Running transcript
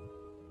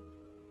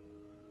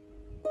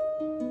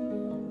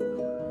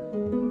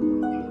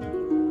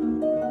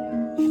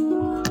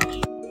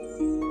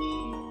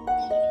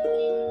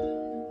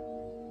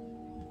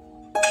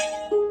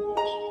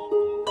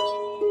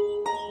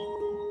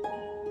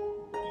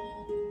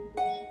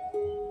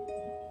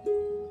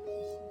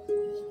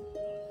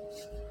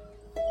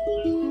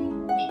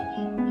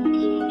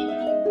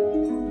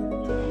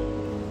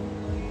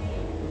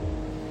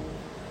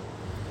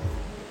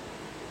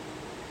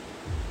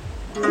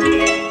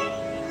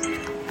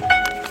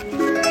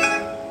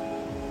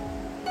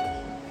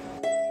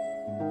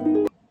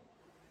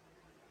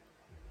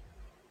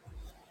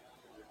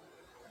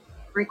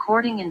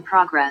Recording in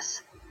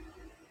progress.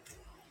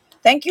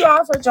 Thank you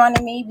all for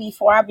joining me.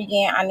 Before I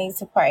begin, I need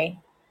to pray.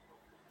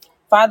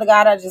 Father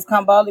God, I just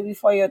come boldly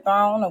before your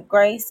throne of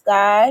grace,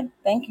 God.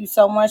 Thank you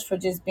so much for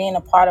just being a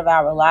part of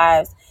our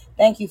lives.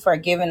 Thank you for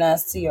giving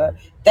us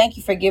thank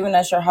you for giving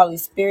us your Holy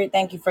Spirit.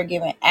 Thank you for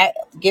giving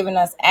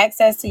us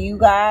access to you,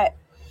 God.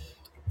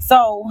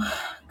 So,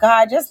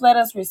 God, just let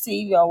us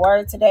receive your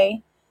word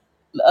today.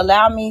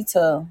 Allow me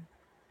to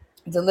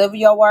deliver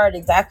your word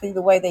exactly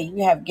the way that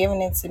you have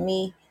given it to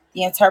me,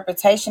 the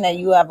interpretation that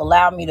you have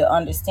allowed me to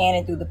understand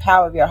it through the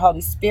power of your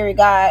Holy Spirit,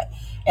 God.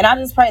 And I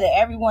just pray that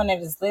everyone that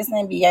is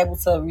listening be able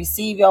to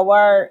receive your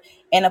word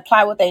and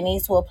apply what they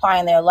need to apply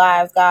in their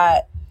lives,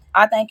 God.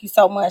 I thank you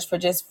so much for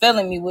just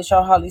filling me with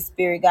your Holy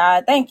Spirit,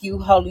 God. Thank you,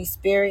 Holy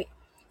Spirit,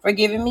 for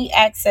giving me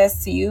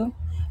access to you.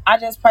 I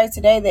just pray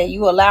today that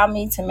you allow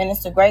me to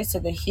minister grace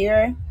to the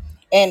hearer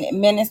and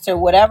minister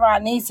whatever I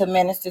need to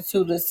minister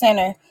to the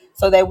sinner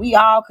so that we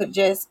all could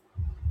just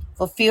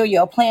fulfill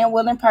your plan,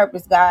 will, and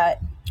purpose, God,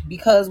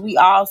 because we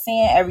all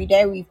sin every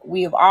day.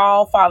 We have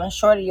all fallen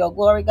short of your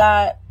glory,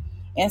 God.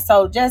 And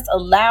so just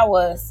allow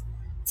us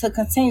to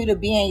continue to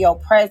be in your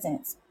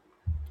presence.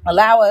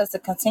 Allow us to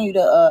continue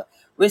to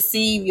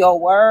receive your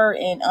word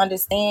and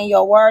understand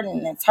your word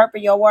and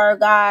interpret your word,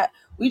 God.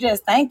 We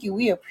just thank you.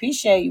 We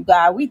appreciate you,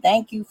 God. We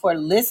thank you for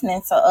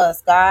listening to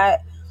us, God.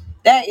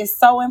 That is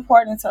so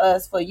important to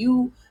us, for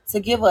you to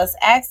give us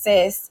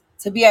access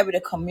to be able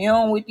to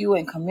commune with you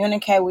and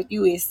communicate with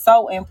you is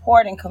so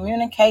important.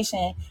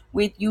 Communication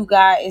with you,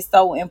 God, is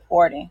so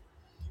important.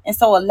 And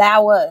so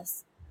allow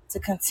us to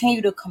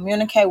continue to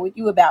communicate with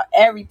you about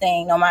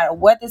everything, no matter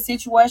what the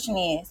situation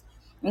is.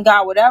 And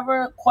God,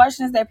 whatever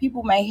questions that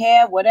people may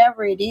have,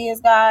 whatever it is,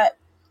 God,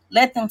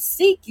 let them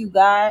seek you,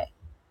 God.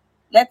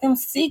 Let them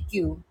seek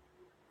you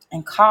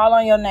and call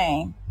on your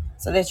name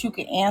so that you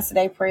can answer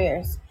their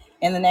prayers.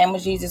 In the name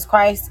of Jesus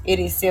Christ, it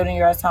is sealed in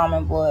your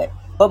atonement blood.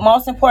 But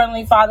most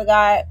importantly, Father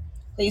God,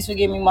 please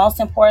forgive me. Most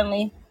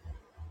importantly,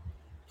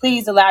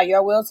 please allow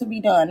your will to be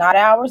done, not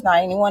ours,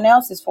 not anyone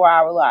else's for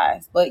our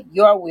lives, but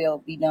your will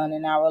be done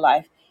in our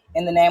life.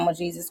 In the name of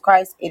Jesus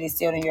Christ, it is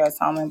sealed in your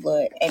atonement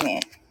blood.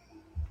 Amen.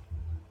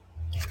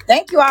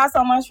 Thank you all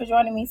so much for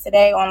joining me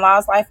today on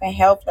Lost Life and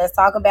Health. Let's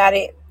talk about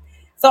it.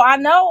 So I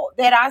know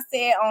that I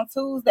said on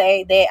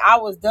Tuesday that I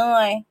was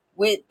done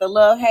with the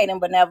Love, Hate,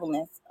 and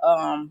Benevolence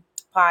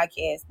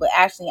podcast, but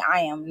actually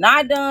I am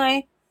not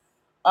done.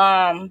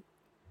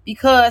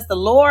 Because the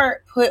Lord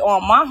put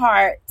on my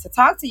heart to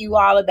talk to you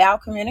all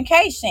about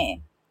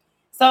communication.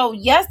 So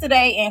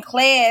yesterday in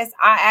class,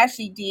 I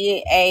actually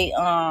did a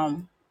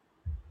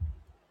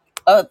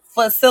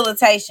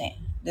facilitation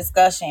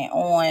discussion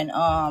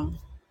on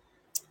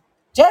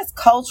just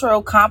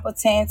cultural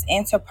competence,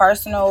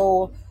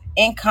 interpersonal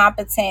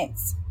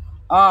incompetence,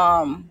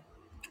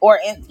 or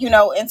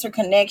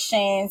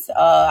interconnections.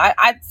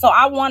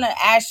 I want to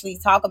actually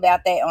talk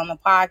about that on the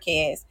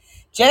podcast,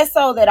 just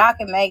so that I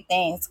can make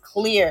things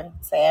clear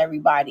to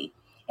everybody.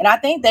 And I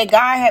think that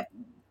God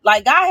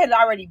had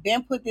already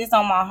been put this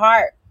on my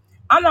heart.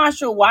 I'm not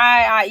sure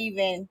why I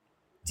even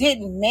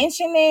didn't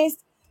mention this,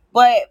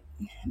 but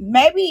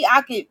maybe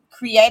I could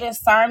create a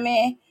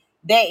sermon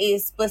that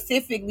is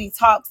specifically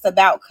talks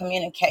about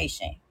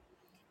communication,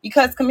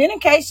 because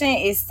communication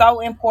is so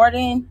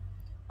important.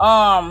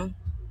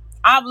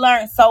 I've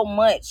learned so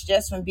much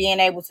just from being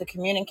able to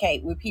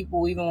communicate with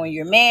people, even when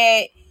you're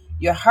mad,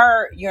 you're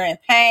hurt, you're in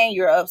pain,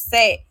 you're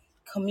upset.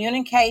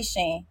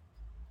 Communication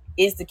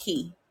is the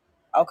key.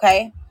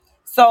 Okay.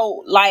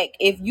 So like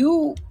if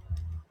you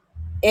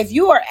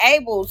are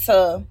able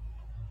to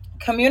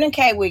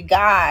communicate with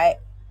God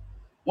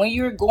when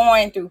you're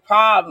going through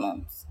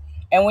problems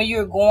and when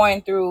you're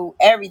going through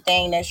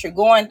everything that you're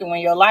going through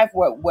in your life,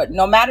 what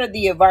no matter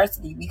the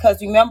adversity,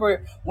 because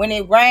remember, when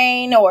it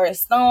rain or a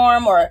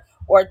storm or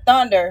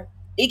thunder,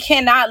 it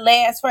cannot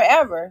last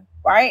forever,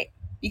 right?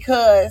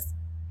 Because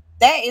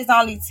that is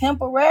only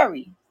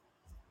temporary.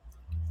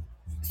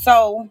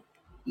 So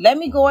let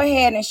me go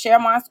ahead and share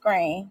my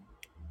screen.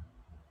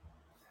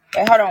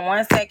 Okay, hold on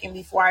 1 second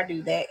before I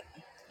do that.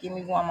 Give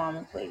me one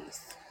moment,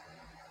 please.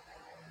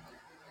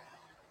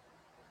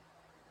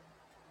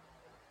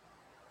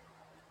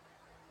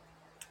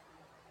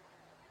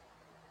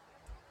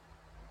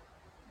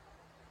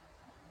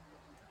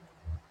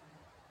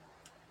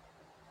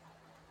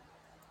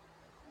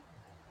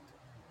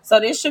 So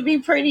this should be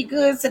pretty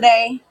good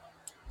today,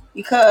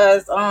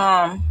 because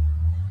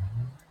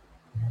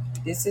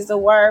this is a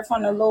word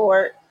from the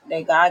Lord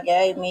that God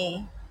gave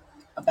me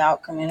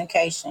about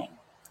communication.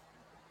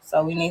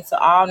 So we need to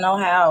all know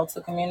how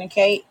to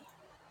communicate.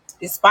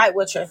 Despite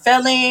what you're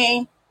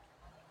feeling,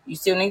 you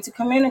still need to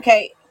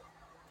communicate.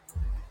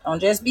 Don't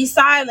just be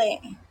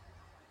silent.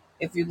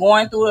 If you're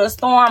going through a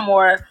storm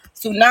or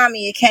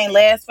tsunami. It can't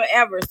last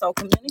forever. So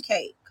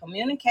communicate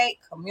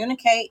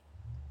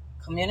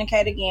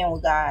again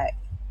with God,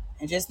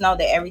 and just know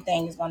that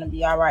everything is going to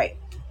be all right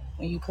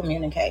when you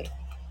communicate.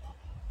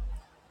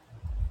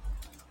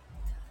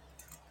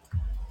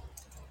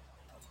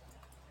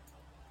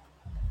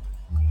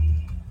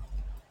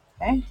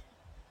 Okay,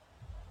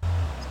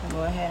 so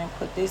go ahead and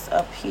put this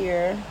up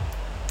here.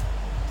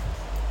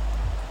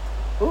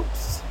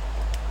 Oops.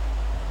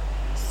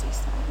 Let's see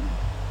something.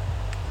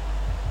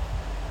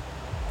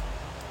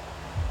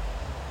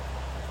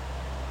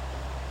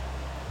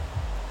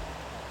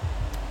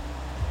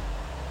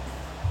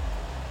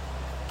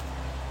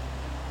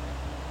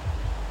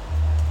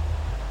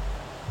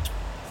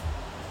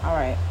 All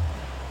right.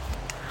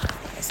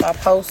 So I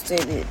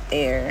posted it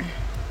there.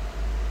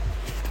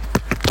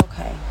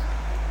 Okay.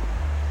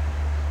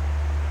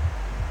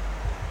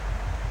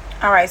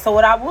 All right. So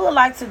what I would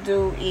like to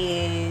do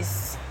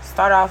is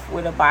start off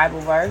with a Bible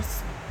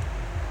verse.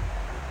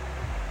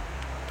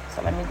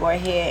 So let me go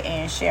ahead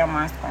and share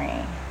my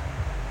screen.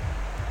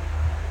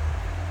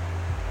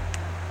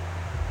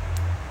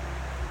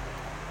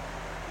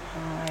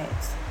 All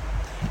right.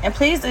 And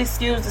please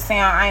excuse the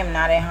sound. I am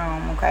not at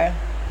home. Okay.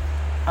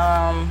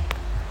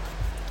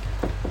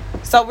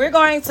 So we're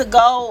going to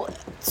go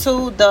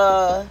to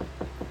the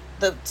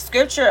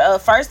scripture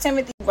of 1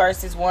 Timothy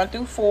verses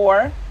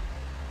 1-4.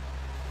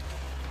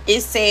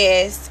 It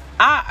says,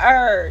 I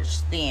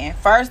urge then,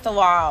 first of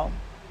all,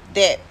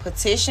 that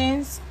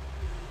petitions,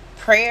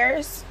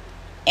 prayers,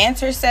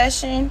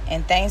 intercession,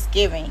 and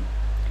thanksgiving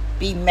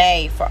be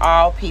made for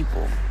all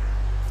people,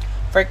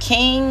 for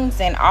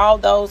kings and all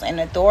those in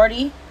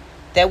authority,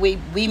 that we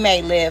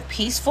may live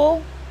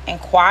peaceful and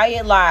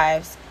quiet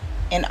lives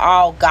in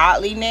all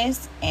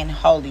godliness and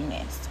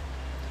holiness.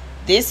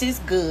 This is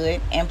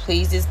good and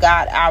pleases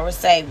God our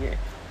Savior,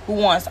 who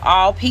wants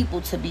all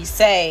people to be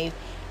saved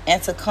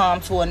and to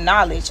come to a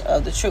knowledge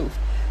of the truth.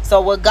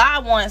 So what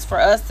God wants for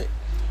us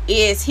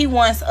is he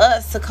wants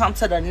us to come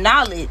to the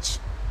knowledge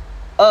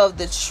of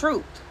the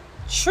truth.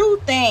 True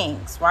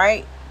things,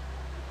 right?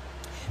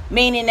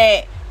 Meaning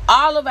that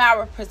all of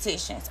our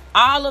petitions,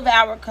 all of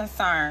our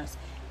concerns,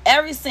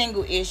 every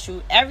single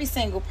issue, every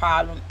single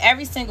problem,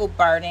 every single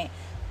burden,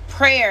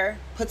 prayer,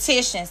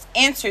 petitions,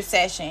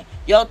 intercession,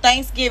 your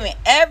thanksgiving,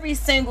 every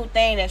single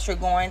thing that you're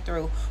going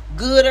through,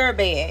 good or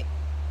bad,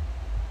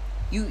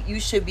 you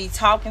should be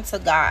talking to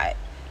God,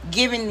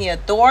 giving the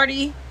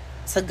authority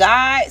to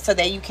God so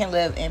that you can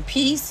live in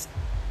peace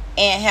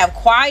and have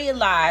quiet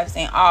lives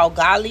in all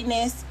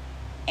godliness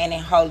and in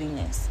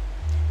holiness.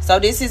 So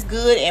this is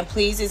good and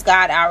pleases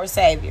God our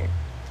Savior.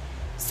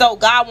 So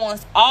God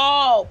wants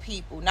all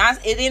people. Not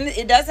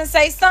it doesn't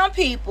say some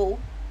people.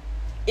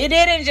 It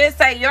didn't just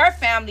say your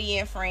family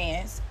and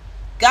friends.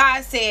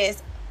 God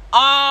says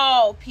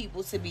all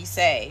people to be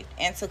saved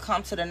and to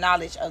come to the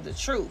knowledge of the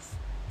truth.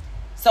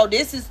 So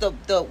this is the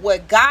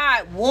what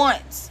God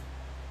wants.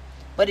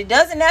 But it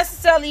doesn't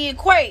necessarily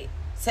equate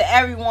to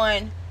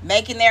everyone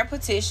making their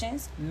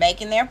petitions,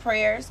 making their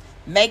prayers,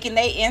 making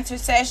their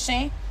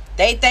intercession,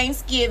 their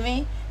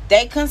thanksgiving,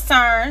 their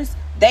concerns,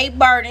 their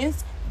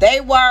burdens,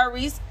 their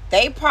worries,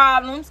 their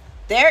problems,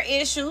 their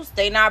issues.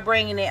 They not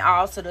bringing it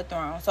all to the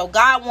throne. So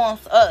God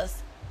wants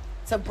us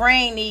to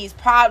bring these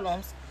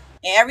problems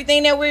and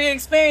everything that we're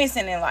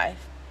experiencing in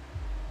life.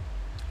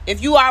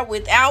 If you are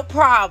without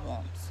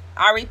problems,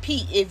 I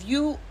repeat, if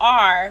you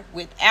are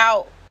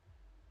without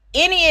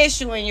any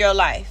issue in your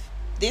life,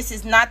 this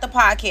is not the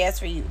podcast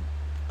for you.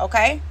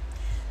 Okay?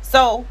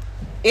 So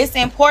it's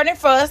important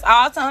for us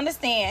all to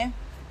understand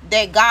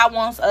that God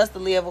wants us to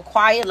live a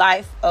quiet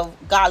life of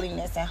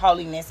godliness and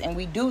holiness. And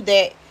we do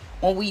that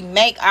when we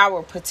make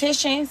our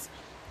petitions,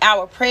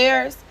 our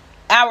prayers,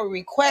 our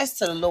requests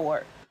to the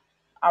Lord.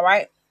 All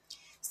right?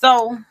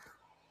 So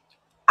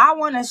I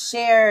want to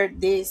share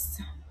this.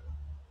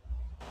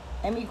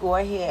 Let me go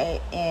ahead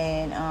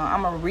and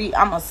I'm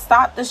gonna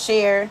stop the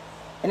share,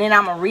 and then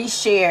I'm gonna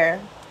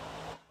reshare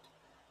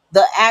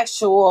the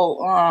actual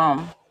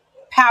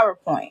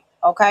PowerPoint.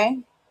 Okay,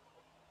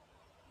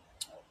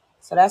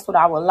 so that's what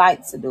I would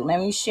like to do. Let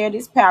me share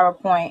this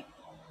PowerPoint.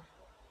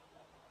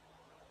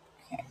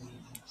 Okay.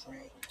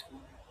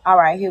 All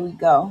right, here we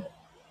go.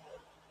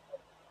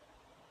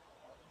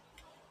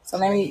 So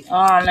let me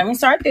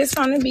start this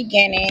from the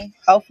beginning.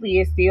 Hopefully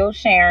it's still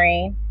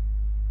sharing.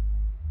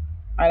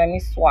 All right, let me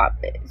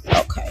swap this.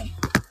 Okay.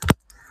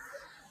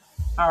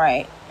 All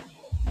right.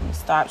 Let me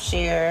stop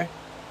share,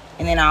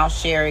 and then I'll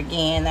share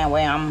again. That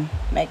way I'm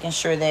making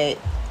sure that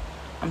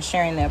I'm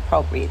sharing the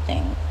appropriate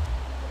thing.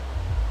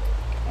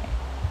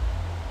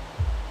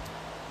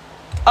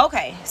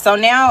 Okay, so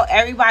now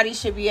everybody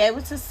should be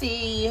able to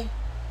see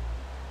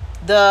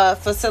the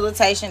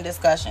facilitation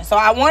discussion. So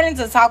I wanted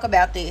to talk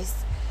about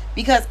this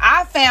because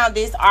I found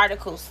this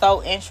article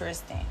so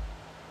interesting.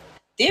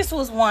 This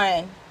was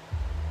one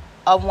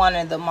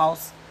of the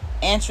most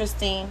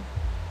interesting,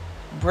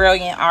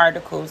 brilliant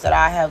articles that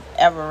I have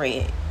ever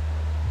read.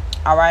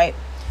 All right.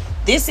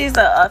 This is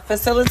a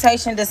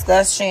facilitation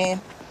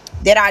discussion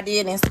that I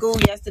did in school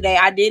yesterday.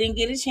 I didn't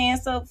get a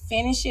chance to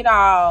finish it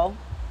all,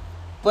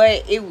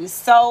 but it was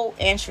so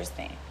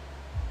interesting.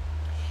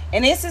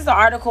 And this is an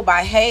article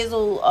by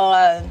Hazel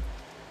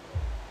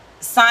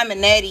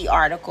Simonetti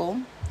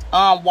article,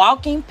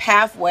 Walking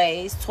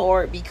Pathways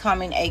Toward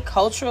Becoming a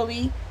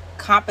Culturally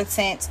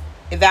Competent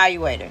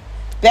Evaluator.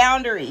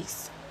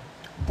 Boundaries,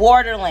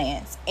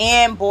 borderlands,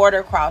 and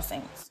border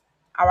crossings.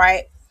 All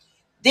right.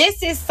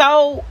 This is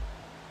so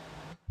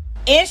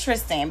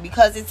interesting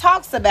because it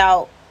talks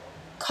about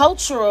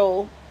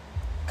cultural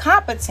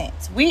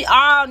competence. We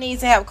all need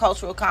to have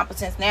cultural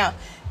competence. Now,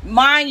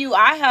 mind you,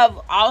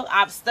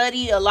 I've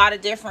studied a lot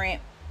of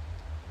different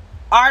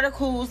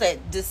articles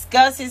that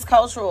discusses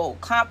cultural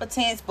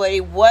competence, but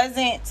it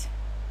wasn't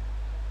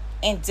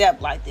in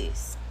depth like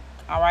this.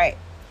 All right.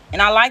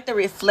 And I like the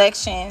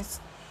reflections.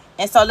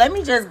 And so let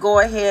me just go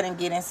ahead and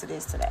get into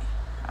this today.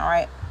 All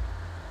right.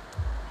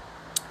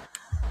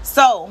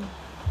 So,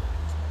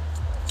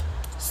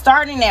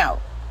 starting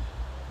out,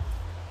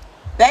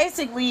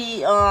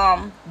 basically,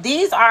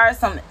 these are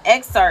some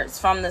excerpts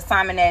from the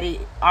Simonetti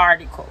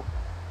article.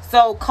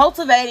 So,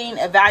 cultivating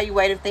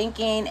evaluative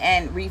thinking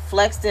and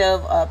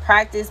reflexive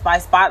practice by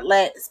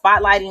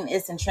spotlighting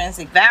its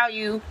intrinsic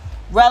value,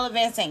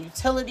 relevance, and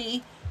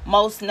utility,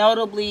 most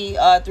notably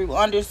through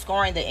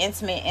underscoring the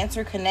intimate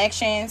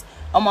interconnections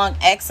among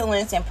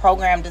excellence in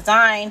program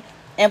design,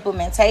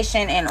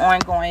 implementation, and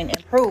ongoing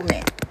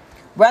improvement.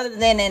 Rather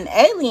than an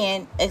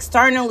alien,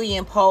 externally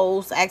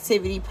imposed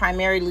activity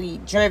primarily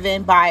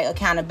driven by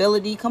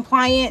accountability,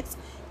 compliance,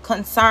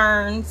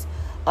 concerns,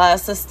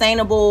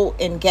 sustainable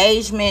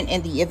engagement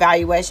in the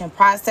evaluation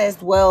process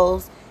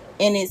dwells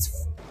in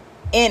its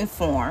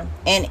inform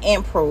and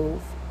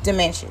improve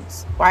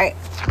dimensions, right?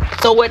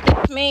 So what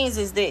this means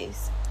is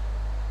this.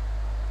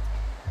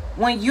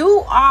 When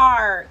you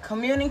are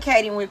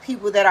communicating with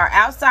people that are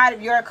outside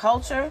of your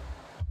culture,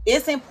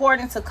 it's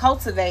important to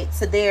cultivate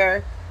to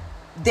their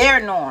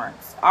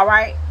norms. All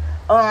right.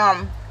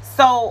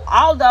 So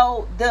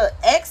although the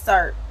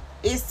excerpt,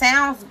 it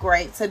sounds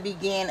great to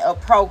begin a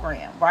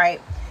program,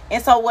 right?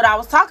 And so what I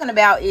was talking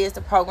about is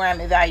the program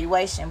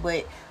evaluation,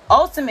 but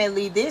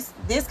ultimately this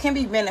can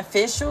be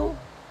beneficial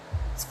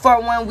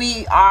for when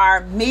we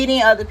are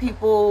meeting other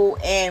people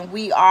and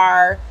we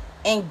are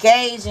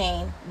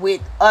engaging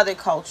with other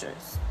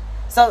cultures.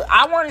 So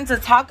I wanted to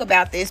talk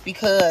about this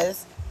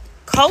because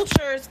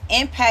cultures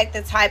impact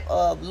the type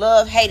of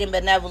love, hate, and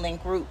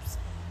benevolent groups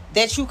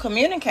that you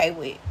communicate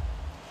with.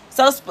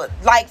 So,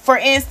 like, for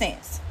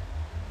instance,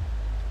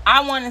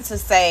 I wanted to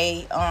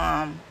say,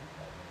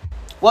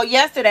 well,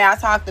 yesterday I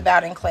talked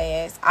about in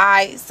class,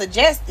 I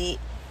suggested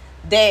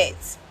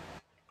that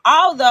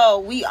although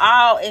we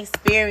all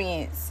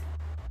experience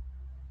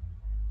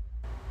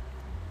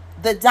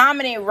the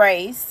dominant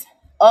race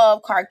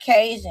of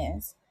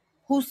Caucasians,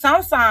 who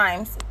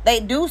sometimes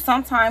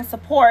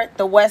support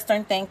the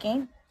Western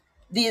thinking,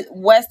 the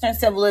Western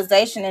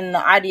civilization, and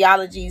the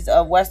ideologies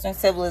of Western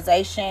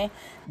civilization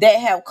that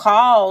have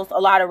caused a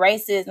lot of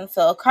racism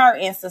to occur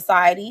in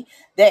society,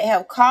 that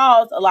have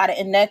caused a lot of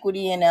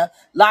inequity and a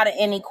lot of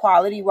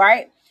inequality,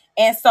 right?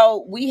 And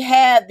so we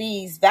have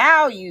these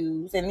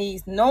values and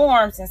these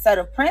norms and set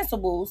of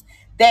principles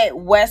that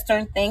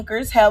Western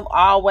thinkers have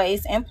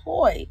always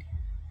employed.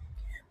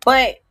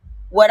 But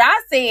what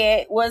I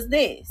said was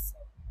this: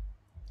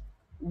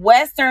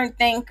 Western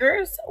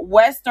thinkers,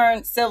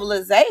 Western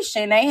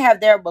civilization, they have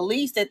their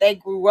beliefs that they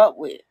grew up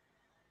with.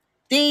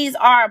 These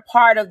are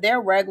part of their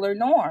regular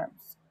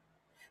norms.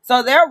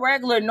 So their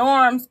regular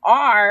norms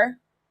are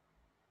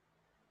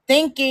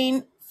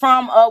thinking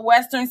from a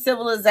Western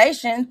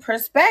civilization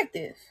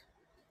perspective.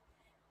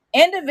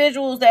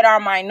 Individuals that are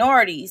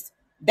minorities,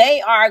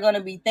 they are going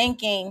to be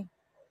thinking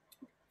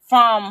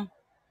from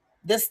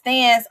the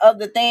stance of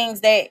the things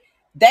that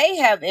they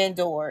have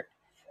endured,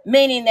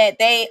 meaning that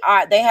they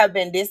have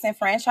been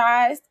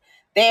disenfranchised.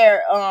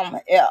 They're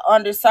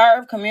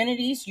underserved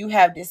communities. You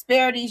have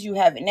disparities, you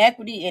have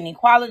inequity,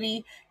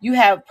 inequality, you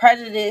have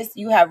prejudice,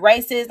 you have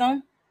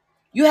racism,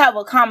 you have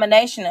a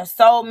combination of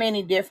so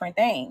many different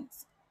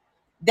things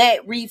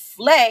that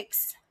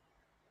reflects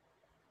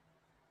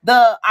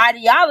the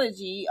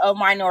ideology of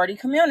minority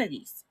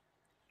communities.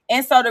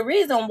 And so the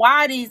reason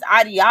why these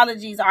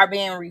ideologies are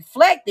being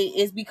reflected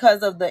is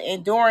because of the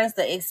endurance,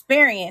 the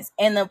experience,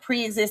 and the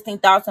pre-existing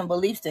thoughts and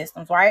belief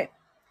systems, right?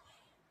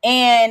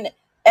 And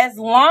as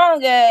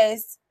long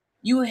as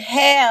you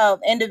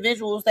have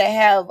individuals that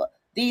have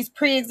these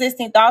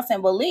pre-existing thoughts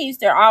and beliefs,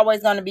 they're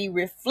always going to be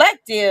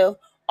reflective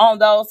on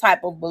those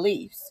type of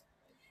beliefs.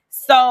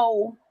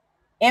 So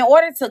in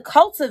order to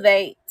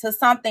cultivate to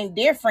something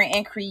different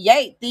and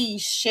create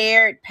these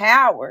shared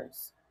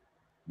powers,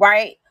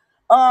 right?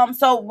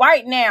 So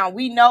right now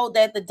we know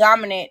that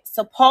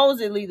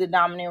supposedly the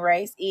dominant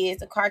race is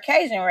the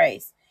Caucasian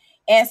race.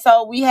 And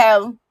so we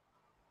have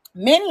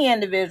many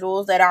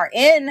individuals that are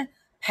in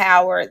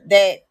power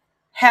that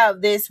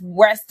have this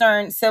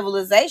Western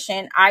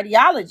civilization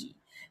ideology.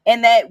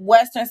 And that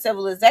Western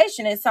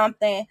civilization is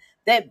something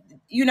that,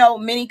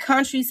 many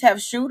countries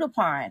have shoot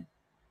upon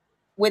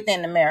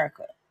within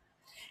America.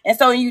 And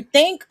so when you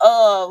think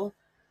of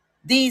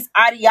these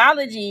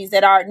ideologies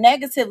that are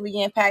negatively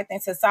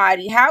impacting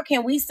society. How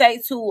can we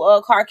say to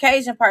a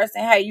Caucasian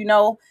person, hey,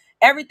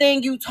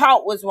 everything you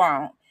taught was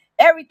wrong.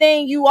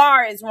 Everything you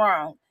are is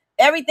wrong.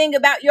 Everything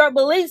about your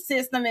belief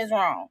system is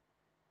wrong.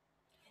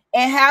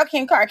 And how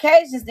can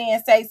Caucasians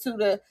then say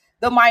to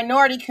the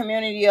minority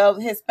community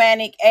of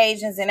Hispanic,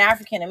 Asians, and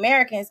African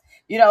Americans,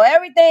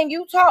 everything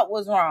you taught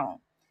was wrong.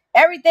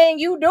 Everything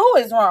you do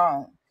is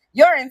wrong.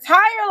 Your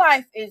entire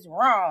life is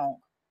wrong.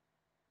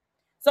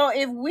 So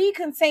if we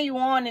continue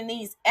on in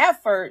these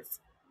efforts,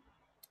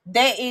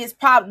 that is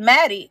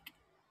problematic.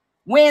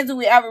 When do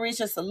we ever reach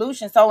a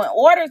solution? So in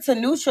order to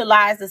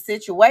neutralize the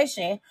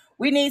situation,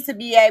 we need to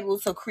be able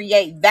to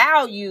create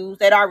values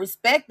that are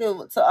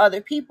respectful to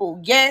other people.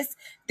 Yes,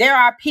 there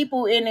are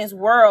people in this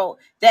world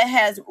that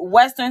has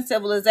Western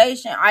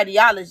civilization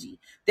ideology.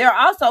 There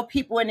are also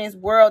people in this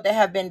world that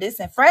have been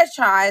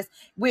disenfranchised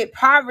with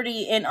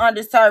poverty in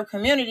underserved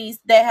communities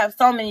that have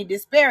so many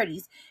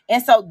disparities.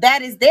 And so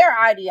that is their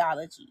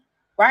ideology,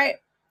 right?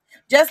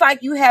 Just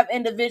like you have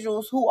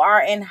individuals who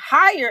are in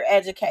higher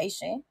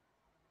education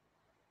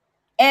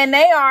and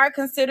they are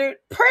considered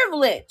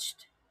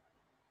privileged.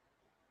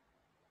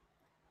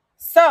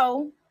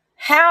 So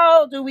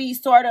how do we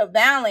sort of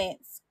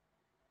balance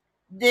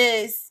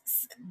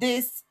this?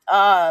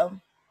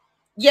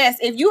 Yes,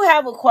 if you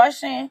have a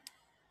question,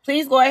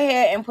 please go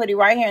ahead and put it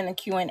right here in the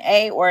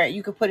Q&A, or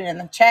you could put it in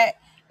the chat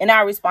and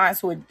I'll respond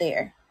to it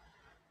there.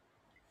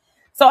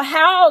 So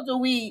how do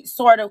we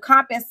sort of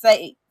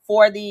compensate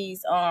for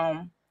these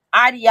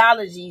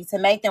ideologies to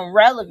make them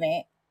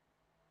relevant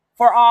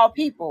for all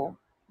people?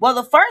 Well,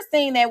 the first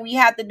thing that we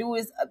have to do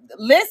is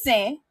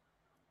listen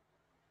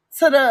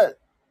to the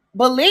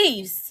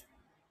beliefs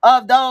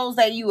of those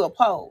that you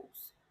oppose.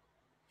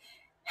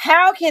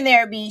 How can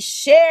there be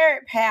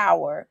shared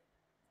power?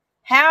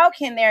 How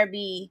can there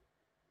be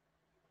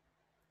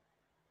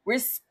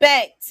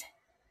respect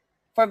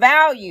for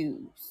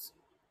values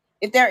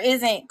if there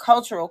isn't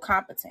cultural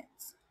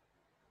competence?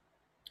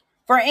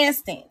 For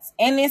instance,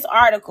 in this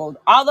article,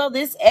 although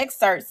this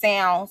excerpt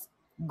sounds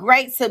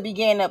great to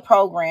begin a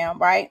program,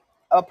 right?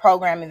 A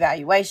program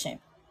evaluation.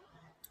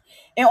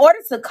 In order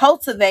to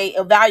cultivate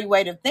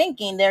evaluative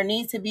thinking, there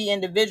needs to be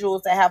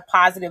individuals that have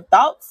positive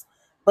thoughts,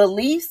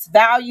 beliefs,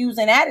 values,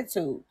 and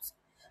attitudes.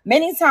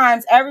 Many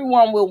times,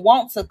 everyone will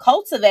want to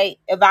cultivate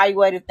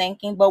evaluative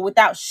thinking, but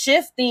without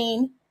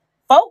shifting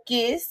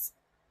focus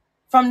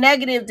from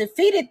negative,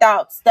 defeated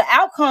thoughts, the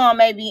outcome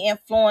may be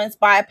influenced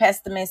by a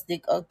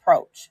pessimistic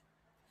approach.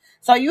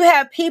 So you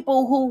have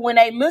people who, when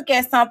they look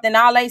at something,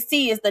 all they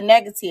see is the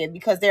negative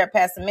because they're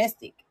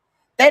pessimistic.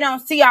 They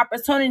don't see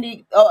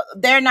opportunity.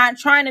 They're not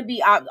trying to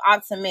be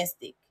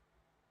optimistic,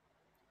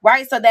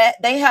 right? So that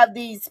they have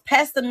these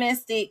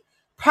pessimistic,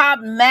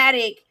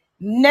 problematic,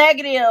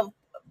 negative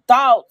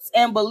thoughts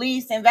and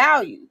beliefs and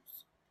values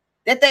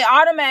that they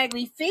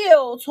automatically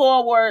feel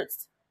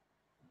towards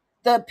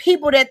the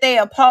people that they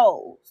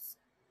oppose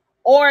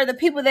or the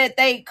people that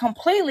they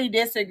completely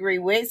disagree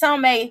with.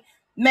 Some may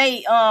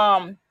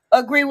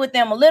agree with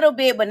them a little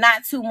bit, but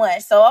not too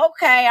much. So,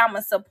 okay, I'm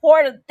a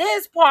supporter of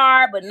this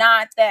part, but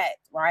not that,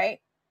 right?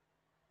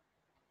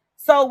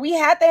 So we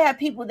have to have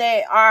people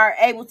that are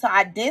able to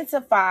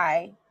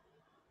identify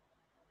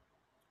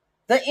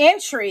the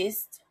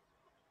interest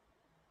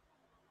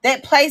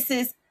that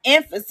places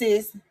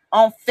emphasis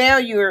on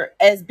failure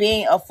as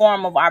being a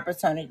form of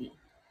opportunity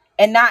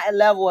and not a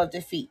level of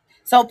defeat.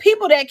 So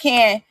people that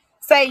can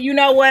say, you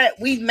know what,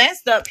 we've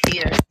messed up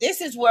here.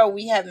 This is where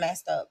we have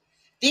messed up.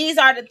 These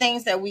are the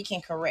things that we can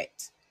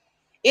correct.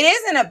 It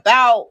isn't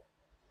about,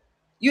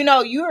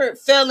 you're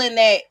feeling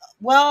that,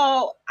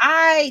 well,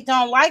 I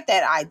don't like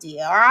that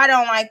idea or I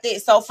don't like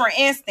this. So for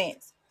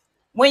instance,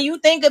 when you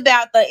think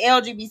about the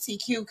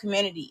LGBTQ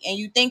community and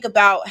you think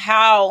about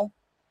how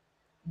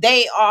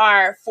they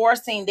are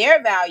forcing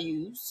their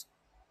values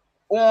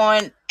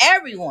on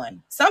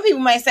everyone, some people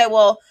may say,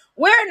 well,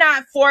 we're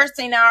not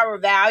forcing our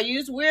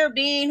values. We're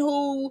being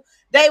who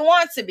they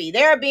want to be.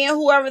 They're being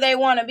whoever they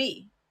want to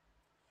be.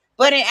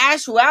 But in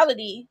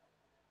actuality,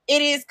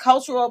 it is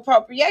cultural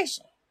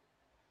appropriation.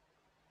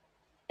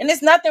 And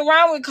there's nothing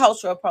wrong with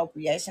cultural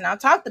appropriation. I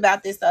talked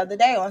about this the other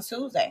day on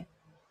Tuesday.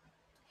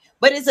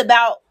 But it's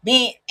about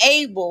being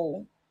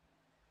able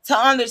to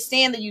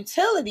understand the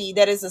utility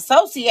that is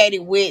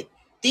associated with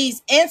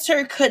these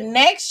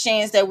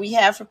interconnections that we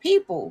have for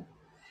people.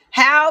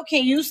 How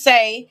can you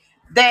say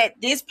that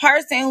this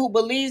person who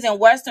believes in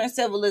Western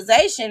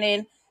civilization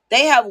and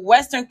they have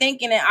Western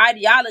thinking and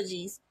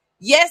ideologies,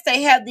 yes,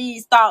 they have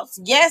these thoughts,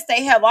 yes,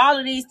 they have all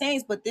of these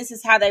things, but this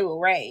is how they were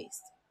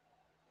raised.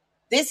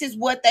 This is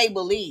what they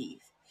believe.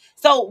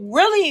 So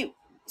really,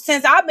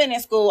 since I've been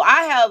in school,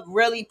 I have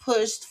really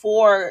pushed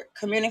for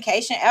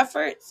communication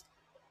efforts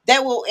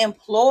that will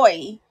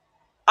employ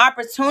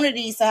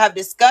opportunities to have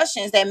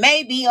discussions that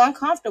may be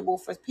uncomfortable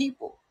for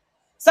people.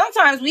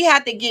 Sometimes we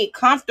have to get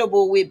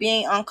comfortable with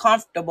being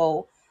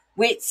uncomfortable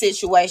with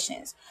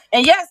situations.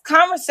 And yes,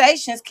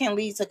 conversations can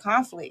lead to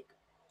conflict,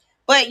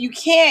 but you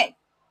can't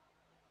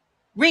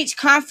reach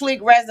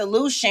conflict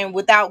resolution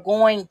without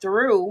going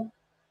through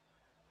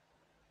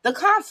the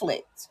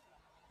conflict.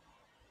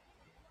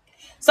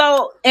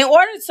 So in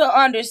order to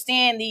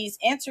understand these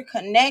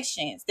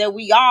interconnections that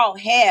we all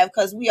have,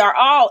 because we are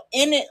all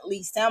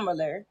innately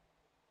similar,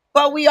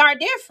 but we are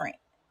different.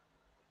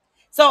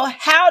 So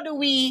how do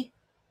we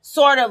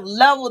sort of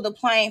level the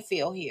playing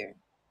field here?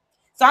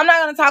 So I'm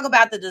not going to talk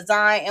about the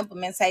design,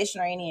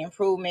 implementation, or any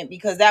improvement,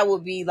 because that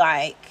would be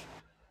like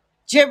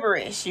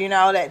gibberish,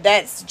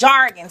 that's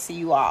jargon to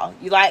you all.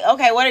 You like,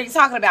 okay, what are you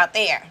talking about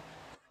there?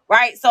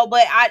 Right? So,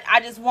 but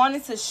I just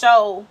wanted to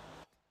show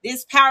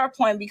this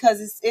PowerPoint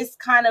because it's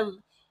kind of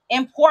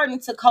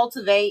important to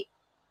cultivate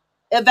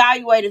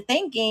evaluative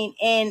thinking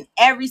in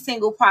every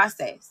single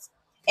process.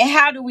 And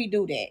how do we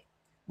do that?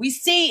 We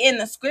see in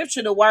the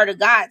scripture, the word of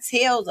God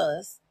tells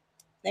us,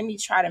 let me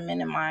try to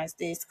minimize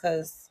this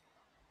because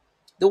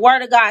the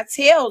word of God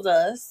tells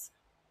us,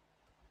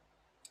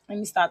 let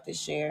me stop this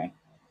share.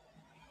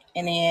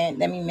 And then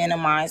let me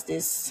minimize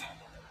this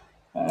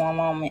for one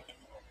moment.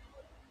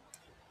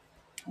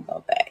 I'll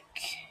go back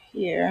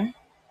here.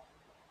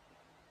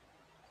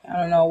 I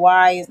don't know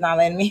why it's not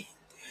letting me.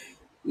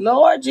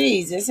 Lord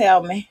Jesus,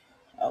 help me.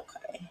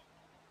 Okay.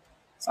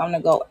 So I'm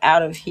going to go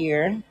out of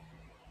here.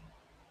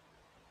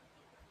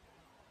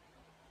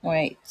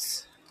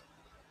 Wait.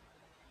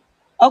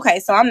 Okay,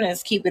 so I'm going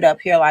to keep it up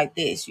here like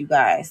this, you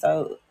guys.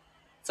 So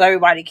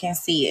everybody can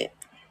see it.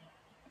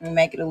 And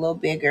make it a little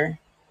bigger.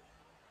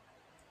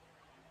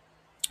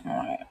 All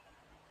right.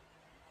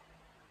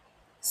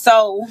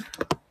 So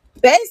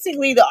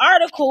basically the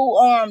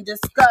article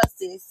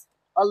discusses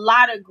a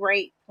lot of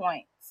great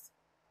points.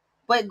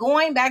 But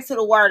going back to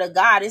the word of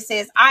God, it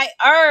says, I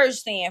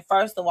urge then,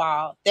 first of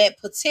all, that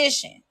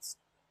petitions,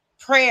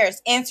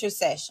 prayers,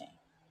 intercession,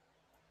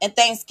 and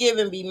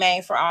thanksgiving be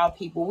made for all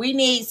people. We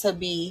need to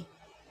be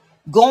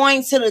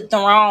going to the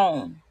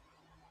throne.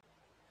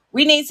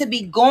 We need to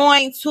be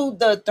going to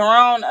the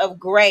throne of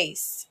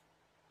grace,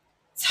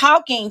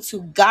 talking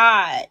to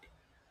God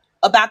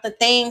about the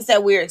things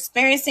that we're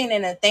experiencing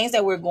and the things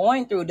that we're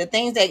going through, the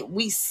things that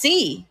we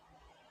see.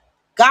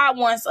 God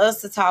wants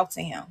us to talk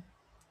to him.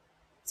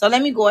 So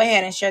let me go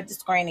ahead and share the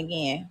screen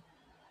again.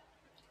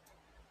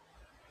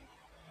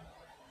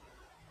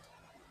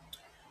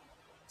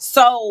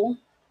 So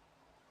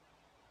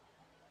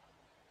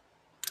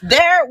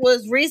there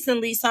was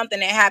recently something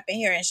that happened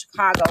here in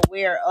Chicago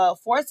where a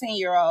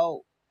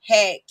 14-year-old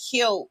had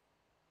killed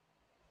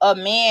a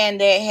man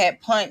that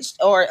had punched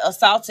or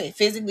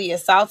physically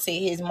assaulted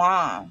his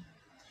mom.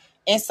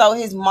 And so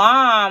his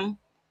mom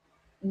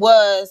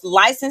was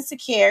licensed to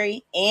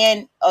carry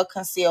a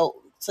concealed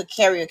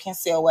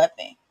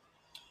weapon.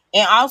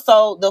 And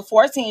also the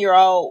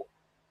 14-year-old,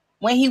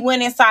 when he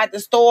went inside the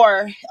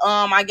store,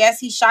 I guess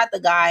he shot the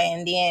guy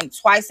and then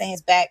twice in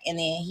his back and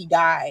then he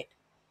died.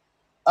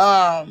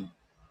 And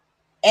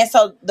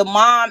so the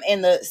mom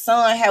and the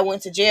son had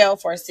went to jail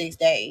for 6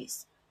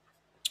 days.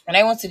 When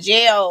they went to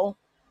jail,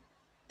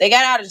 they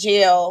got out of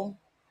jail,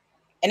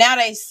 and now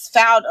they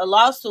filed a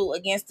lawsuit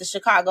against the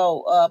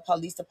Chicago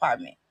Police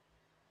Department.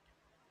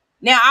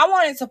 Now, I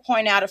wanted to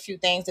point out a few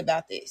things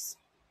about this.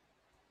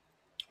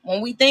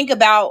 When we think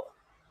about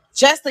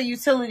just the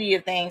utility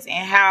of things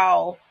and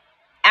how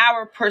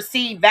our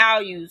perceived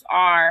values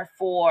are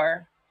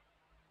for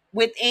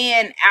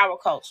within our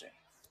culture.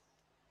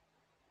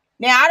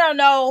 Now, I don't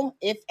know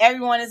if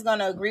everyone is going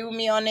to agree with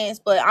me on this,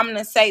 but I'm going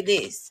to say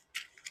this,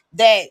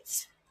 that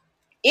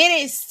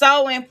it is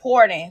so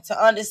important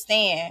to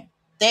understand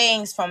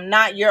things from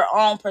not your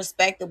own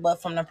perspective,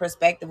 but from the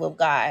perspective of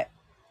God.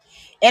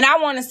 And I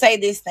want to say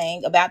this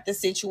thing about the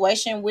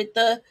situation with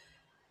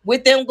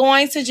them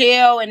going to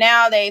jail, and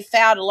now they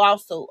filed a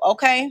lawsuit.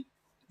 Okay,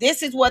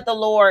 this is what the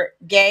Lord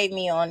gave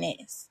me on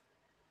this.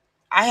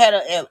 I had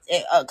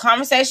a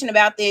conversation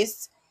about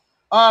this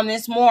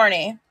this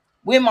morning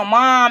with my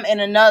mom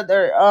and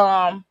another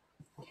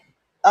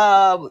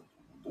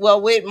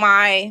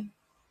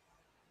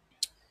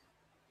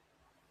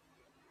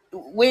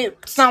with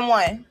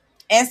someone.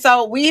 And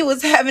so we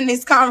was having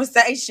this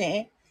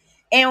conversation,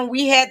 and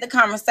we had the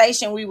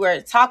conversation. We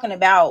were talking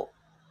about,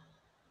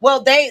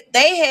 well, they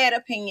had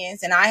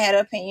opinions and I had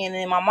an opinion,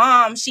 and my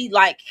mom, she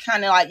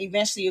kind of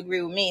eventually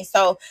agreed with me.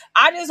 So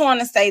I just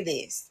want to say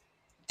this,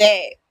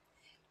 that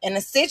in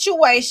a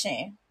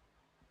situation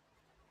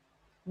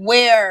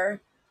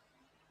where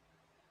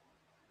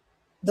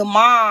the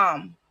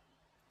mom,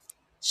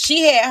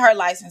 she had her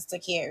license to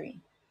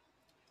carry,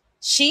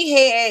 she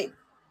had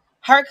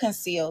her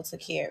concealed to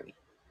carry.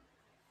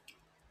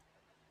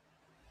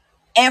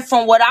 And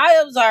from what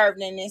I observed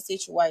in this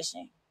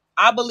situation,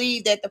 I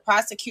believe that the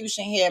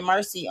prosecution had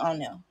mercy on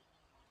them.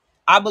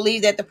 I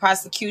believe that the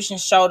prosecution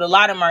showed a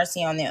lot of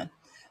mercy on them.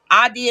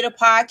 I did a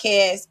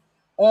podcast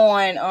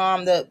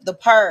on the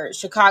Purge,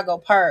 Chicago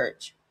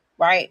Purge,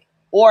 right?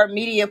 Or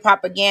media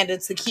propaganda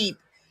to keep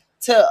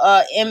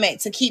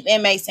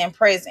inmates in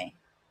prison.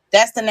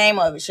 That's the name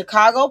of it,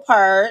 Chicago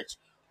Purge,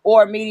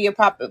 or media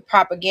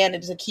propaganda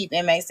to keep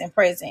inmates in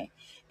prison.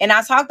 And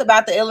I talked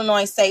about the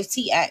Illinois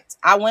Safety Act.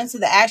 I went to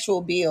the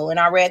actual bill and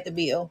I read the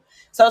bill.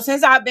 So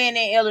since I've been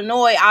in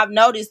Illinois, I've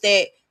noticed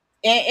that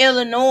in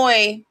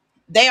Illinois,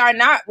 they are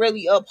not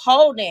really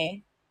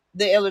upholding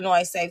the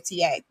Illinois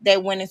Safety Act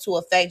that went into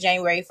effect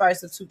January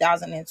 1st of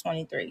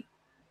 2023.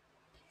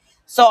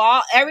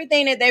 So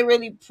everything that they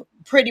really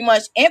pretty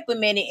much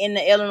implemented in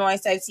the Illinois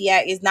Safety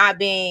Act is not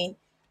being,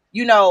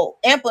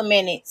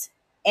 implemented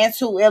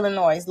into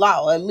Illinois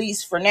law, at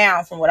least for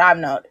now, from what I've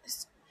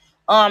noticed.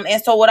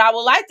 And so what I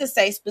would like to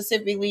say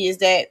specifically is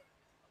that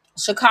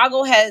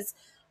Chicago has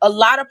a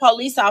lot of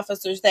police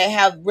officers that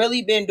have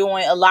really been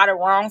doing a lot of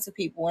wrong to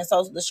people. And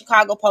so the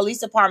Chicago Police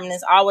Department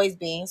is always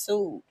being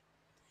sued.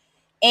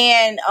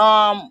 And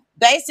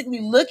basically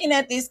looking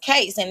at this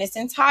case in its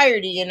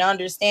entirety and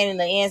understanding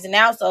the ins and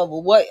outs of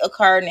what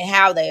occurred and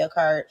how they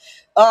occurred.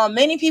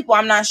 Many people,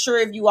 I'm not sure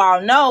if you all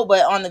know,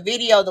 but on the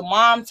video, the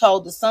mom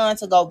told the son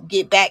to go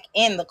get back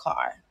in the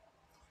car.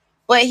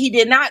 But he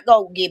did not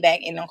go get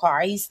back in the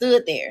car. He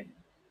stood there.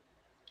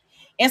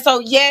 And so,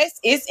 yes,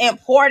 it's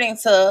important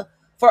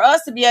for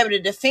us to be able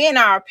to defend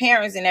our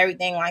parents and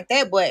everything like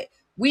that. But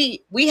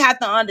we have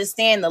to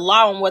understand the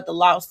law and what the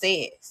law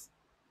says.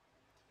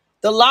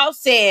 The law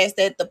says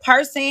that the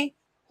person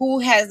who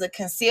has a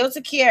concealed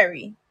to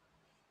carry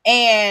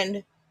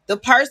and the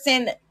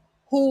person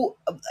who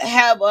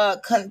have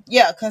a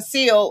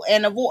concealed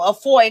and a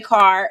FOIA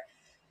card,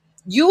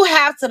 you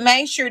have to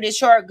make sure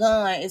that your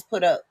gun is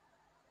put up.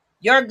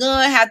 Your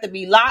gun have to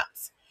be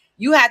locked.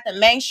 You have to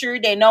make sure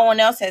that no one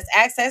else has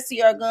access to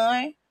your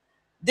gun.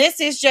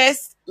 This is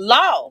just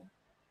law,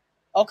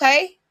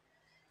 okay?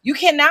 You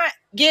cannot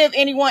give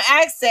anyone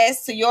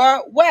access to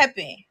your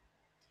weapon.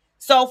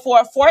 So for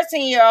a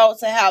 14-year-old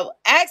to have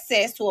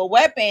access to a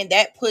weapon,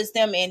 that puts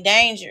them in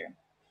danger.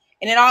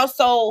 And it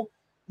also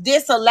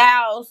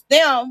disallows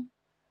them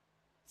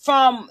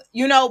from,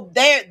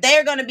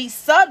 they're going to be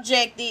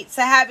subjected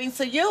to having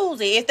to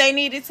use it if they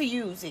needed to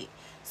use it.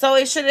 So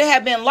it should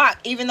have been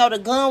locked. Even though the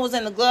gun was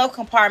in the glove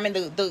compartment,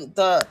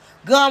 the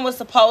gun was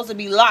supposed to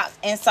be locked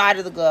inside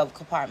of the glove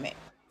compartment.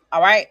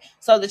 All right.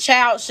 So the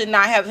child should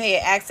not have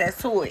had access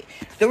to it.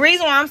 The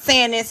reason why I'm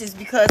saying this is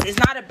because it's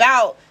not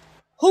about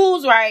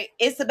who's right.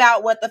 It's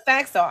about what the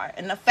facts are.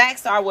 And the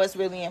facts are what's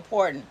really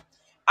important.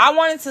 I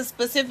wanted to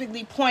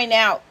specifically point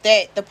out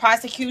that the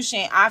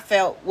prosecution, I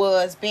felt,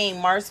 was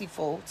being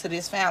merciful to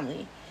this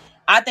family.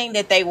 I think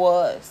that they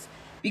was,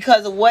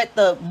 because of what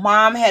the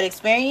mom had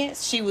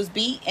experienced. She was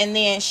beat and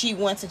then she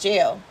went to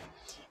jail.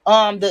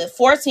 The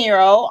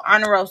 14-year-old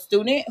honor roll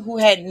student who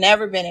had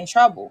never been in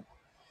trouble.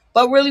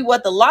 But really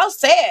what the law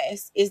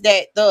says is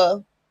that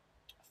the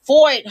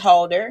FOID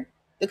holder,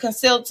 the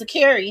concealed to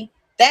carry,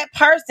 that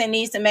person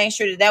needs to make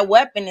sure that that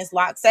weapon is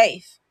locked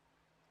safe,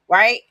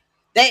 right?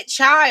 That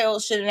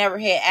child should have never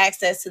had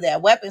access to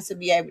that weapon to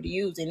be able to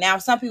use it. Now,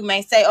 some people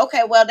may say,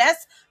 okay, well,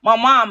 that's my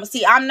mom.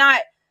 See, I'm not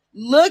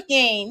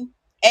looking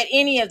at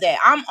any of that.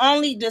 I'm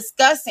only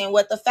discussing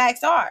what the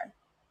facts are.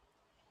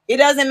 It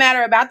doesn't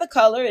matter about the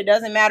color. It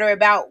doesn't matter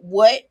about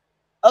what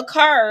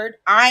occurred.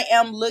 I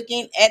am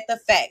looking at the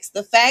facts.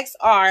 The facts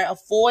are a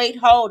FOID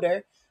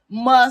holder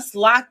must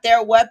lock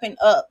their weapon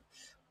up.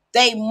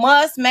 They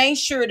must make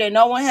sure that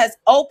no one has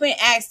open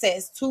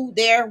access to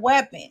their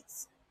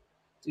weapons.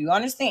 Do you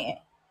understand?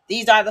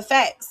 These are the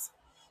facts.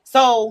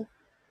 So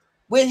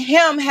with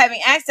him having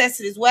access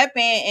to this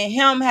weapon and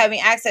him having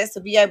access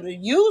to be able to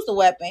use the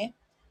weapon,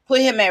 put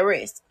him at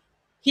risk.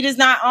 He does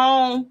not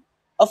own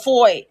a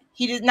FOID.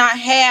 He does not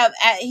have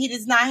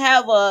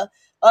a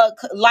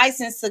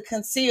license to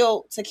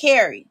conceal to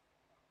carry.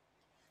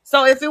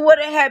 So if it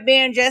wouldn't have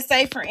been, just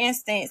say for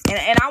instance,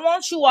 and I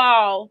want you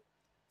all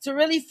to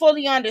really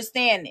fully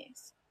understand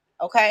this,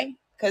 okay?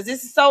 Because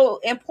this is so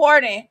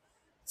important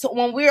to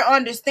when we're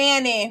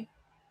understanding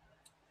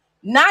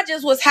not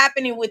just what's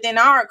happening within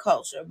our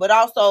culture, but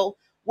also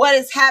what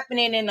is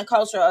happening in the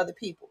culture of other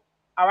people.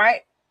 All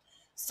right.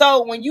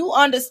 So when you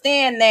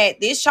understand that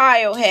this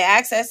child had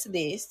access to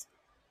this,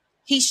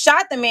 he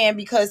shot the man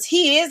because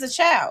he is a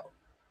child.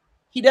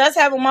 He does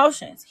have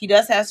emotions. He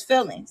does have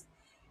feelings.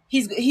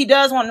 He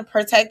does want to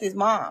protect his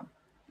mom.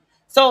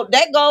 So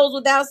that goes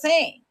without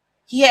saying.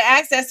 He had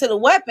access to the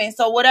weapon.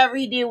 So whatever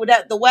he did with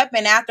the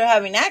weapon after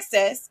having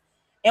access,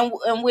 in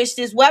which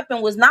this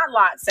weapon was not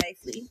locked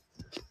safely,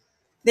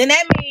 then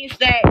that means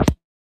that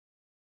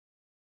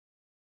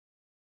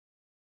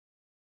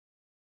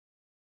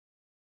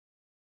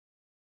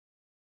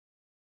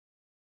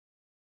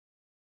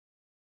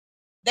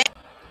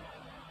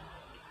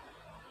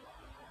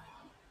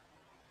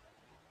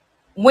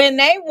when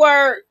they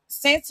were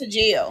sent to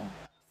jail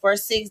for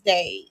 6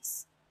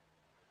 days,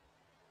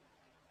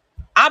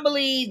 I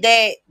believe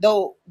that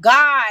those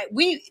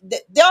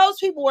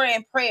people were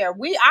in prayer.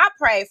 I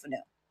prayed for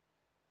them.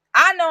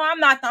 I know I'm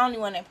not the only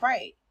one that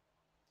prayed.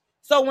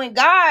 So when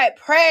God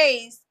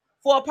prays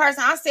for a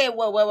person, I said,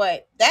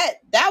 wait,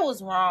 that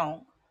was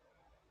wrong.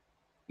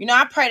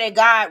 I pray that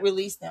God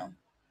release them.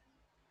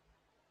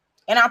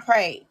 And I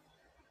prayed.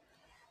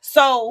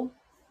 So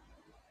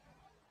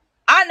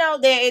I know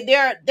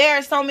that there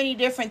are so many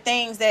different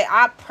things that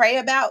I pray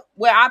about,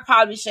 where I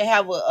probably should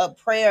have a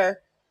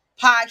prayer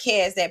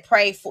podcast that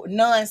pray for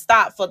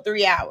nonstop for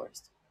 3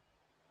 hours.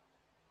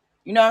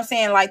 You know what I'm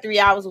saying? Like 3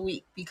 hours a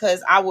week,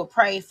 because I would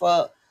pray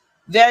for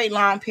very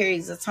long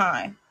periods of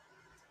time.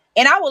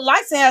 And I would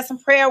like to have some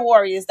prayer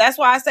warriors. That's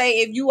why I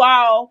say, if you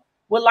all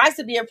would like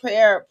to be a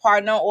prayer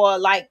partner, or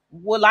like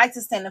would like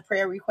to send a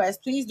prayer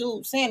request, please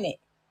do send it.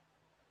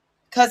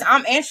 Because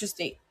I'm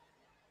interested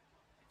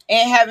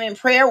in having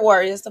prayer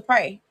warriors to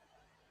pray.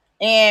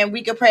 And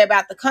we could pray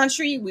about the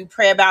country. We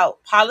pray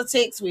about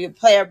politics. We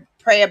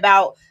pray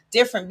about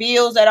different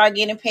bills that are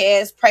getting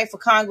passed. Pray for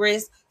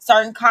Congress,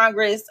 certain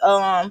Congress.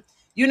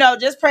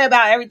 Just pray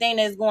about everything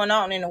that's going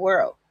on in the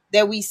world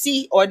that we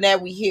see or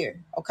that we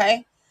hear.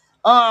 Okay.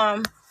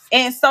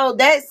 And so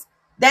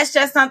that's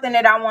just something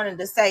that I wanted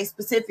to say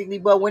specifically.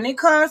 But when it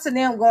comes to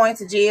them going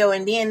to jail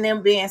and then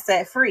them being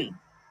set free,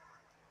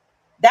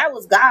 that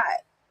was God.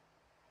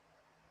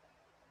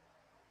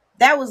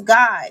 That was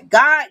God.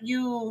 God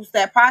used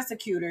that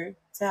prosecutor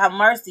to have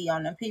mercy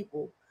on the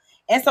people.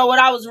 And so what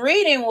I was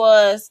reading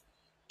was,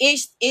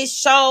 it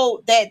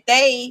showed that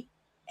they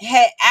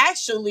had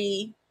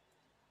actually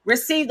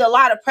received a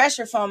lot of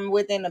pressure from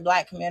within the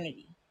Black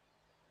community.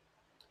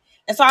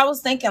 And so I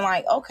was thinking,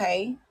 like,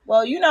 okay,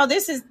 well,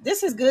 this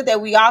is good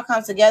that we all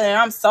come together, and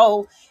I'm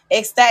so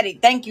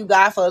ecstatic. Thank you,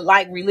 God, for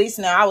like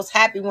releasing her. I was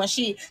happy when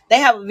they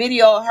have a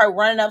video of her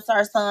running up to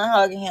her son,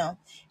 hugging him.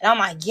 And I'm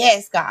like,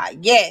 yes, God,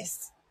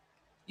 yes.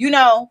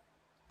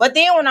 But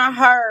then when I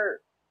heard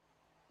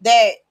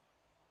that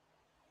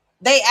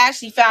they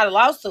actually filed a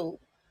lawsuit,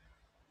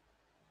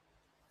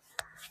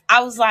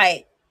 I was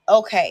like,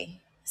 okay,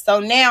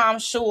 so now I'm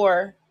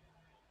sure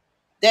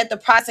that the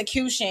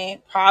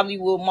prosecution probably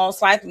will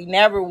most likely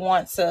never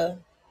want to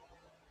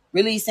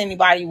release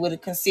anybody with a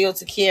concealed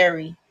to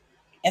carry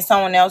and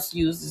someone else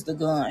uses the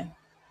gun.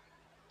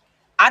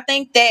 I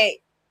think that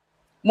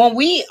when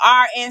we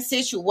are in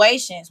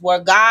situations where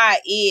God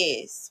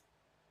is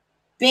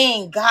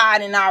being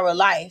God in our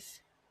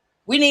life,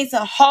 we need to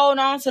hold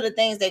on to the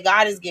things that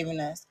God is giving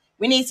us.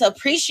 We need to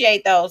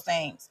appreciate those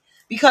things,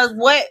 because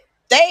what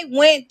they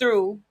went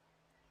through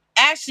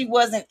actually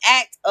was an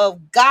act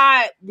of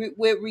God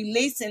with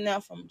releasing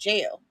them from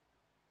jail.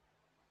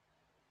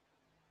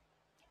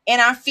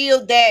 And I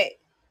feel that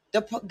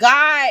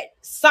God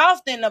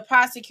softened the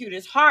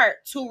prosecutor's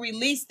heart to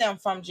release them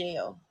from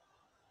jail.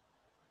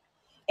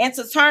 And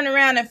to turn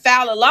around and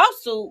file a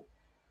lawsuit,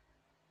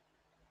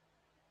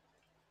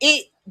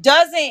 it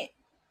doesn't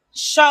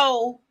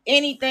show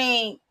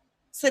anything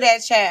to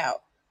that child.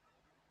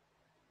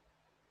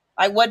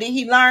 Like, what did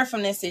he learn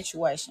from this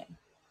situation?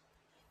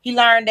 He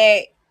learned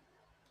that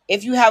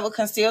if you have a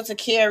concealed to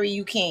carry,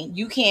 you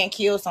can't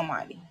kill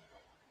somebody.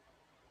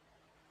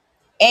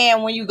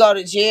 And when you go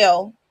to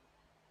jail,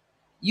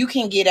 you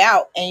can get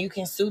out and you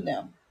can sue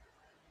them.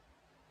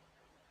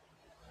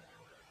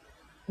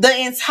 The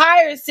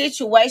entire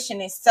situation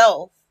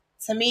itself,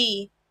 to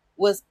me,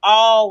 was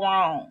all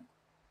wrong.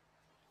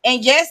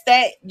 And yes,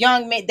 that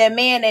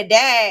man that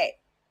died,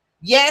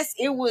 yes,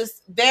 it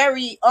was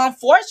very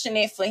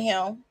unfortunate for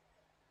him.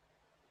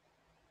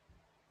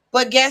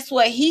 But guess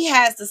what? He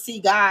has to see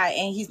God,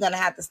 and he's going to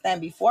have to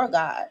stand before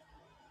God.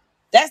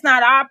 That's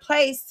not our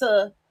place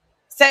to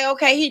say,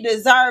 okay, he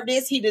deserved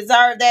this, he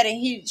deserved that,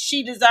 and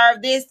she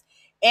deserved this,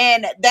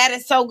 and that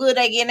is so good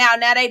they getting out.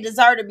 Now they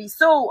deserve to be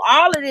sued.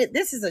 All of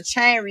this is a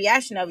chain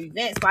reaction of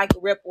events, like a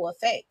ripple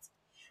effect.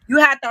 You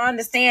have to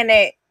understand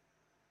that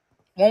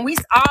when we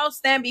all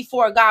stand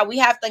before God, we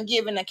have to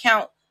give an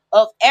account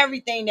of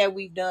everything that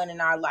we've done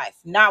in our life,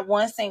 not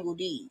one single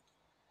deed.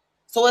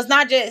 So it's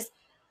not just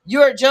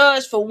you're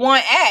judged for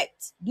one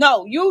act.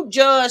 No, you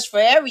judge for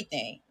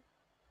everything.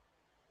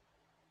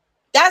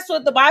 That's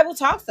what the Bible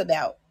talks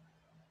about.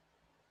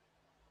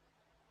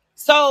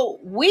 So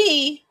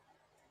we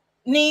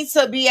need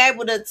to be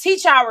able to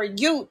teach our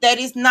youth that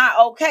it's not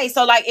okay.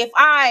 So like if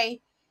I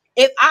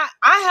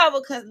have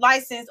a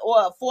license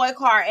or a FOID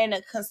card and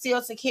a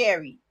concealed to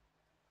carry,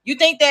 you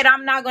think that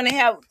I'm not going to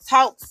have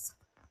talks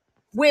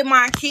with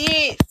my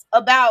kids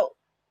about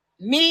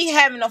me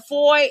having a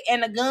FOID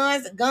and the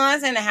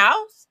guns in the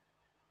house?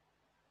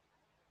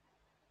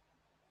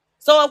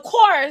 So of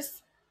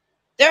course,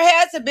 there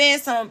has to been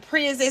some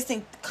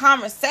pre-existing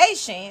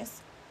conversations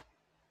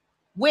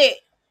with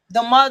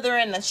the mother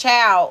and the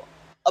child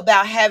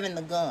about having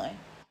the gun,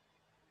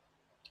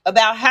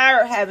 about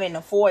her having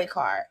a FOID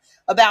card,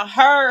 about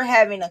her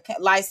having a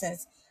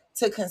license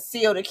to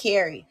conceal to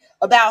carry,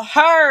 about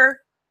her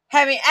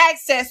having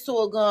access to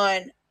a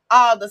gun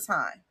all the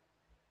time.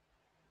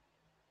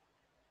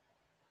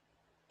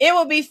 It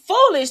would be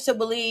foolish to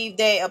believe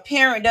that a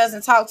parent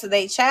doesn't talk to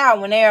their child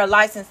when they are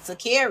licensed to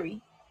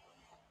carry.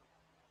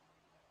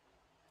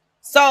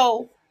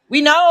 So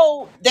we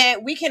know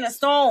that we can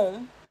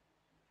assume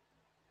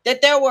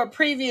that there were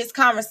previous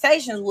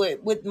conversations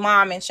with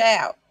mom and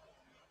child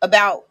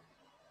about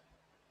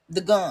the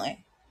gun.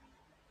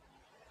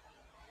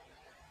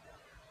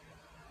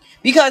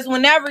 Because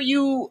whenever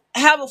you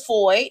have a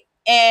FOID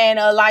and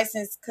a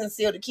license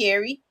concealed to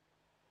carry,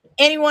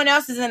 anyone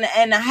else is in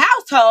the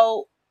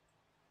household,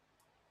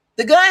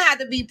 the gun had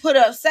to be put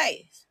up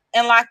safe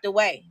and locked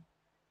away.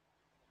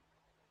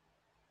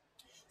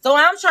 So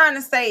what I'm trying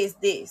to say is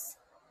this.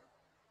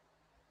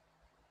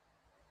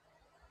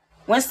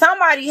 When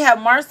somebody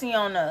have mercy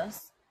on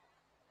us,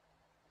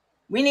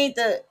 we need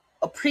to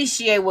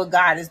appreciate what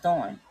God is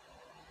doing.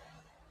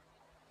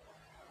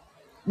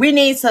 We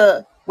need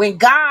to, when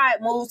God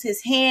moves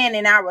his hand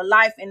in our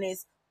life and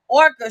is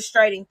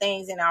orchestrating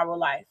things in our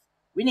life,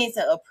 we need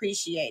to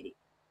appreciate it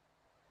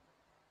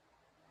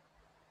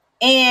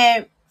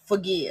and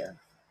forgive.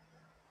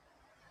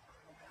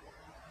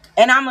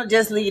 And I'm gonna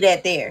just leave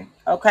that there.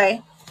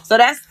 Okay. So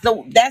that's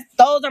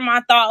those are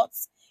my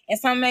thoughts. And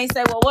some may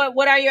say, well,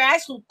 what are your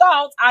actual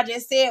thoughts? I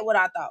just said what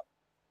I thought.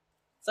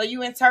 So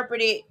you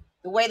interpret it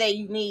the way that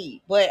you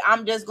need. But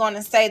I'm just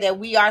gonna say that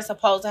we are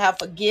supposed to have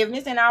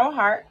forgiveness in our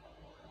heart.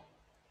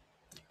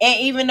 And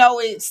even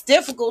though it's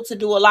difficult to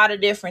do a lot of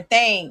different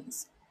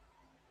things,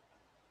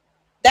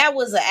 that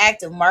was an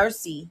act of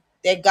mercy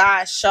that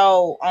God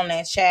showed on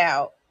that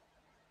child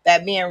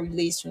that being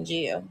released from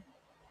jail.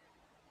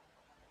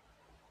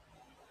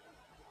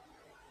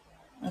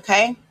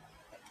 Okay.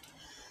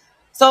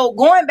 So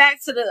going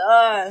back to the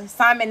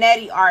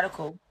Simonetti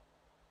article,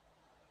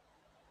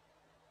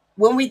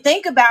 when we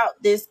think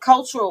about this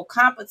cultural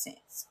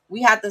competence,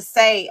 we have to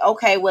say,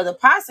 okay, well, the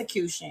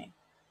prosecution,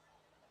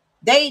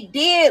 they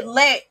did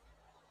let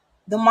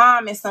the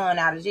mom and son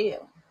out of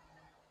jail.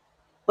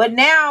 But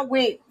now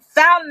with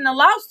filing a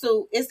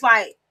lawsuit, it's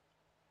like,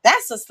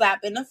 that's a slap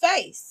in the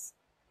face.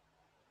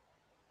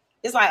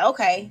 It's like,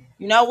 okay,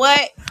 you know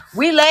what?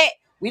 We let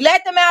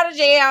them out of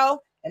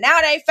jail, and now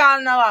they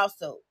filing a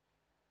lawsuit.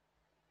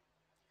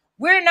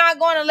 We're not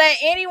going to let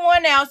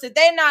anyone else, if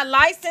they're not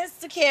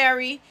licensed to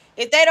carry,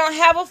 if they don't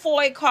have a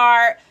FOIA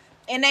card,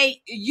 and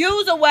they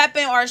use a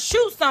weapon or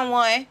shoot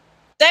someone,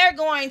 they're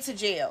going to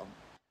jail.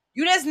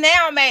 You just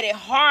now made it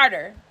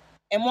harder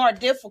and more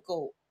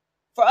difficult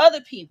for other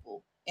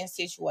people in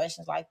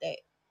situations like that.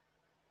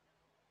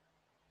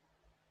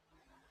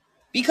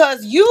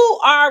 Because you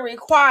are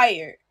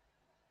required,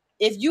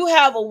 if you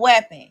have a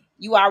weapon,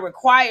 you are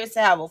required to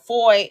have a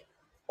FOIA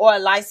or a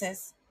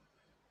license,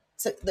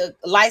 to the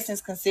license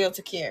concealed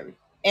to carry,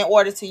 in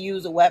order to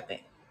use a weapon,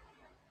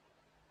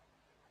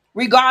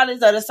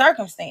 regardless of the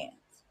circumstance.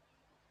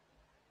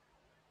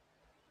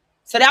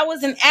 So that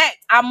was an act.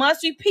 I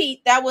must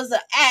repeat, that was an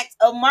act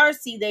of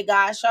mercy that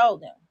God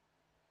showed them.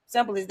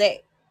 Simple as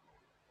that.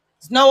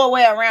 There's no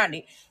way around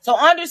it. So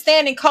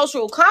understanding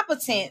cultural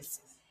competence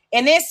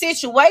in this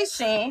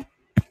situation,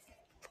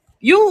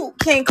 you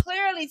can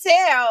clearly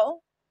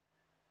tell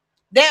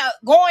that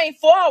going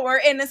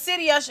forward in the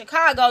city of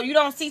Chicago, you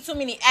don't see too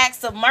many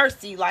acts of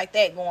mercy like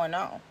that going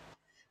on.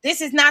 This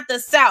is not the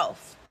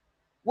South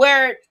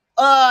where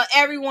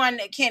everyone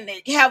can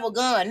have a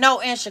gun. No,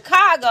 in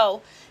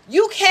Chicago,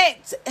 you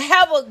can't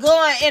have a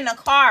gun in a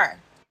car.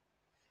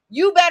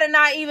 You better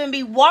not even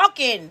be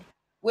walking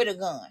with a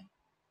gun.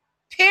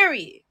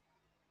 Period.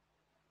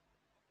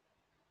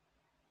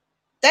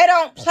 They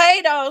don't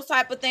play those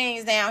type of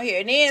things down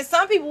here. And then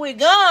some people with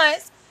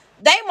guns,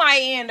 they might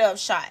end up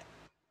shot.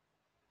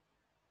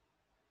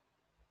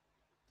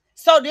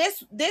 So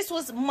this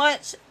was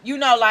much,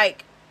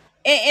 like,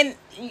 in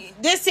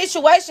this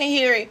situation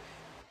here,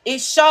 it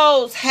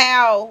shows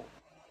how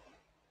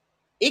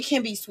it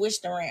can be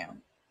switched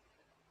around.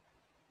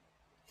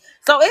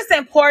 So it's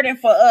important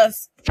for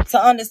us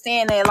to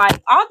understand that,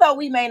 like, although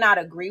we may not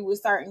agree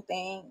with certain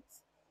things,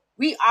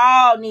 we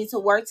all need to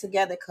work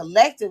together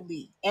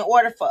collectively in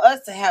order for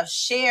us to have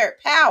shared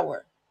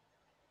power.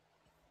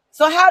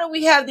 So how do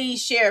we have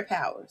these shared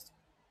powers?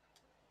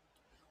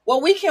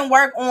 Well, we can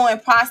work on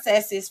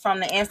processes from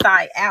the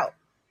inside out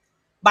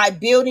by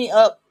building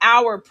up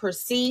our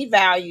perceived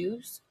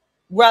values,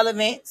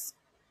 relevance,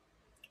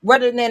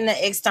 rather than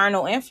the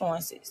external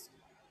influences.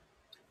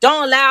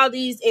 Don't allow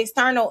these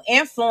external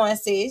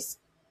influences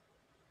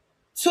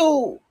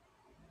to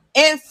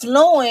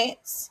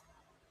influence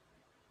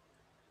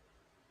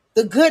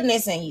the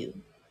goodness in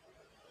you.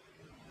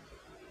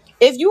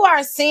 If you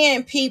are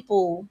seeing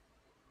people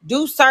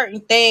do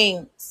certain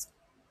things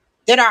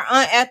that are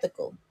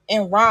unethical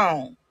and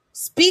wrong,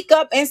 speak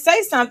up and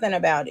say something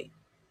about it.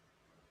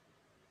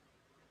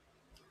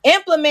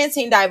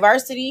 Implementing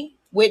diversity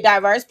with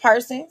diverse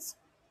persons.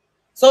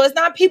 So it's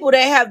not people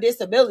that have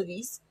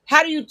disabilities.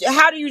 How do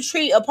you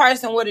treat a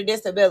person with a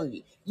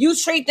disability? You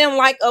treat them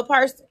like a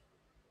person.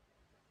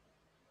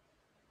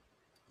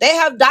 They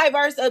have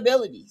diverse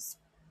abilities.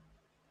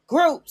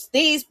 Groups,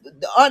 these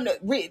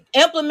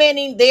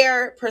implementing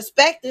their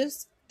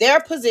perspectives, their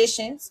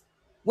positions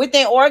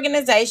within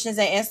organizations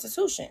and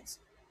institutions.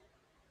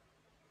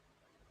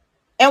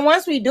 And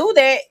once we do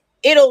that,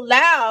 it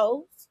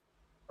allows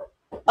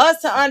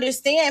us to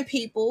understand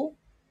people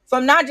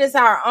from not just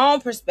our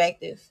own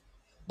perspective,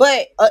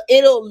 but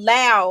it'll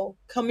allow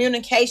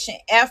communication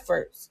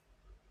efforts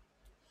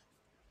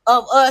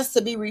of us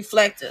to be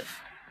reflective.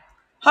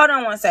 Hold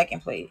on one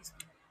second, please.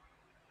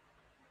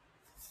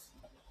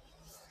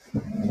 Who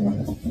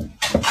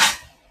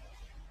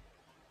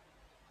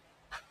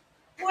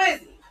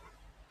is he?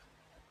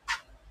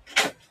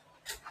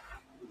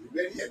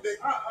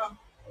 Uh-uh.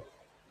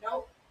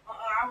 Nope.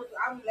 I was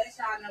let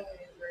y'all know when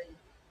it's ready.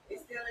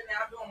 It's still in there.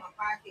 I'm doing my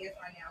podcast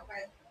right now,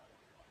 okay?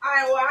 All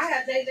right, well, I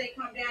have JJ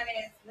come down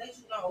and let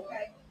you know,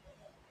 okay?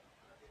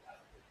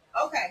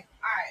 Okay,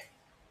 all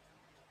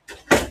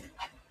right.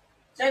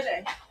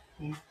 JJ,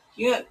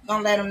 you're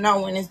gonna let them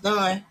know when it's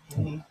done.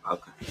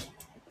 Okay.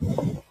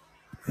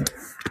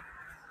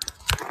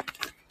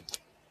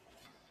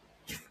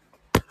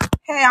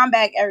 Hey, I'm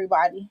back,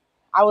 everybody.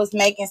 I was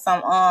making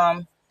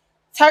some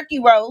turkey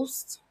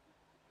roast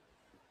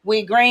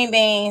with green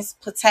beans,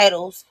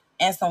 potatoes,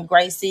 and some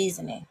great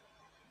seasoning.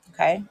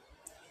 Okay.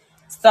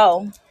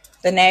 So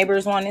the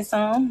neighbors wanted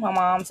some, my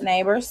mom's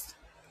neighbors.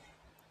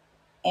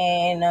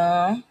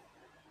 And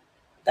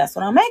that's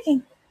what I'm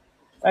making.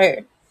 Right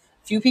here.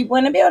 Few people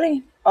in the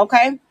building.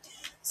 Okay.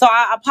 So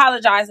I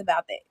apologize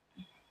about that.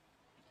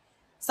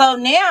 So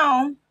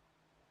now,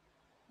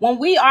 when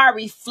we are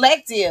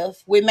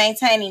reflective with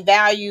maintaining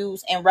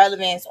values and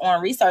relevance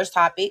on research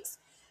topics,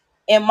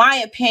 in my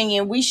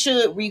opinion, we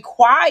should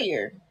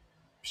require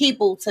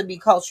people to be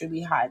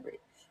culturally hybrid,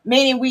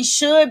 meaning we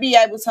should be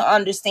able to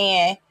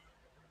understand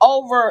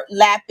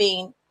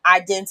overlapping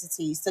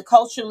identities, to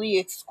culturally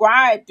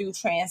ascribe through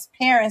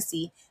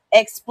transparency,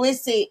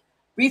 explicit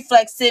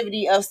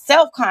reflexivity of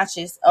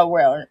self-conscious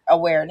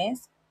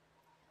awareness,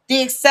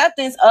 the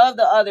acceptance of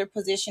the other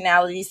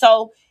positionality.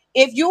 So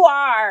if you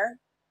are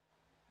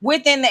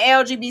within the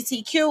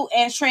LGBTQ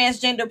and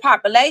transgender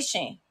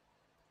population,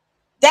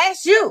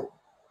 that's you,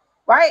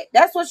 right?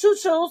 That's what you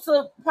choose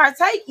to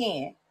partake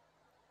in.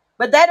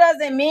 But that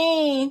doesn't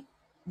mean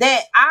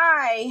that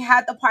I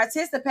have to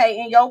participate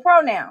in your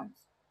pronouns.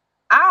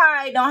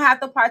 I don't have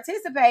to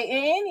participate in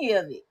any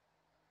of it.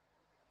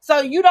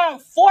 So you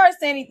don't force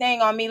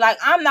anything on me. Like,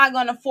 I'm not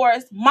going to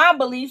force my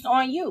beliefs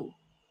on you.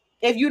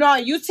 If you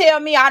tell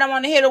me I don't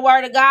want to hear the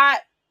word of God,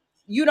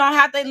 you don't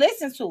have to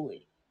listen to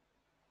it.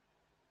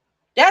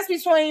 That's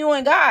between you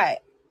and God.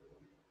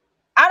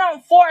 I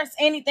don't force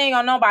anything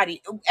on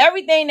nobody.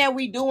 Everything that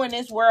we do in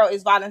this world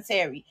is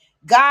voluntary.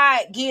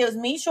 God gives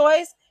me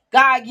choice.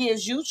 God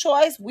gives you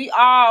choice. We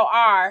all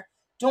are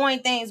doing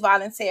things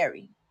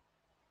voluntary.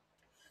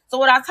 So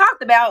what I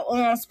talked about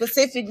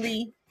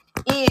specifically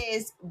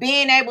is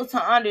being able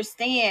to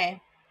understand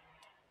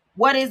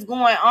what is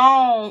going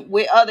on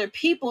with other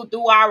people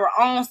through our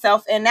own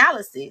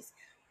self-analysis.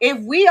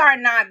 If we are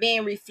not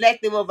being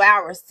reflective of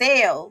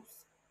ourselves,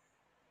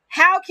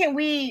 how can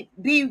we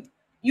be,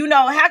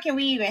 how can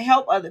we even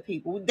help other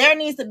people? There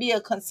needs to be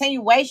a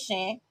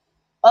continuation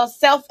of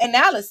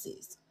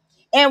self-analysis.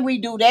 And we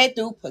do that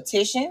through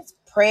petitions,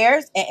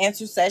 prayers, and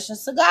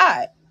intercessions to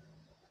God.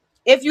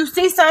 If you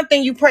see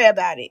something, you pray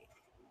about it.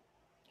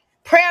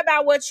 Pray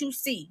about what you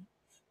see.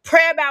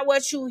 Pray about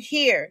what you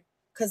hear,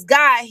 because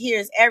God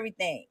hears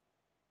everything.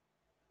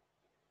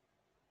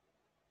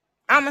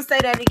 I'm going to say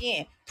that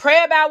again.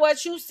 Pray about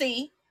what you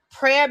see.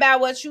 Pray about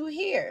what you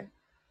hear.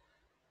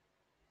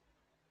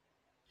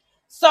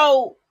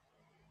 So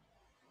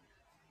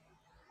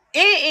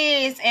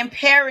it is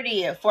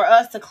imperative for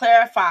us to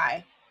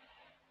clarify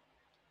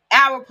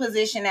our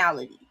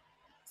positionality.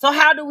 So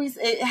how do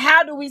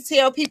we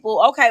tell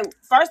people, okay,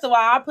 first of all,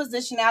 our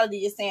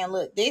positionality is saying,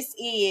 look, this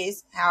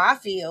is how I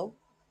feel.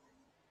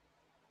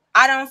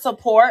 I don't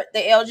support the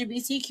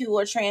LGBTQ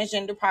or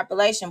transgender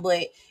population,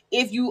 but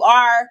if you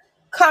are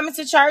coming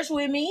to church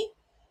with me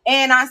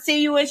and I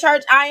see you in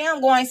church, I am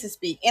going to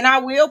speak and I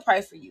will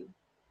pray for you.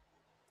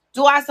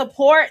 Do I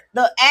support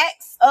the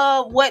acts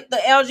of what the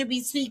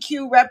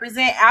LGBTQ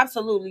represent?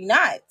 Absolutely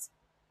not.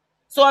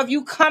 So if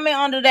you come in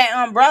under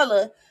that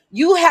umbrella,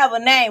 you have a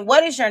name.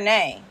 What is your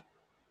name?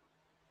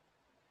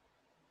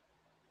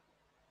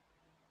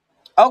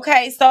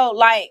 Okay, so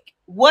like,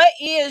 what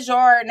is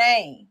your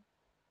name?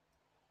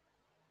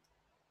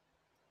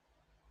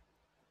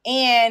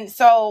 And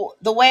so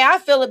the way I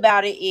feel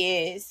about it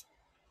is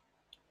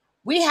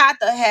we have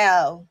to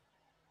have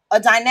a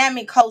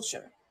dynamic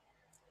culture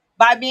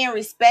by being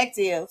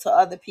respectful to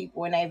other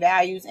people and their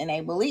values and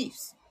their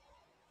beliefs.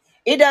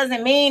 It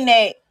doesn't mean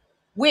that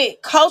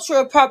with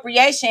cultural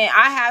appropriation,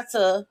 I have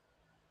to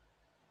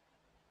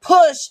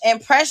push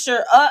and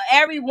pressure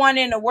everyone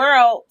in the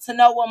world to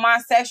know what my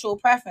sexual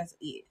preference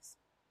is.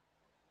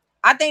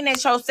 I think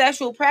that your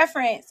sexual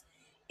preference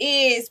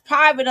is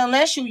private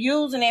unless you're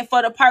using it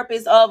for the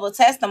purpose of a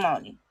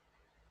testimony.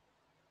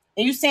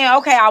 And you saying,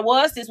 okay, I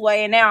was this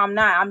way and now I'm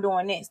not. I'm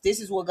doing this.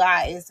 This is what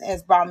God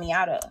has brought me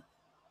out of.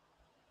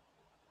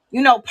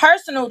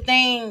 Personal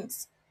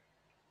things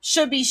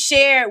should be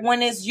shared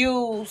when it's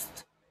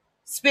used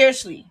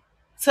spiritually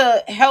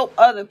to help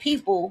other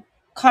people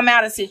come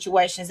out of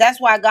situations. That's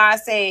why God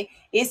said,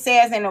 it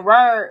says in the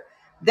word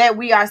that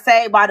we are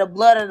saved by the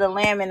blood of the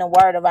Lamb and the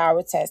word of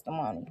our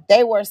testimony.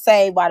 They were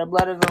saved by the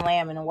blood of the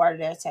Lamb and the word of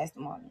their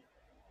testimony.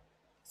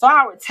 So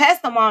our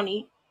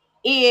testimony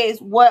is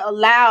what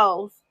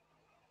allows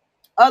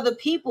other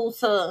people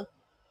to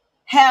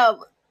have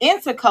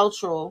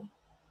intercultural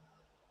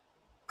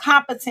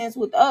competence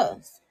with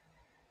us.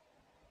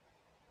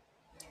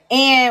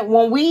 And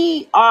when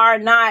we are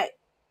not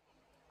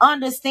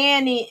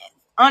understanding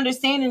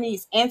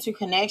these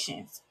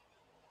interconnections,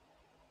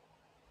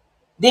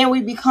 then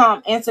we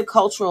become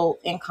intercultural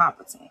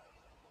incompetent.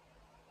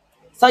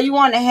 So you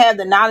want to have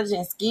the knowledge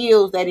and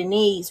skills that it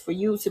needs for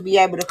you to be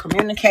able to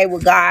communicate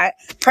with God.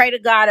 Pray to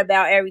God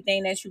about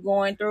everything that you're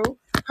going through.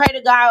 Pray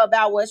to God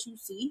about what you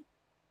see.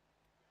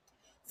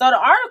 So the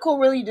article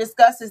really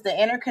discusses the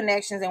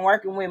interconnections and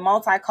working with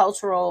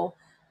multicultural,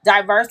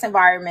 diverse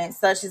environments,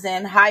 such as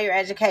in higher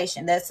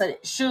education, that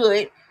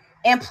should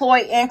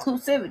employ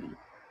inclusivity.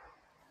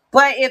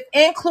 But if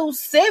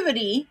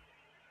inclusivity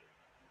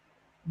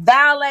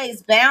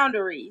violates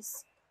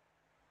boundaries,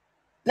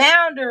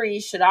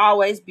 boundaries should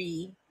always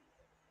be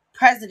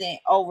precedent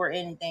over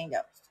anything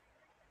else.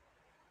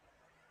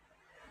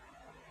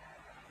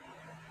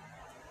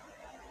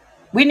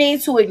 We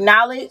need to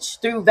acknowledge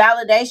through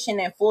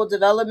validation and full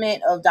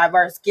development of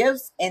diverse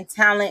gifts and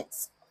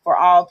talents for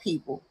all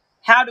people.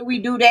 How do we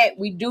do that?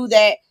 We do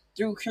that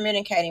through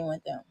communicating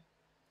with them.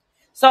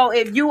 So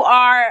if you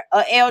are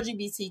a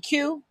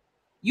LGBTQ,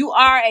 you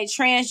are a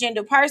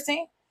transgender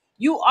person,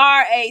 you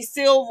are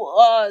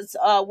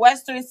a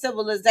Western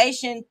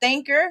civilization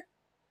thinker,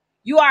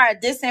 you are a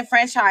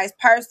disenfranchised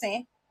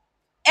person,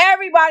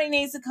 everybody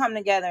needs to come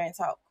together and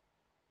talk.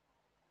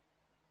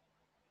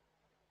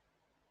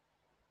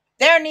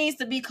 There needs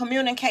to be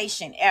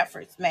communication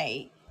efforts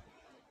made.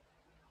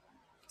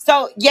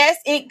 So, yes,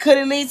 it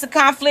could lead to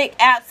conflict.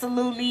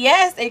 Absolutely,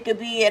 yes. It could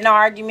be an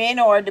argument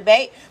or a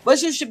debate,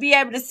 but you should be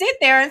able to sit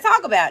there and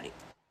talk about it.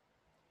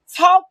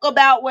 Talk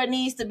about what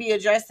needs to be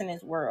addressed in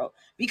this world,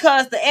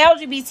 because the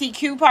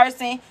LGBTQ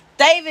person,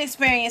 they've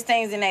experienced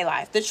things in their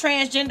life. The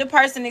transgender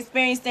person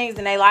experienced things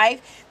in their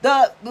life.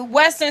 The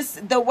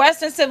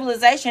Western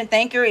civilization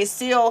thinker is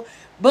still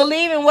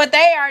believing what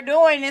they are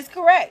doing is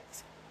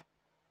correct.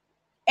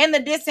 And the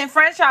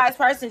disenfranchised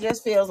person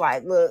just feels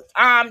like, look,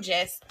 I'm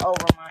just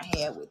over my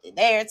head with it.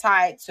 They're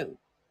tired too.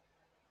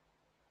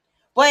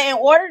 But in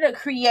order to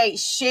create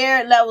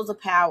shared levels of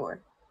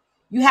power,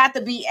 you have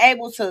to be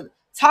able to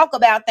talk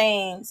about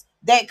things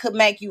that could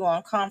make you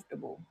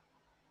uncomfortable.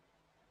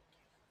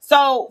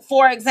 So,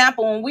 for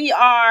example, when we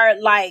are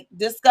like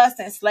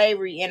discussing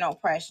slavery and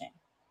oppression,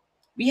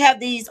 we have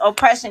these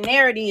oppression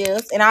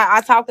narratives, and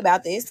I talked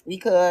about this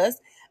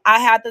because I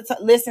had to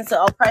listen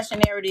to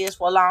oppression narratives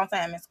for a long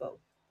time in school.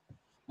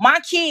 My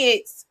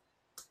kids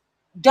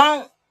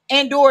don't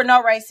endure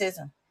no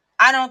racism.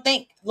 I don't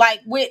think like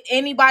with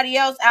anybody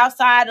else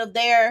outside of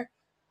their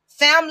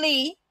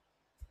family,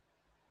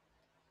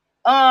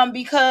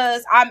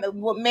 because I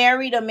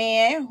married a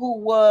man who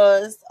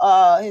was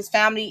his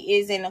family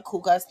is in the Ku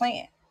Klux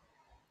Klan.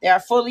 They are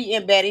fully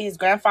embedded. His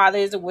grandfather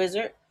is a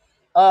wizard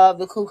of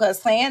the Ku Klux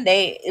Klan,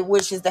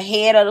 which is the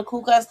head of the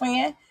Ku Klux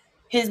Klan.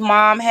 His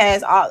mom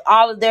has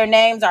all of their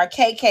names are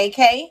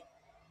KKK.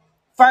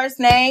 First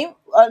name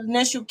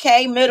initial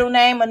K, middle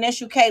name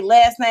initial K,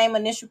 last name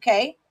initial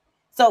K.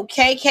 So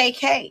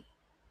KKK.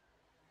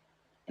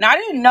 And I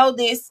didn't know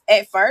this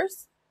at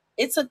first.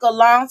 It took a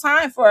long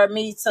time for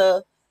me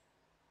to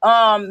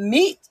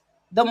meet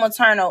the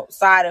maternal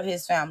side of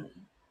his family.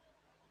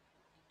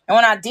 And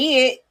when I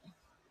did,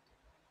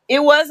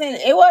 it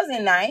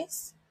wasn't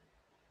nice.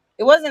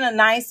 It wasn't a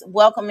nice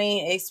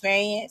welcoming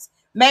experience.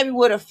 Maybe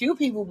with a few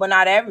people, but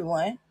not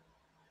everyone.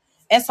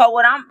 And so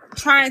what I'm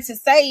trying to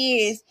say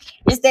is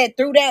that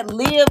through that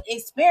lived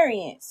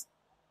experience,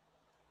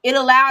 it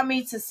allowed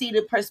me to see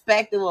the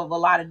perspective of a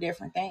lot of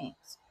different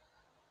things.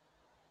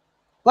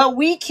 But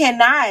we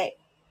cannot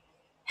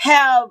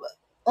have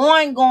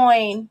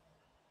ongoing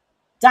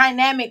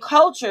dynamic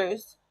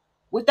cultures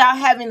without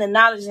having the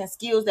knowledge and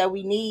skills that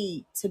we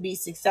need to be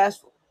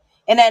successful.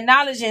 And that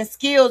knowledge and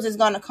skills is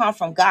going to come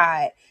from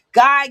God.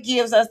 God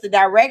gives us the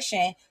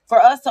direction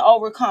for us to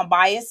overcome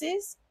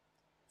biases,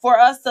 for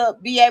us to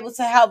be able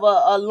to have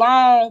a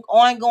long,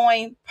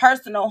 ongoing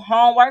personal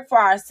homework for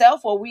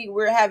ourselves, where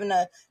we're having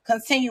a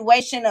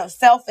continuation of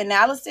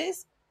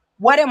self-analysis.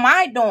 What am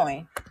I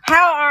doing?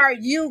 How are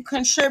you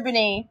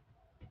contributing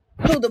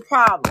to the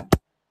problem?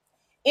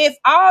 If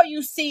all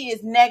you see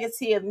is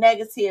negative,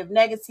 negative,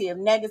 negative,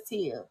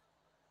 negative,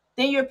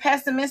 then you're a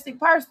pessimistic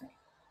person.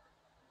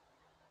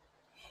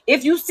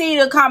 If you see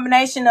the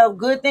combination of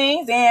good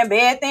things and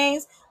bad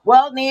things,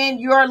 well, then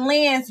your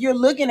lens, you're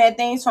looking at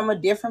things from a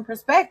different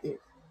perspective.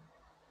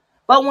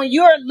 But when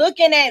you're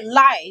looking at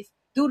life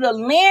through the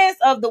lens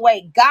of the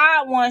way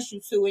God wants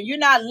you to, and you're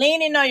not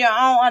leaning on your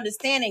own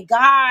understanding,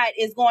 God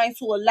is going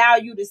to allow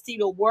you to see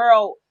the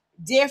world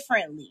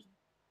differently.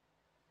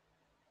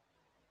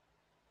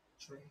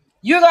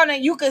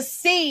 You can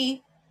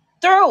see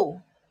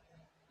through.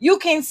 You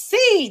can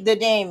see the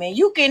demon.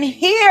 You can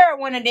hear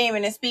when a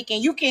demon is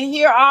speaking. You can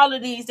hear all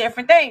of these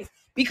different things.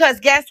 Because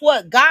guess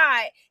what?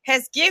 God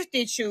has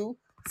gifted you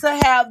to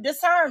have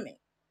discernment.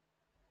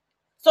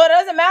 So it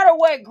doesn't matter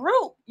what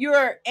group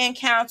you're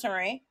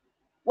encountering,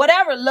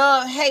 whatever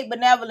love, hate,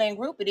 benevolent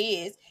group it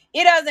is.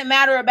 It doesn't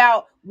matter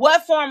about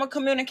what form of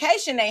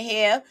communication they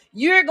have.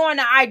 You're going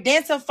to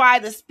identify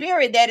the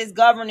spirit that is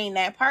governing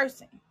that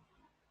person.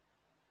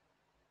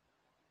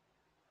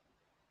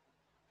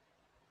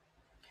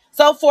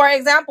 So, for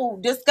example,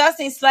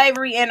 discussing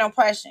slavery and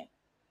oppression.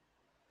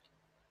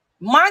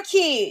 My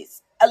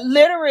kids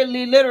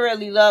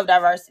literally love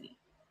diversity.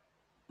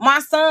 My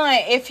son,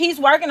 if he's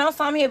working on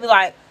something, he'll be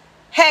like,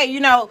 hey,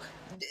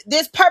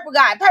 this purple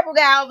guy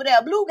over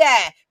there, blue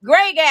guy,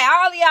 gray guy,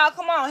 all of y'all,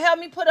 come on, help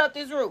me put up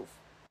this roof.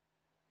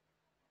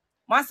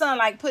 My son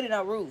like putting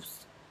up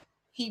roofs.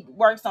 He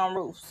works on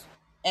roofs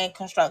and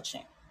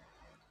construction.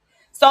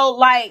 So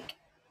like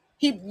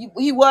he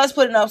was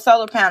putting up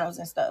solar panels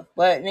and stuff,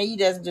 but he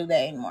doesn't do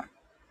that anymore.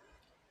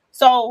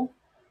 So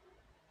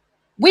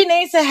we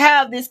need to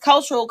have this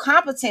cultural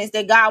competence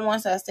that God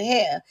wants us to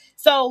have.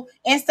 So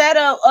instead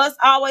of us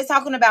always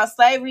talking about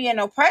slavery and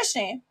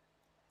oppression,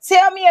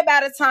 tell me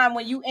about a time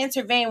when you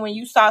intervened when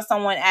you saw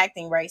someone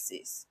acting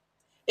racist.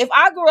 If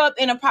I grew up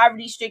in a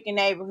poverty-stricken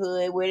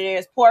neighborhood where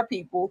there's poor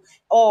people,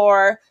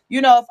 or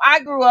if I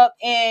grew up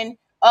in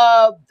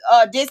a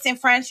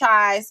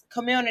disenfranchised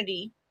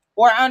community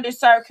or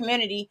underserved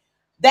community,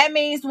 that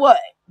means what?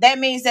 That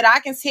means that I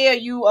can tell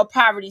you a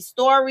poverty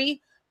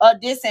story, a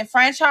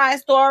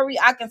disenfranchised story.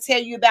 I can tell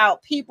you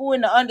about people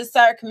in the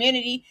underserved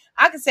community.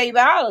 I can tell you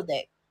about all of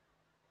that.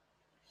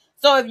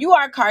 So if you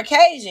are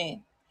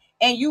Caucasian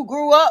and you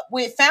grew up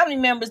with family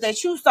members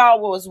that you saw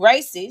was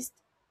racist,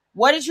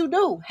 what did you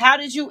do? How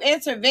did you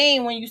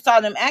intervene when you saw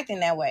them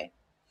acting that way?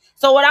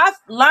 So what I've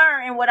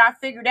learned and what I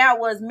figured out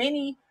was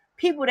many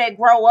people that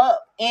grow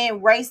up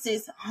in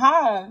racist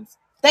homes,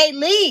 they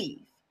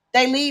leave.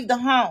 They leave the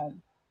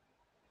home.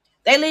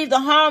 They leave the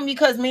home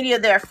because many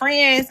of their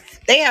friends,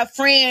 they have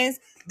friends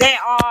that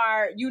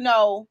are,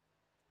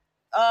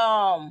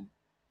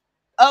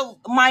 of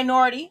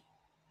minority.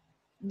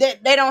 They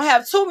don't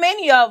have too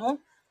many of them,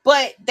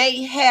 but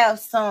they have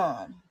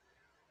some.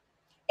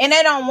 And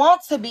they don't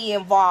want to be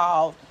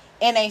involved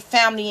in a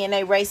family and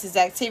a racist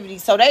activity.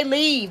 So they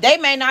leave. They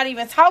may not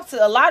even talk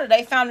to a lot of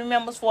their family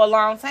members for a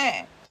long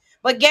time.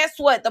 But guess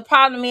what? The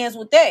problem is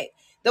with that.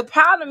 The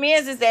problem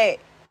is that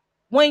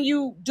when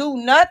you do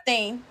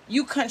nothing,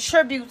 you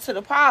contribute to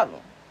the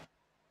problem.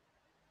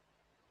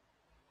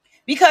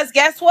 Because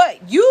guess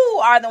what? You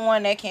are the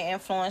one that can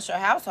influence your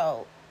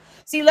household.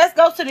 See, let's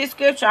go to this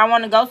scripture. I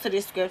want to go to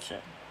this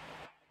scripture.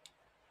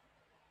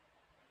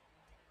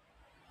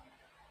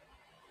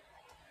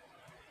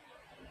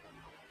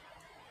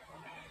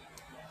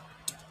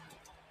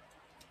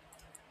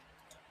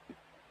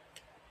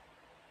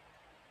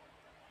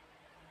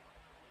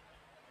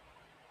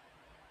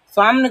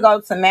 So I'm going to go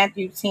to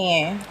Matthew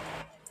 10.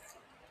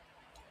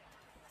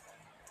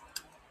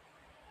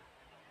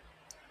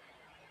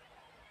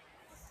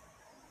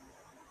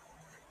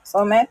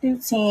 So Matthew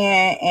 10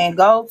 and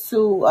go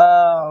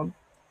to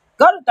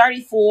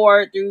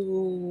 34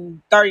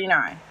 through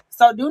 39.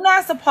 So do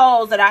not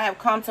suppose that I have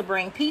come to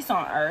bring peace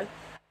on earth.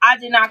 I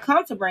did not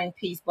come to bring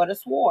peace, but a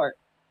sword.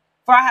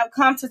 For I have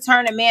come to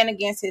turn a man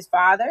against his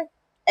father,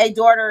 a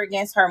daughter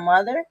against her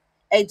mother,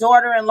 a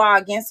daughter-in-law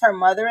against her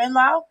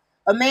mother-in-law.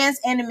 A man's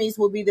enemies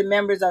will be the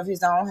members of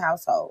his own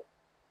household.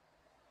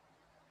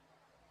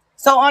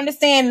 So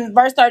understand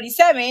verse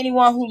 37,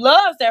 anyone who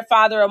loves their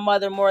father or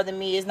mother more than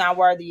me is not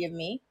worthy of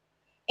me.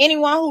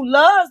 Anyone who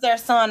loves their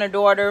son or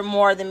daughter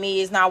more than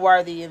me is not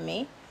worthy of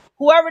me.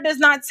 Whoever does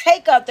not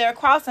take up their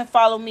cross and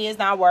follow me is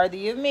not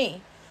worthy of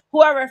me.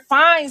 Whoever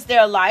finds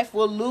their life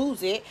will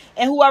lose it,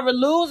 and whoever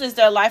loses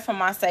their life for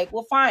my sake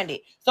will find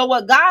it. So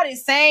what God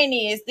is saying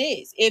is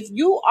this: if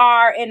you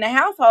are in the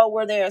household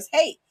where there's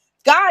hate,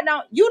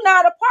 you're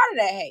not a part of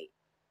that hate.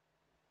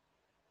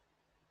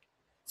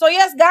 So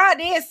yes, God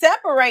did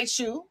separate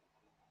you.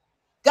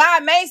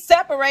 God may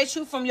separate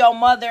you from your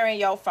mother and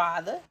your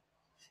father.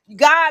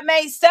 God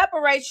may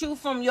separate you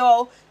from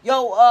your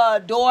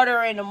daughter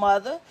and the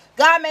mother.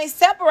 God may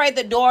separate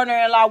the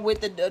daughter-in-law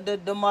with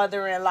the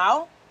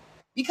mother-in-law.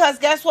 Because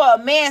guess what?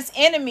 A man's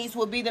enemies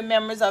will be the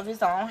members of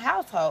his own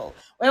household.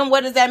 And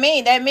what does that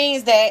mean? That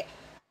means that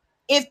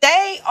if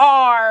they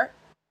are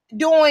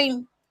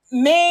doing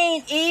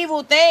mean,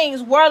 evil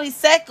things, worldly,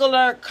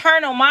 secular,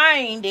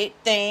 carnal-minded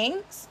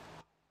things,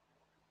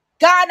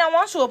 God don't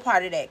want you a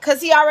part of that.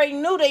 Because he already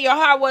knew that your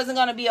heart wasn't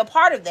going to be a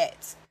part of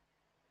that.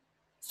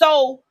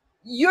 So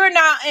you're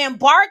not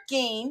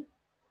embarking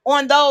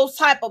on those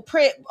type of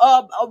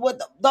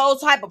with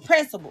those type of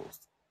principles.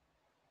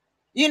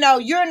 You're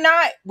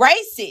not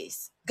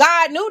racist.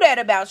 God knew that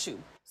about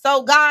you.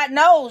 So God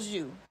knows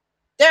you.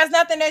 There's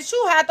nothing that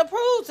you have to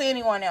prove to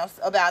anyone else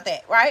about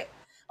that, right?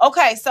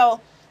 Okay, so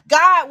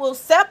God will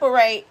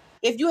separate.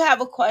 If you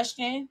have a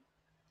question,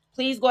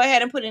 please go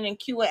ahead and put it in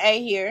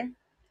Q&A here,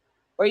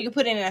 or you can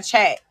put it in a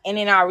chat, and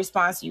then I'll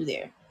respond to you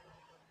there.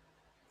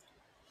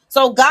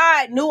 So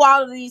God knew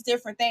all of these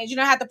different things. You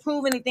don't have to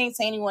prove anything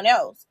to anyone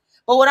else.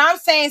 But what I'm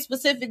saying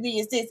specifically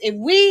is this: if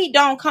we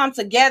don't come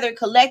together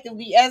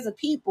collectively as a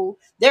people,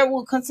 there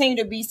will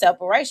continue to be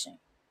separation.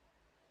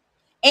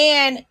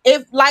 And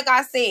if, like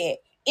I said,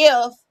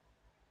 if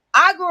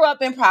I grew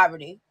up in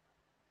poverty,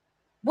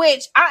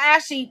 which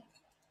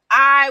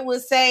I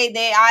would say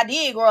that I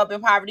did grow up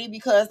in poverty,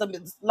 because a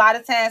lot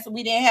of times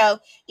we didn't have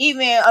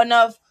even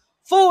enough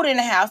food in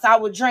the house. I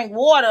would drink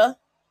water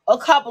a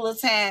couple of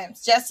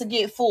times just to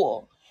get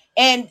full.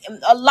 And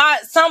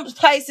some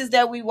places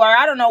that we were,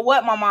 I don't know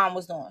what my mom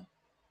was doing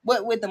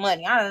with the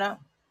money. I don't know.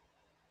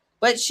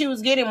 but she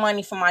was getting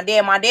money from my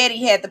dad. My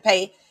daddy had to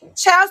pay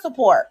child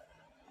support,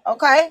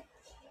 okay?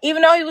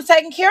 Even though he was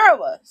taking care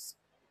of us.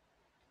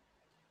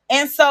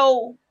 And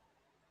so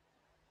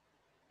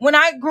when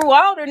I grew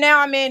older, now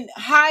I'm in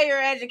higher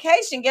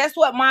education. Guess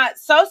what? My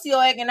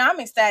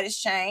socioeconomic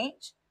status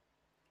changed.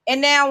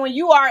 And now when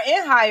you are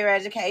in higher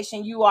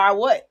education, you are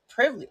what?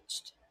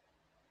 Privileged.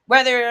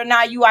 Whether or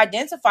not you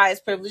identify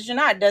as privileged or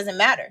not, it doesn't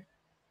matter.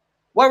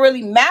 What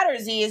really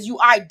matters is you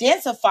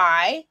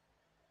identify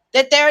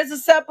that there is a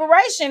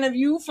separation of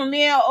you from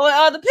me or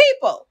other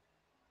people.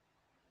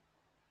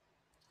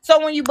 So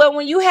when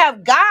you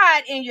have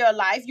God in your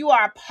life, you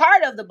are a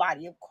part of the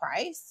body of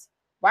Christ,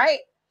 right?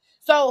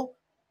 So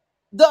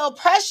the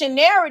oppression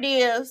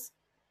narratives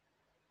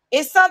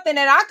is something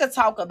that I could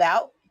talk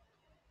about.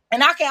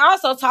 And I can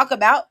also talk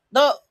about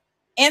the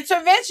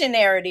intervention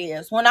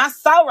narratives when I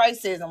saw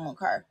racism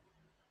occur,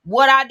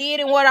 what I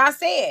did and what I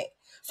said.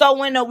 So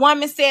when the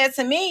woman said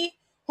to me,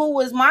 who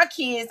was my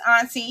kid's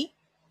auntie,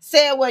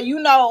 said,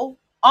 well,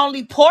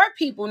 only poor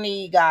people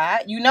need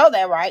God. You know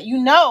that, right?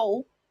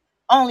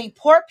 Only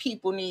poor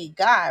people need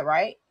God,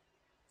 right?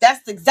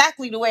 That's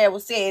exactly the way it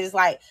was said. It's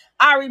like,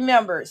 I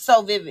remember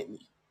so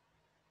vividly.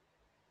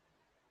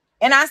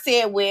 And I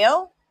said,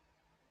 well,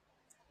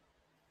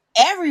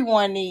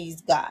 everyone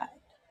needs God,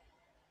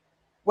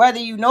 whether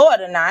you know it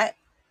or not.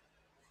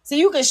 So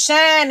you can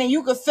shine and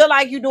you can feel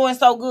like you're doing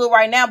so good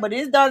right now, but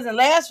it doesn't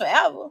last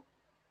forever.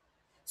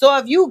 So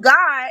if you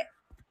God,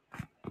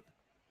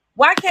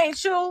 why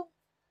can't you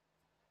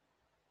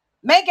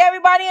make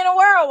everybody in the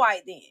world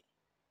white then?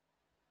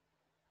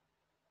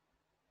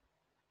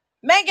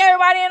 Make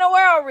everybody in the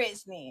world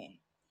rich then.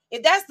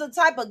 If that's the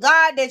type of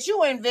God that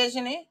you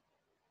envisioning,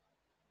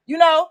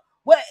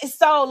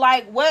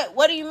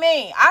 what do you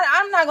mean?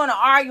 I'm not going to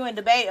argue and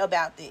debate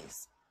about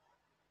this.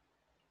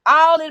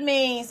 All it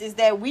means is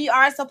that we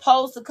are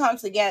supposed to come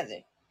together.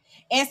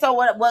 And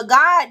so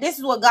this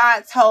is what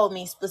God told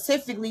me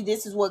specifically.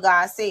 This is what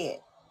God said.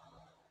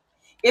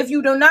 If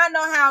you do not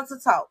know how to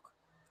talk,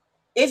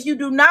 if you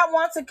do not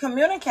want to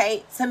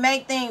communicate to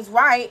make things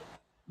right,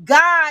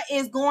 God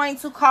is going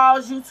to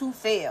cause you to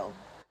fail.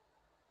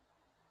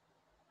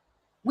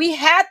 We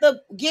have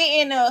to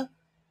get in a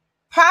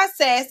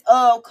process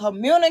of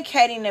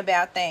communicating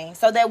about things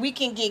so that we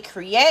can get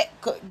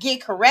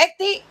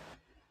corrected,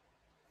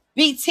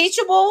 be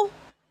teachable,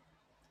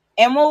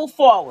 and move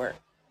forward.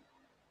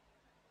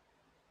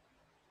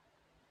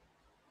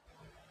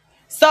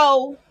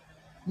 So,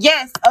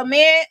 yes, a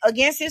man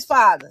against his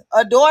father,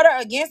 a daughter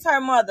against her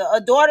mother, a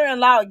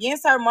daughter-in-law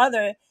against her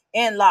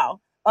mother-in-law.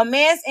 A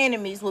man's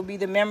enemies will be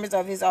the members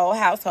of his own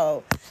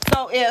household.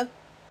 So if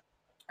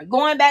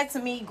going back to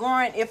me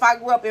if I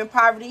grew up in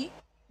poverty,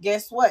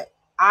 guess what?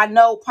 I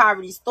know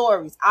poverty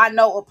stories. I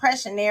know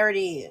oppression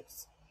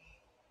narratives.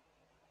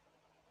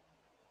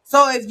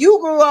 So if you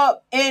grew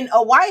up in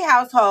a white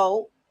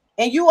household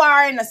and you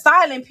are in a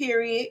silent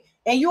period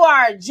and you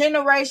are a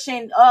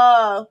generation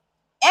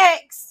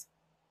X,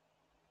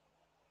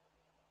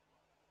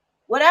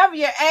 whatever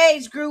your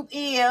age group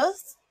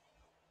is,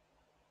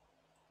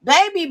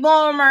 baby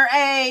boomer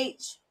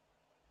age,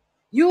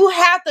 you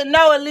have to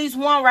know at least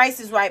one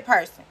racist white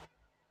person.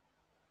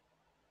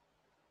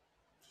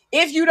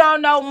 If you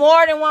don't know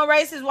more than one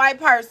racist white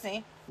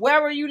person,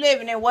 where were you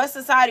living? In what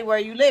society were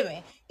you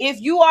living? If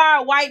you are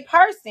a white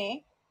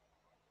person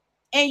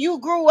and you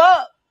grew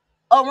up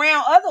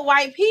around other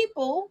white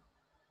people,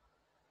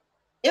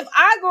 if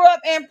I grew up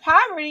in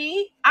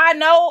poverty, I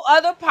know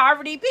other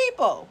poverty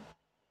people.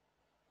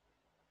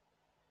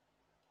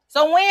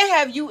 So when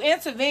have you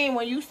intervened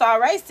when you saw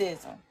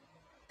racism?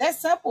 That's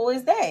simple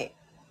as that.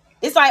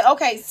 It's like,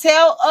 okay,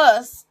 tell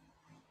us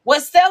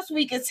what steps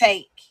we could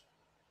take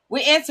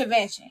with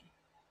intervention.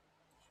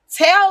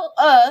 Tell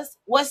us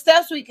what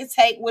steps we could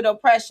take with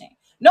oppression.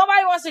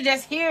 Nobody wants to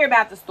just hear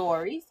about the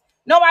stories.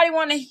 Nobody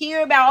wants to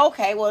hear about,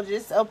 okay, well,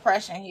 just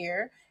oppression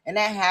here and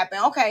that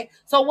happened. Okay,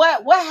 so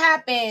what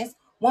happens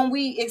when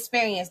we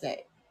experience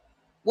that?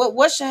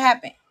 What should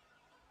happen?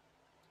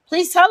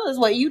 Please tell us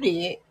what you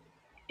did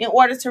in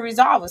order to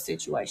resolve a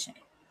situation.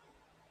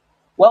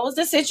 What was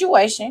the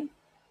situation?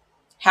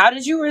 How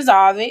did you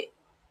resolve it?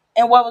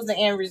 And what was the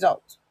end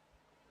result?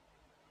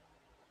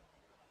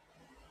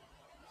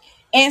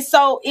 And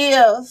so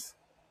if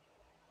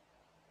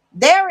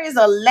there is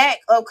a lack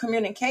of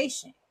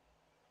communication,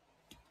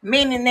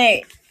 meaning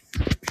that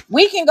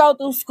we can go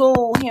through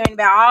school hearing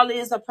about all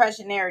these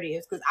oppression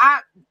narratives, because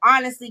I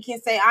honestly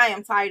can say I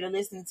am tired of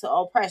listening to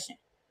oppression.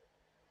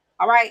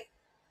 All right?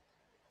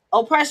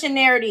 Oppression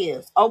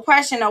narratives.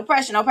 Oppression.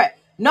 Nobody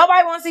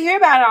wants to hear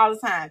about it all the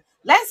time.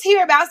 Let's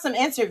hear about some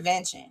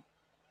intervention.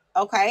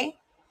 Okay?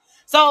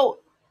 So,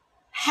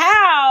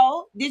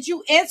 how did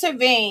you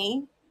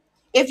intervene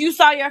if you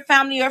saw your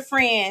family or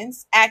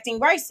friends acting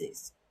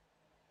racist?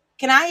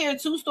 Can I hear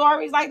 2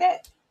 stories like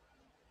that?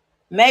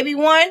 Maybe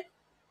one.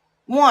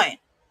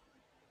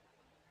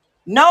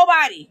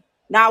 Nobody.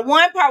 Not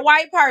one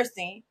white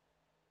person.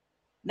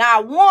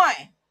 Not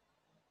one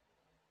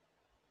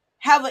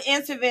have an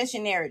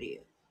intervention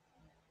narrative.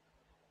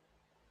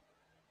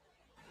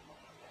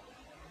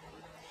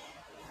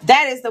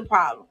 That is the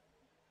problem.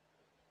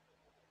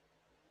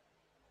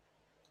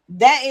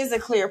 That is a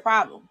clear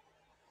problem.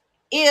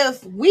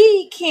 If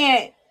we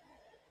can't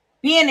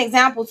be an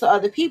example to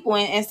other people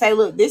and say,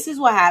 look, this is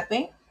what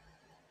happened.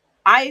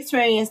 I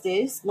experienced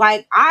this.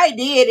 Like, I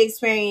did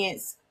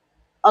experience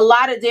a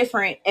lot of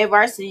different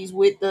adversities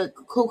with the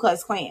Ku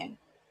Klux Klan.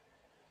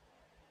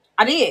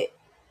 I did.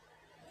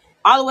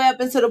 All the way up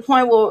until the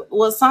point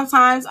where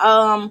sometimes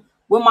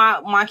when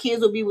my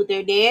kids would be with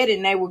their dad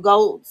and they would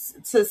go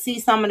to see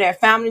some of their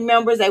family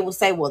members, they would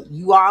say, well,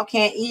 you all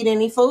can't eat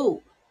any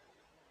food.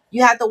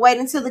 You have to wait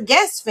until the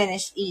guests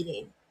finish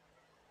eating.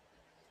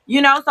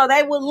 So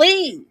they would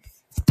leave.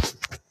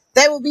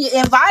 They would be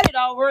invited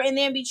over and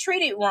then be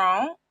treated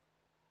wrong.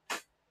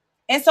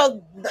 And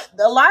so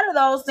a lot of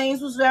those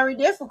things was very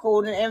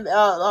difficult and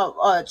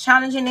a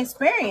challenging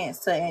experience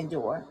to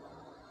endure.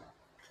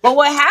 But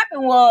what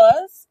happened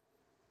was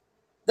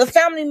the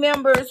family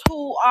members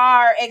who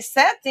are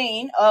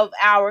accepting of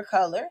our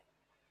color,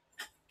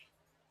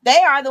 they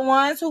are the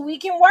ones who we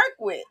can work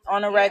with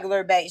on a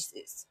regular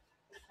basis.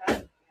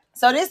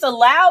 So this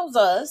allows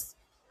us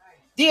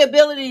the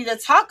ability to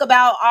talk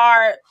about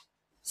our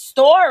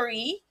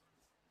story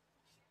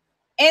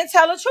and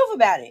tell the truth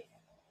about it.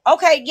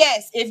 Okay,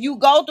 yes, if you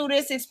go through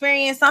this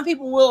experience, some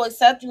people will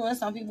accept you and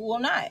some people will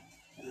not.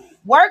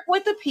 Work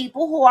with the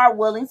people who are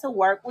willing to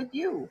work with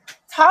you.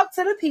 Talk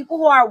to the people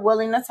who are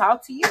willing to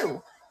talk to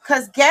you.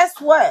 Because guess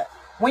what?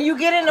 When you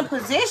get in a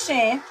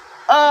position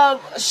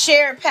of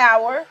shared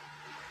power,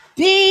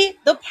 be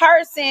the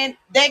person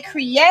that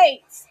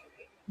creates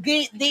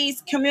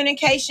these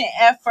communication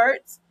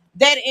efforts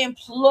that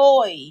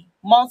employ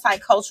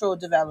multicultural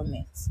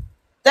developments,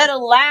 that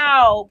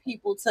allow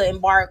people to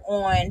embark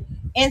on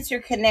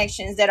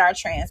interconnections that are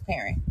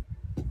transparent.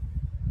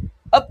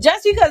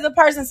 Just because a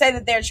person say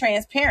that they're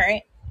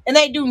transparent and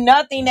they do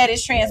nothing that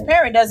is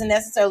transparent doesn't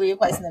necessarily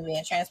equate to them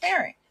being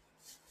transparent.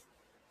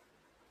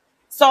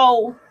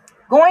 So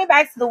going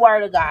back to the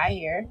word of God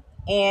here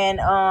in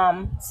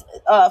 1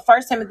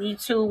 Timothy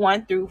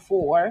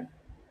 2:1-4,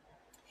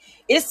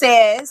 it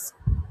says,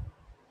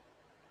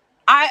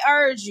 I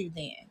urge you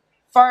then,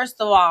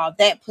 first of all,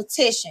 that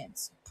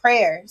petitions,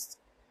 prayers,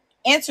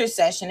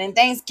 intercession, and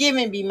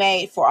thanksgiving be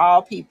made for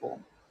all people,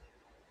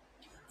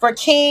 for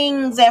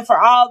kings and for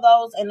all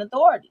those in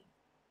authority,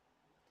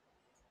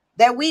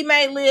 that we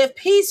may live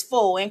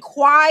peaceful and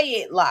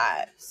quiet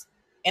lives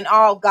in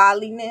all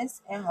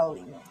godliness and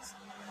holiness.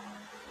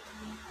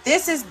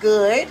 This is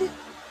good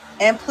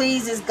and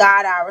pleases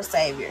God our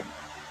Savior,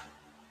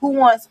 who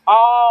wants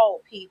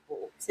all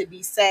people to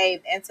be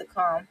saved and to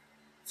come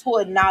to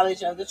a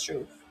knowledge of the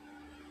truth.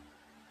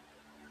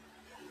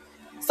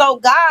 So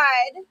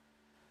God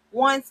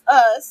wants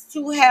us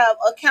to have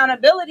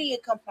accountability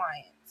and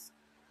compliance.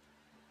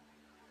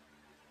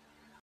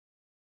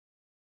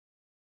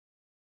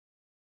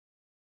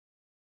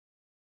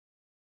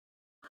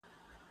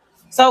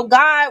 So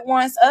God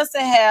wants us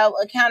to have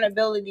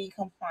accountability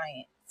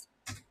compliance.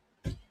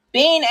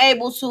 Being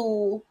able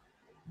to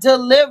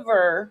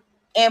deliver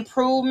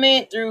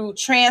improvement through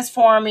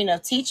transforming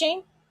of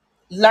teaching,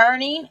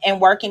 learning,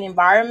 and working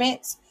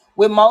environments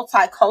with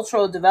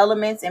multicultural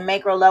developments and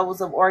macro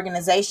levels of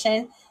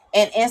organization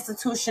and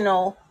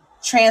institutional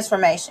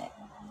transformation.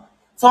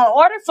 So in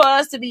order for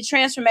us to be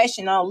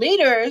transformational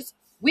leaders,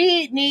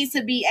 we need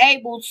to be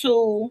able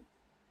to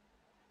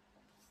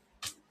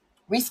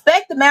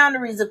respect the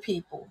boundaries of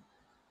people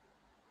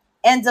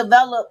and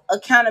develop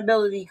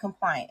accountability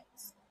compliance.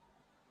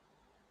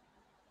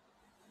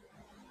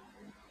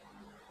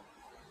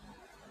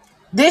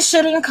 This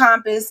should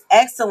encompass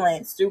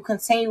excellence through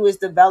continuous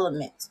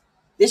development.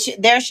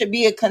 There should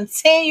be a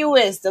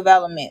continuous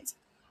development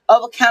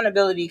of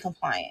accountability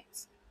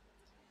compliance.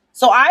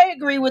 So I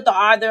agree with the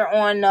author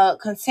on the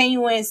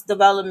continuous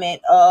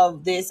development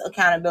of this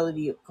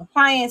accountability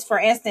compliance. For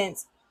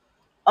instance,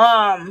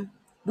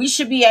 we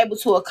should be able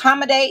to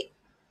accommodate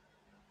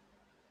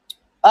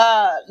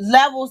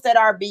levels that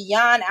are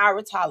beyond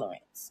our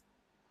tolerance.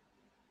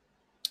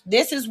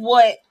 This is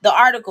what the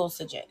article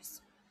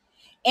suggests.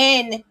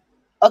 And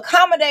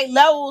accommodate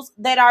levels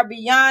that are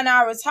beyond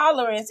our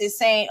tolerance is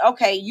saying,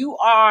 okay, you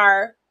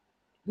are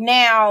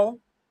now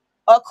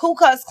a Ku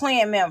Klux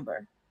Klan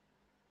member,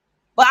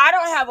 but I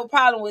don't have a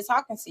problem with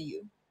talking to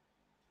you.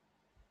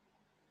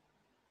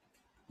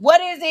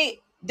 What is it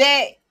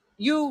that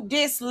you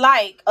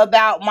dislike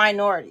about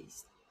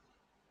minorities?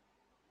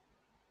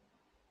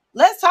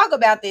 Let's talk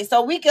about this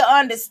so we can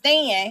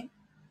understand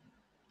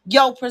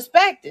your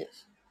perspective.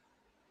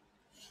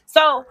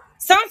 So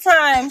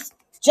sometimes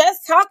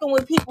just talking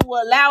with people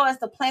will allow us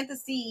to plant the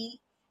seed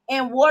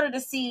and water the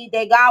seed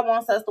that God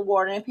wants us to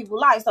water in people's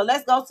life. So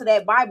let's go to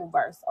that Bible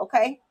verse,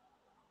 okay?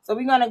 So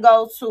we're gonna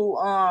go to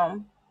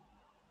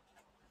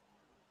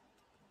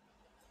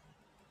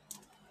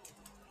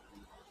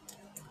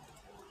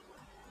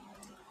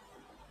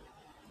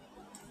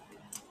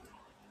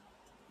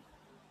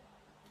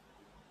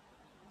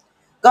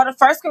go to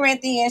 1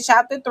 Corinthians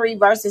chapter 3,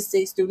 verses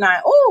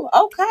 6-9. Oh,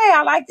 okay,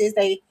 I like this.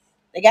 They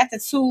got the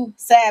two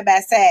side by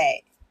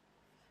side.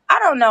 I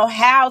don't know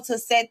how to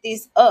set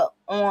this up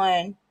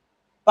on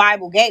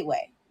Bible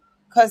Gateway,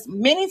 because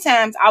many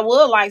times I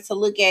would like to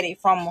look at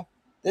it from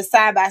the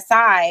side by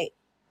side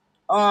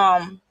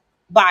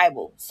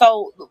Bible.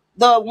 So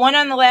the one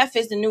on the left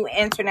is the New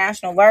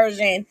International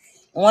Version.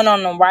 The one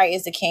on the right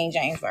is the King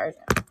James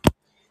Version.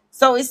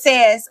 So it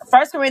says,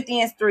 1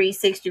 Corinthians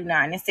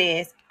 3:6-9. It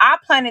says, I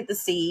planted the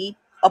seed,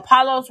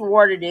 Apollos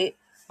watered it,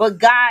 but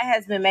God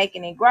has been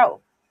making it grow.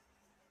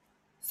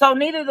 So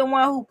neither the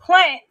one who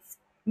plants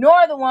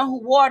nor the one who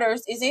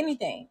waters is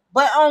anything,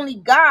 but only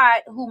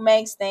God who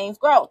makes things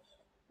grow.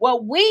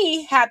 What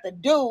we have to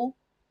do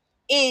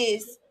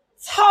is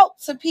talk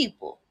to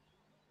people.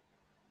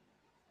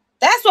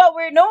 That's what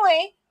we're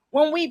doing.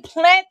 When we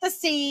plant the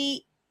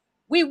seed,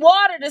 we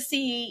water the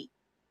seed.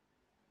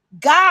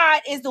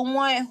 God is the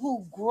one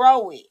who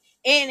grow it.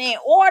 And in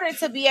order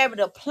to be able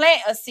to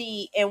plant a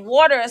seed and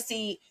water a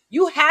seed,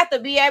 you have to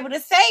be able to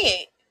say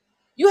it.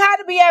 You have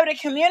to be able to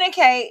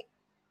communicate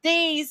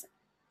these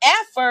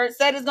efforts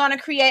that is going to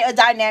create a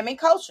dynamic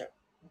culture.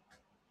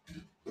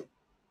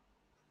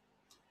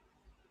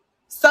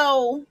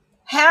 So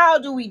how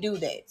do we do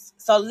this?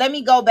 So let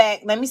me go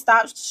back. Let me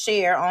stop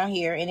share on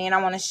here. And then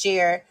I want to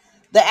share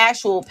the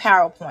actual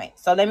PowerPoint.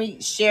 So let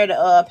me share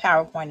the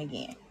PowerPoint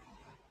again.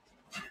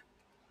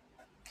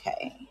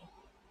 Okay.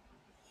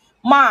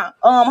 Hold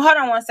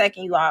on one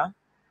second, you all.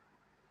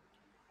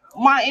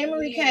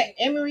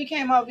 Emery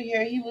came over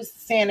here. He was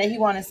saying that he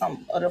wanted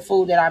some of the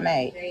food that I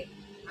made.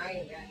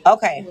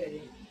 Okay.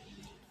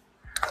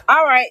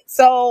 All right.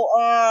 So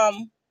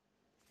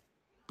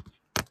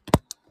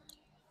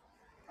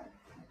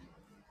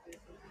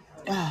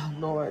oh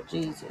Lord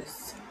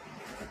Jesus.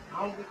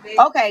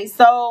 Okay,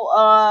 so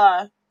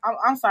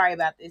I'm sorry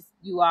about this,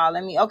 you all.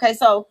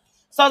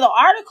 So the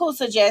article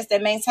suggests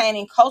that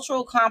maintaining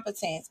cultural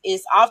competence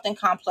is often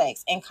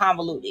complex and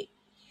convoluted,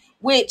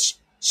 which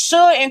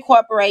should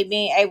incorporate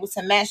being able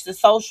to match the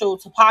social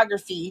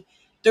topography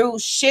through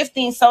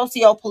shifting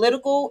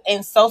socio-political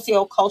and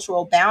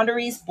socio-cultural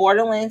boundaries,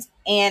 borderlands,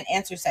 and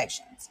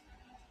intersections.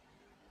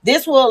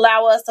 This will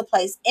allow us to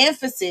place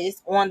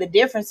emphasis on the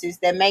differences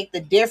that make the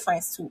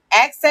difference to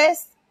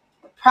access,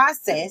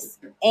 process,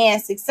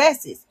 and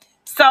successes.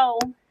 So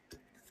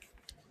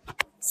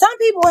some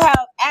people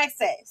have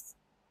access.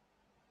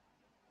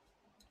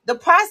 The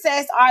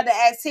process are the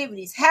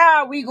activities.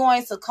 How are we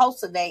going to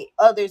cultivate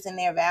others and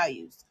their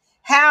values?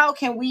 How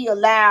can we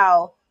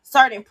allow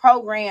certain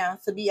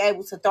programs to be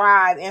able to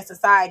thrive in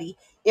society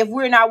if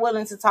we're not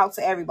willing to talk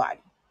to everybody?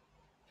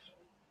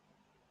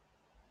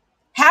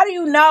 How do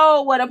you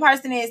know what a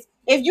person is?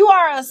 If you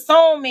are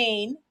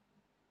assuming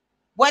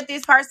what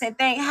this person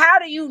thinks, how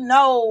do you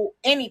know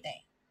anything?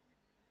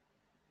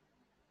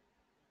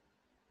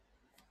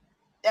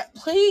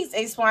 Please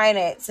explain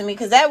that to me,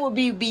 because that would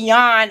be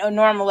beyond a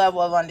normal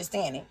level of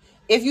understanding.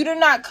 If you do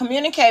not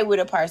communicate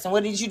with a person,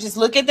 what, did you just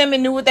look at them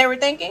and knew what they were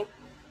thinking?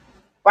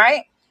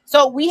 Right?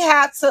 So we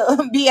have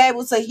to be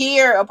able to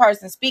hear a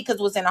person speak,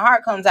 because what's in the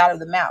heart comes out of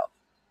the mouth.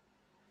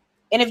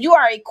 And if you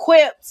are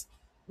equipped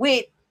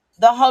with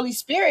the Holy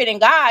Spirit and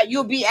God,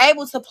 you'll be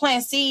able to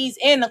plant seeds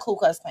in the Ku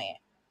Klux Klan.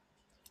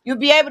 You'll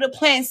be able to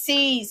plant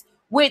seeds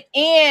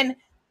within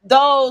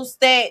those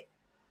that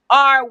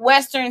are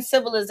Western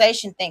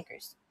civilization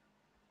thinkers.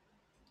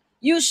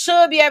 You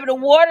should be able to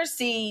water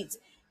seeds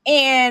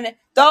in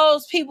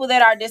those people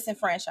that are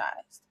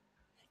disenfranchised.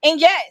 And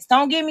yes,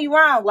 don't get me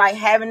wrong, like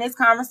having this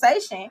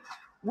conversation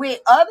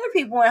with other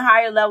people in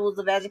higher levels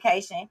of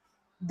education,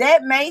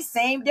 that may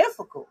seem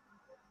difficult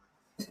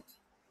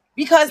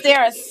because there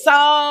are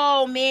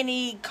so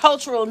many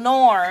cultural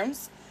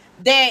norms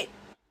that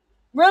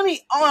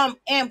really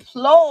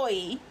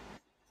employ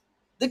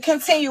the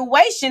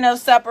continuation of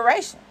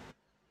separation.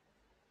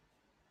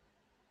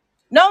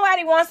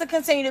 Nobody wants to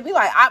continue to be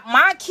like,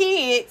 my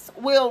kids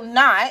will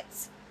not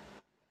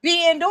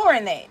be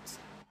enduring that.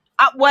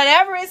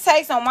 Whatever it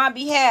takes on my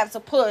behalf to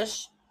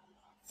push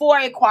for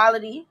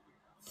equality,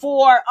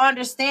 for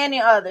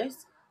understanding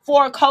others,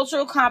 for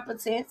cultural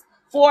competence,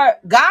 for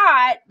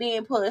God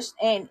being pushed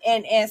in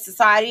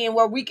society, and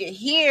where we can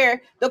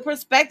hear the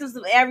perspectives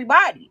of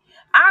everybody.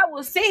 I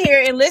will sit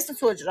here and listen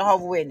to a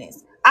Jehovah's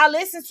Witness. I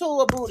listen to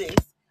a Buddhist.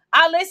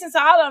 I listen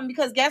to all of them,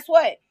 because guess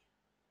what?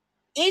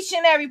 Each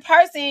and every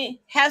person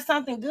has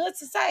something good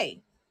to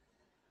say.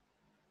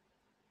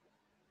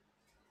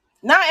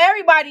 Not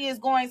everybody is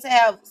going to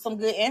have some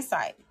good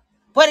insight,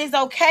 but it's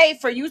okay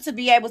for you to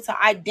be able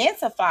to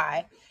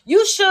identify.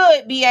 You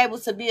should be able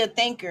to be a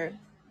thinker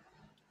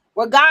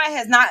where God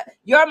has not,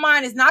 your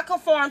mind is not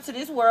conformed to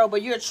this world,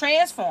 but you're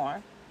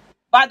transformed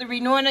by the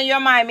renewing of your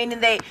mind.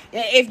 Meaning that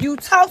if you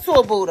talk to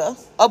a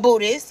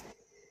Buddhist,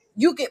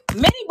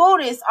 many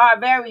Buddhists are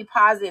very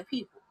positive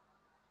people.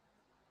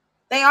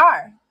 They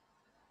are.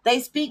 They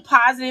speak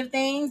positive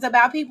things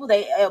about people,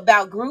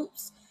 about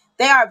groups.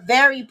 They are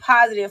very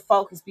positive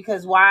focused,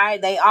 because why?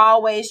 They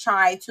always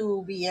try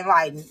to be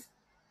enlightened.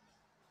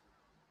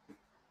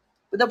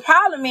 But the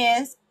problem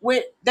is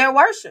with their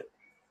worship.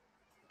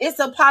 It's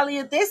a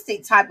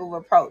polytheistic type of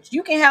approach.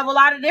 You can have a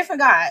lot of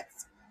different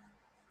gods.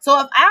 So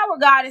if our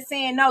God is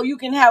saying, no, you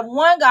can have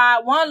one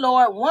God, one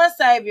Lord, one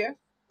Savior,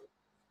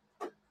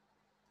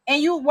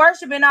 and you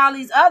worshiping all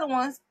these other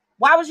ones,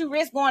 why would you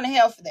risk going to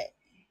hell for that?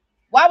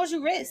 Why would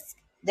you risk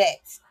that?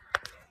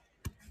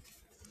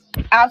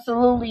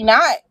 Absolutely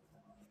not.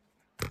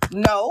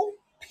 No,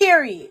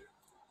 period.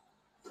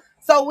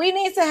 So we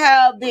need to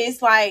have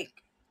this like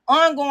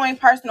ongoing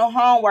personal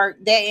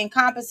homework that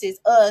encompasses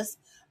us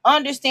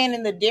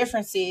understanding the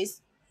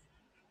differences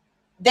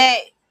that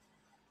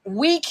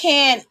we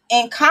can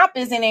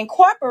encompass and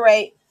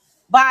incorporate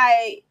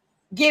by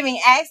giving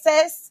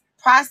access,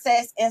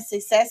 process, and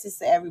successes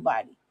to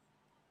everybody.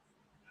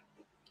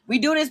 We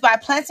do this by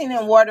planting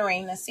and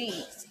watering the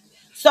seeds.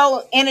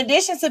 So, in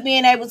addition to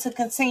being able to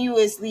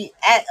continuously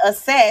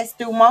assess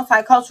through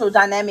multicultural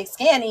dynamic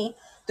scanning,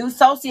 through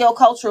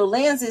sociocultural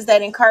lenses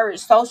that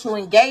encourage social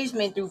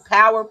engagement through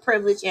power,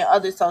 privilege, and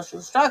other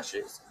social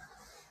structures.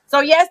 So,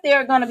 yes, there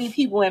are going to be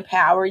people in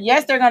power.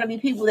 Yes, there are going to be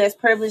people that's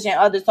privileged in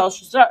other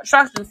social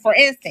structures. For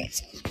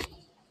instance,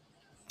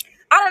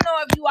 I don't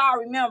know if you all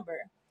remember,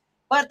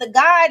 but the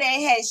guy that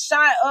had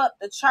shot up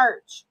the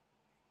church,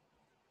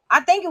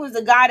 I think it was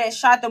the guy that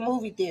shot the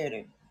movie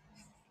theater,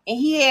 and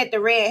he had the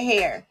red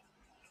hair.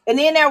 And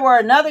then there were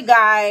another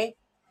guy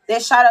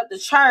that shot up the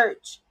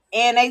church,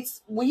 and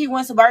when he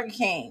went to Burger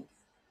King.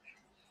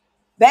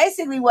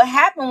 Basically, what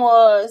happened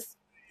was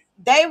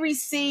they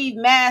received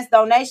mass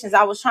donations.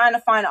 I was trying to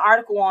find an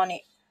article on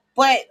it,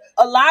 but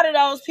a lot of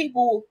those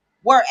people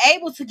were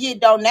able to get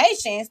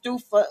donations through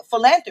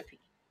philanthropy.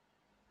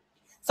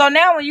 So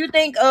now, when you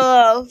think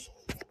of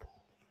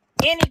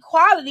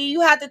inequality,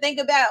 you have to think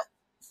about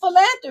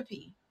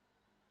philanthropy.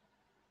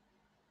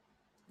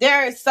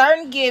 There is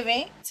certain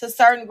giving to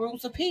certain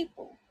groups of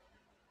people,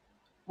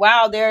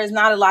 while there is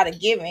not a lot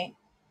of giving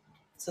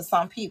to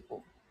some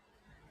people.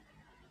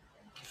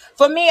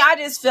 For me, I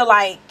just feel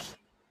like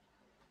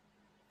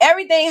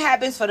everything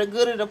happens for the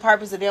good of the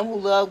purpose of them who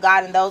love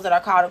God and those that are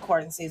called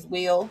according to his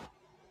will.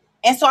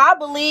 And so I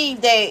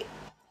believe that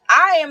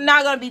I am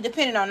not going to be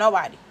dependent on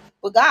nobody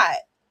but God.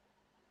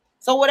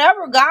 So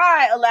whatever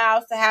God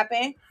allows to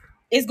happen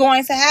is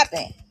going to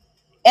happen.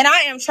 And I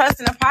am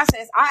trusting the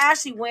process. I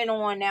actually went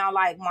on now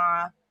like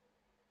my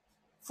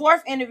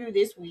fourth interview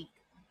this week.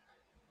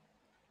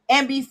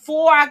 And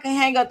before I can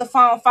hang up the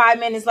phone 5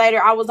 minutes later,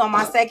 I was on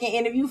my second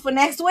interview for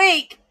next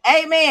week.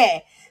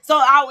 Amen. So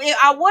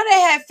I would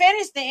have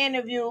finished the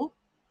interview.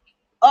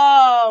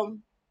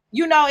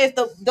 If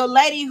the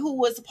lady who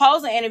was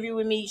supposed to interview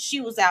with me,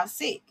 she was out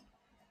sick.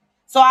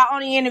 So I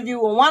only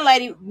interviewed with one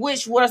lady,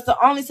 which was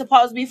only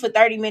supposed to be for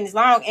 30 minutes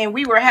long. And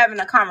we were having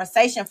a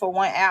conversation for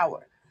 1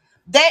 hour.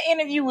 That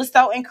interview was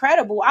so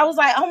incredible. I was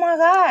like, oh my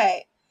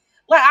God.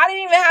 Like, I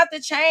didn't even have to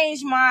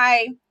change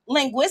my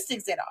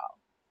linguistics at all.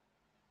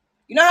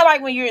 You know how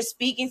like when you're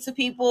speaking to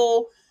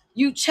people,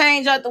 you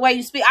change up the way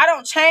you speak. I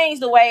don't change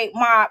the way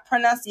my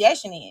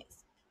pronunciation is.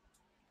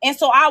 And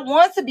so I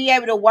want to be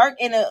able to work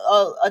in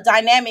a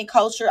dynamic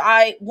culture.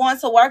 I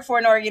want to work for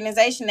an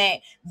organization that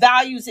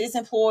values its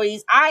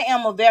employees. I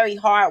am a very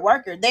hard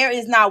worker. There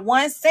is not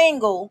one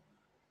single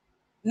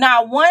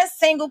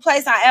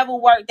place I ever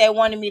worked that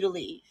wanted me to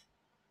leave.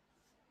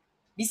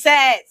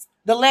 Besides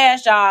the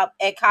last job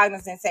at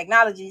Cognizant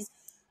Technologies,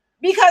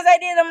 because they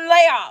did them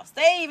layoffs.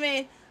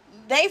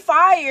 They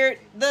fired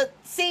the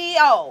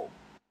CEO.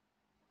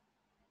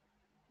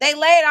 They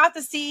laid off the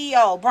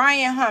CEO,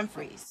 Brian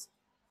Humphreys,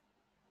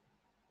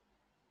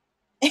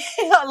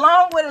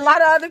 along with a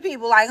lot of other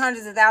people, like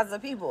hundreds of thousands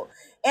of people.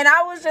 And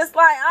I was just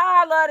like,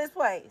 oh, I love this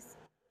place.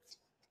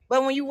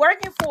 But when you're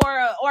working for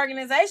an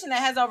organization that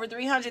has over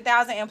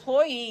 300,000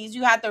 employees,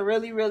 you have to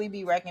really, really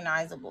be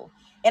recognizable.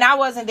 And I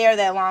wasn't there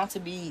that long to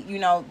be,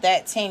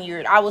 that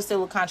tenured. I was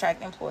still a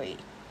contract employee.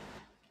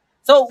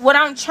 So what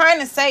I'm trying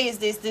to say is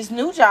this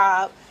new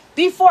job,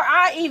 before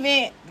I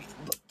even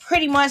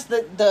pretty much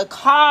the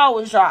call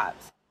was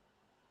dropped.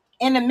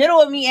 In the middle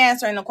of me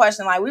answering the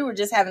question, like we were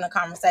just having a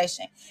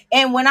conversation.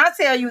 And when I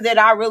tell you that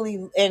I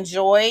really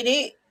enjoyed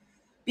it,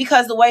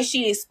 because the way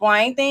she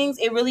explained things,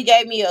 it really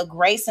gave me a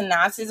great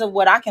synopsis of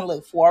what I can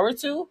look forward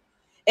to.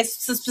 It's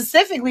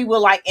specifically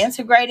with like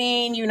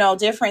integrating,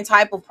 different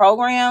type of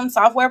programs,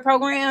 software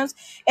programs.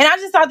 And I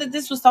just thought that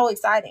this was so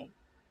exciting.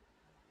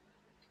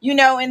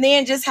 And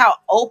then just how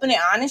open and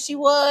honest she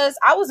was,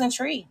 I was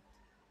intrigued.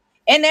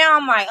 And now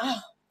I'm like, oh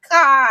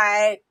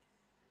God,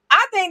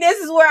 I think this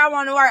is where I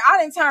want to work. I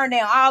didn't turn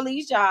down all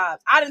these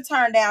jobs. I didn't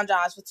turn down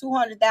jobs for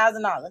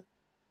 $200,000.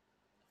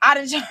 I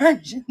didn't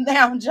turn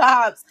down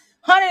jobs,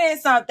 100 and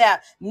something.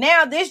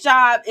 Now this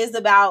job is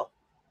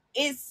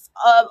it's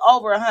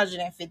over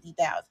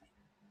 150,000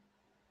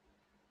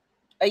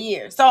 a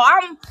year. So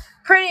I'm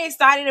pretty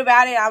excited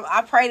about it.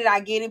 I pray that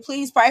I get it.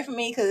 Please pray for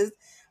me because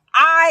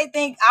I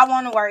think I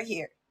want to work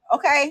here.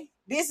 Okay,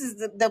 this is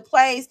the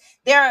place.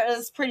 There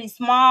is pretty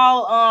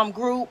small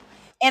group,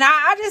 and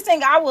I just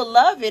think I would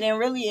love it and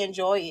really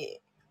enjoy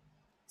it.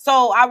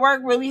 So I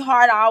work really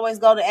hard. I always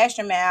go the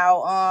extra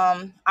mile.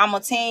 I'm a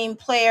team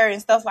player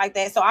and stuff like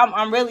that. So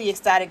I'm really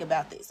ecstatic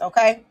about this.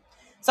 Okay,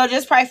 so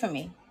just pray for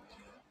me.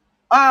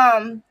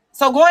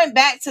 So going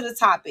back to the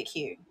topic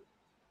here,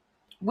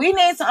 we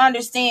need to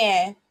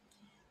understand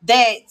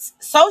that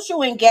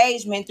social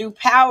engagement through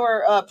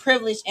power,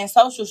 privilege, and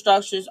social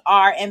structures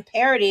are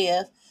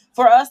imperative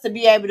for us to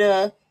be able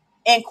to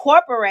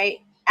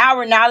incorporate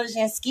our knowledge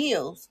and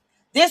skills.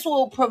 This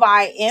will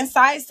provide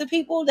insights to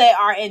people that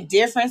are in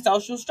different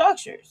social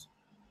structures.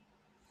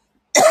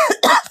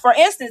 For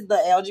instance, the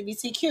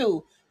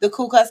LGBTQ, the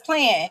Ku Klux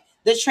Klan,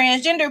 the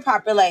transgender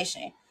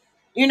population,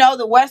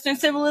 the Western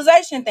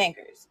civilization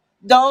thinkers.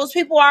 Those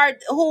people are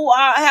who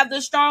have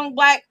the strong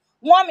black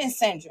woman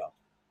syndrome,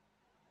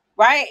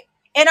 right?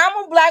 And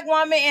I'm a black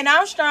woman and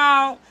I'm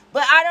strong,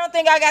 but I don't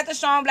think I got the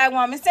strong black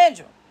woman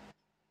syndrome.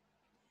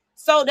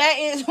 So that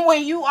is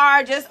when you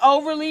are just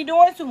overly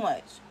doing too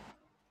much.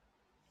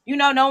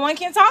 No one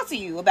can talk to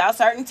you about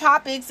certain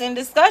topics and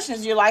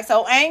discussions. You're like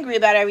so angry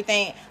about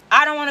everything.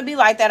 I don't want to be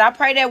like that. I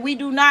pray that we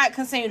do not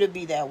continue to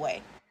be that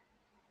way.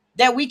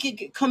 That we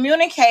could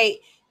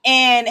communicate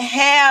and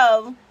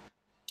have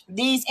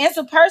these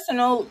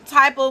interpersonal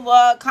type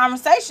of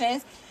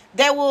conversations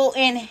that will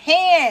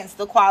enhance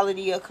the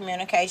quality of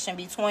communication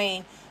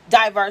between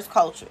diverse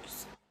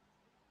cultures.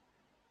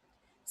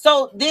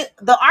 So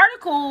the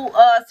article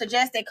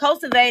suggests that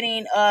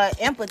cultivating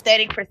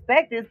empathetic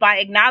perspectives by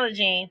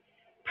acknowledging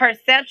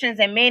perceptions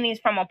and meanings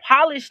from a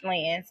polished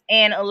lens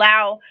and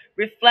allow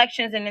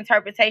reflections and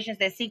interpretations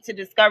that seek to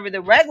discover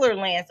the regular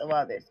lens of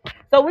others.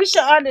 So we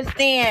should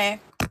understand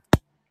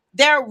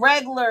their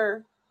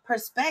regular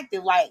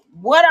perspective. Like,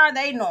 what are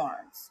they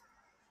norms?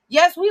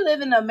 Yes, we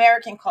live in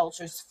American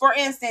cultures. For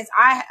instance,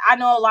 I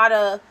know a lot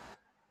of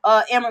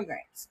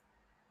immigrants,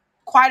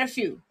 quite a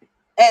few,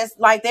 as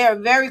like they're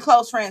very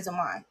close friends of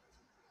mine.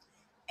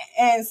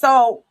 And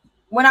so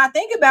when I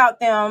think about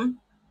them,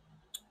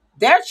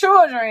 their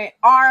children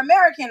are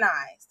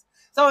Americanized.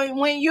 So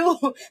when you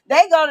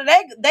they go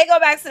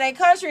back to their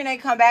country and they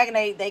come back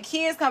and their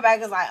kids come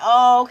back, it's like,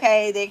 oh,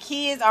 okay, their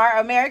kids are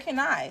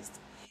Americanized.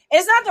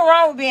 It's nothing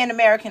wrong with being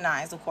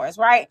Americanized, of course,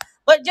 right?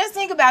 But just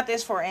think about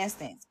this for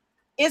instance.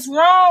 It's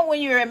wrong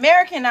when you're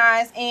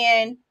Americanized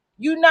and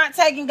you're not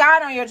taking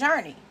God on your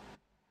journey.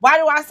 Why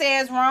do I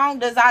say it's wrong?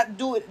 Does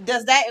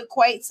that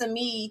equate to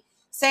me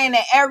saying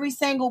that every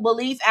single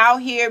belief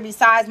out here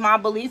besides my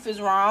belief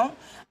is wrong?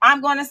 I'm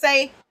going to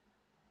say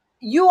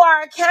you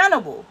are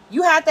accountable.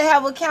 You have to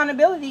have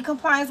accountability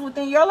compliance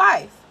within your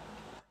life.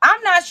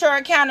 I'm not your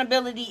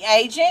accountability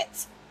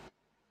agent.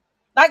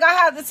 Like I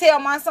have to tell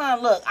my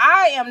son, look,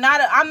 I'm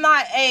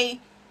not a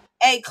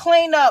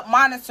clean up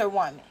monitor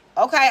woman.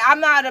 Okay, I'm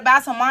not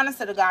about to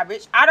monitor the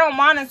garbage. I don't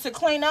monitor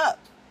clean up.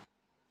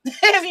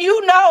 If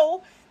you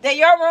know that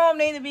your room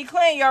needs to be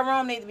clean, your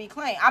room needs to be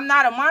clean. I'm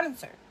not a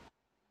monitor.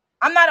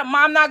 I'm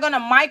not gonna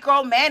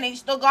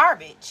micromanage the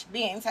garbage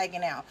being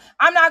taken out.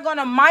 I'm not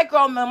gonna my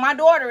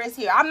daughter is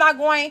here. I'm not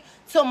going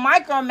to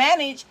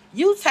micromanage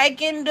you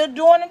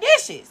doing the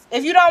dishes.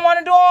 If you don't want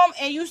to do them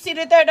and you see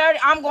that they're dirty,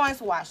 I'm going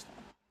to wash them.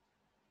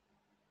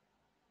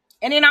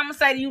 And then I'm gonna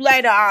say to you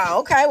later,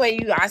 oh, okay,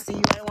 well I see you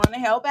ain't want to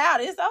help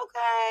out. It's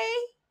okay.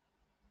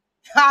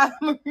 I'm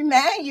gonna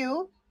remind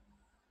you.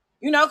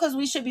 Because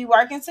we should be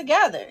working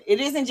together. It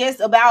isn't just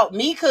about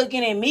me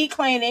cooking and me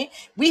cleaning.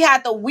 We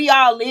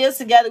all live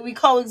together. We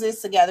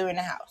coexist together in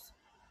the house.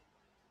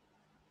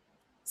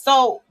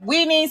 So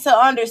we need to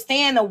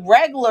understand the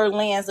regular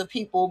lens of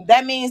people.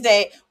 That means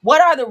that what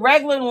are the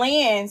regular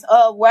lens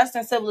of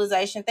Western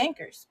civilization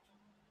thinkers?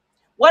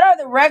 What are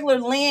the regular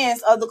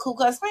lens of the Ku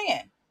Klux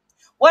Klan?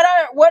 What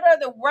are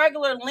the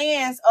regular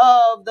lens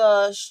of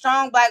the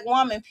strong black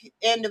woman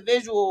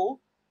individual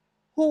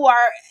who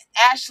are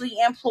actually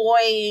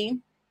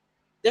employing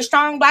the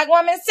strong black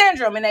woman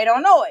syndrome and they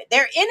don't know it?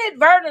 They're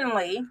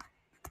inadvertently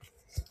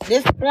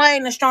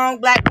displaying the strong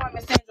black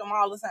woman syndrome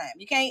all the time.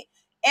 You can't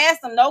ask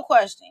them no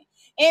question.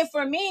 And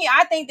for me,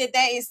 I think that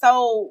is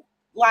so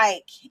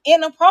like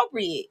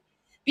inappropriate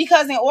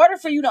because in order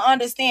for you to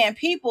understand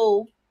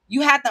people,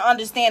 you have to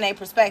understand their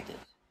perspective.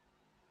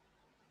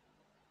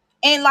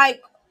 And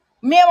like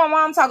me and my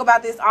mom talk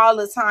about this all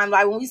the time.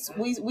 Like when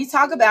we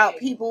talk about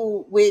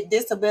people with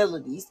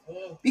disabilities,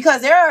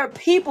 because there are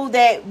people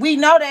that we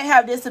know that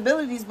have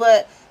disabilities,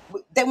 but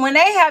that when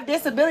they have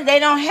disability, they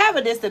don't have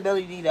a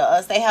disability to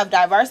us. They have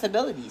diverse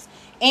abilities.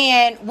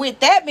 And with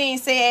that being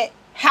said,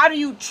 how do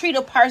you treat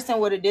a person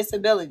with a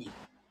disability?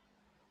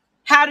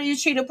 How do you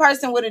treat a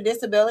person with a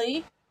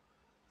disability?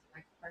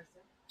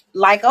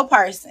 Like a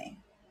person.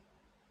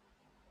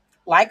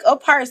 Like a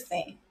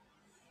person.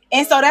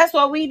 And so that's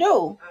what we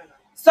do.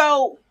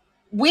 So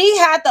we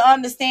have to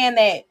understand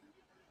that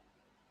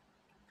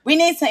we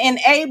need to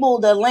enable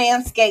the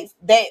landscape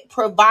that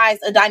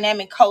provides a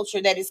dynamic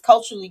culture that is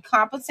culturally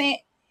competent.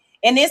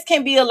 And this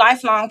can be a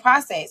lifelong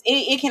process.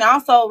 It can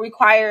also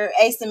require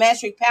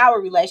asymmetric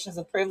power relations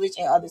of privilege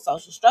and other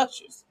social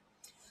structures.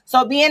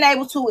 So being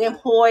able to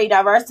employ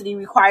diversity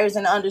requires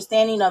an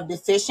understanding of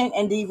deficient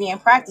and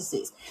deviant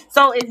practices.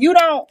 So if you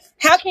don't,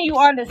 how can you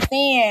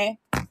understand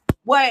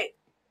what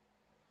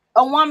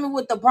a woman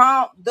with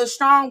the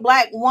strong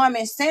black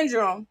woman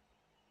syndrome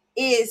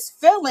is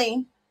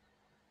feeling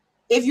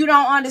if you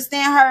don't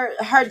understand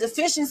her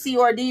deficiency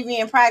or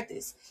deviant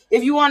practice.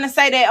 If you want to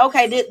say that,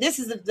 okay, this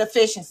is a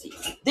deficiency,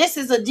 this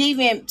is a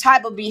deviant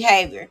type of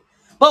behavior,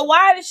 but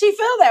why did she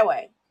feel that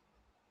way?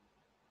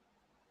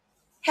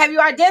 Have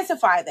you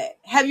identified that?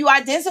 Have you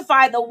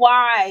identified the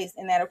whys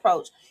in that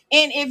approach?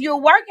 And if you're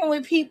working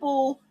with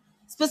people,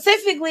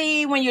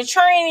 specifically when you're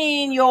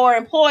training your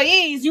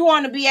employees, you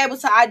want to be able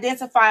to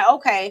identify,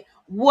 okay,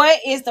 what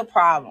is the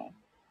problem?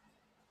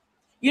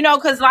 You know,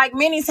 because like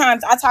many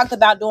times I talked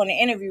about doing an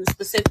interview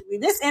specifically.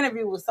 This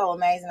interview was so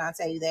amazing, I'll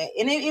tell you that.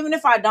 And even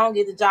if I don't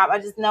get the job, I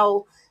just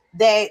know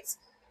that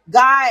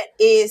God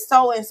is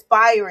so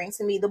inspiring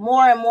to me. The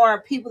more and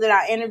more people that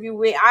I interview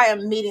with, I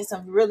am meeting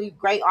some really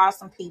great,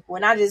 awesome people.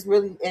 And I just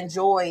really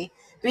enjoy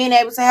being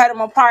able to have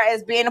them apart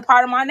as being a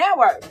part of my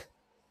network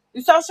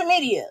through social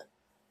media.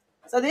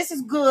 So this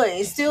is good.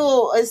 It's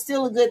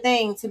still a good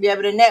thing to be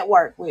able to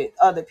network with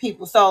other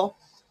people. So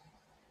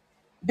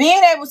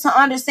being able to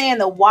understand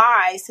the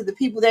whys to the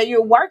people that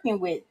you're working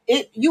with,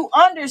 you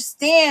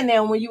understand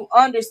them when you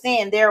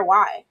understand their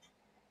why.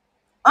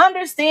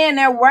 Understand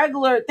their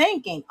regular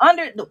thinking,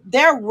 under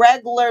their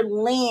regular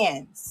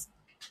lens.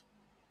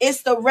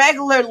 It's the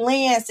regular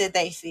lens that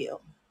they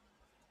feel.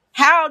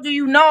 How do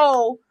you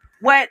know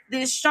what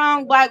this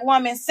strong black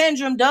woman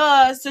syndrome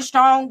does to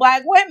strong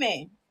black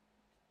women?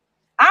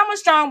 I'm a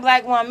strong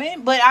black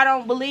woman, but I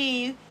don't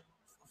believe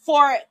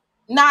for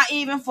not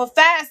even for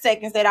 5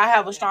 seconds that I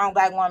have a strong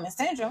black woman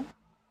syndrome.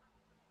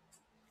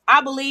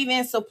 I believe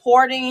in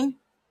supporting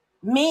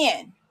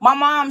men. My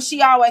mom,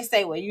 she always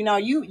say, well, you know,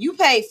 you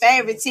pay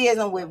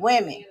favoritism with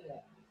women.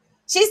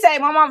 She say,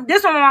 my mom, this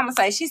is what my mama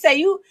say. She say,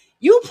 you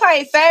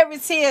play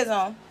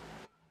favoritism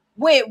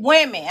with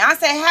women. I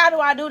say, how do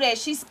I do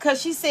that? Because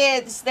she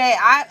said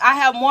that I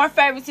have more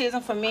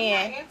favoritism for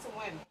men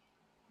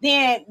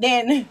than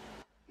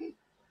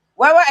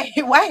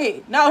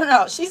wait.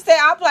 No. She said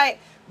I play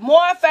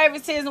more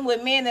favoritism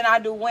with men than I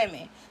do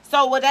women.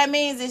 So what that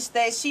means is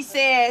that she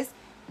says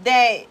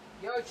that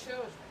your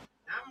children.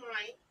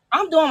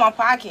 I'm doing my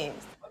podcast.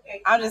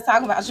 Okay. I'm just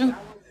talking about you.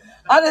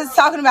 I'm just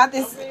talking about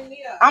this.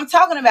 I'm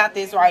talking about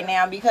this right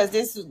now because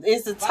this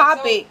is a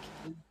topic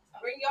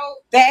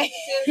that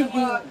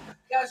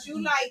because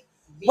you like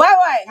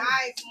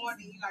guys more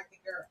than you like the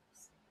girls.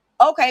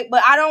 Okay,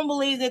 but I don't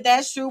believe that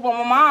that's true. But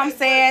my mom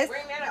says,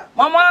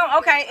 my mom,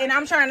 okay, and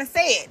I'm trying to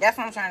say it. That's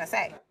what I'm trying to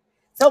say.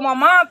 So my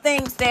mom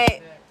thinks that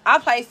I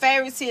play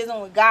favoritism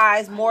with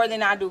guys more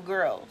than I do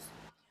girls.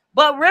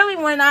 But really,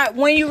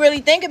 when you really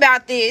think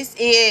about this,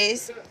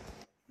 is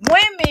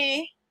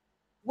women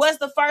was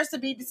the first to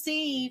be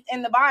deceived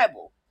in the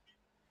Bible.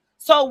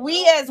 So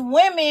we as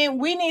women,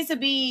 we need to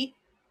be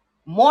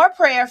more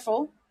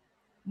prayerful,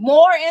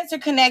 more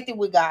interconnected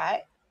with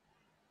God,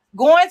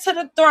 going to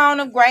the throne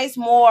of grace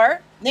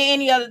more than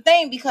any other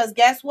thing. Because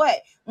guess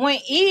what? When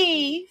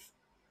Eve,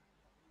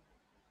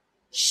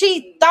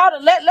 she thought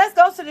of, let's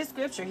go to this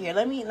scripture here.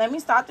 Let me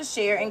start to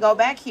share and go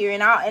back here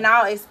and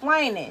I'll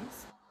explain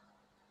this.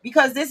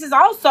 Because this is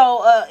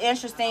also an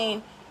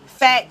interesting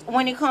fact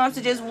when it comes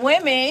to just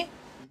women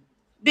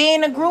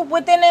being a group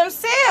within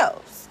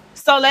themselves.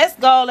 So let's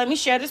go. Let me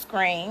share the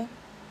screen.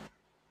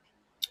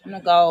 I'm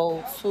gonna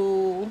go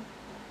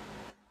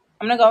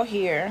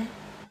here.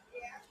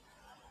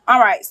 All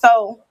right,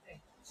 so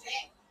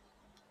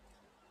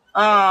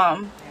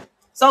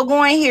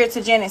going here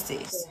to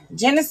Genesis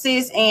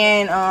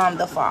and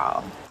the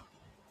fall.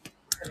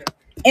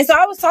 And so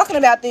I was talking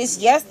about this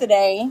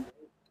yesterday.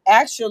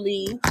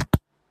 Actually,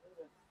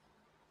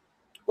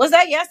 was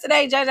that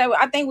yesterday, JJ?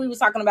 I think we was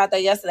talking about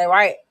that yesterday,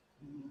 right?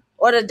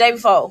 Or the day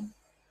before.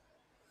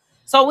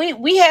 So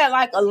we had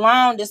like a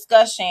long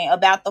discussion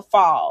about the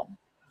fall.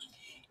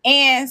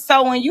 And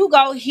so when you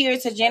go here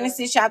to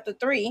Genesis chapter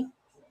 3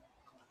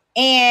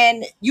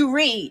 and you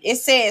read, it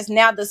says,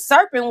 now the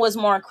serpent was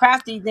more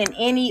crafty than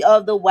any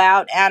of the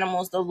wild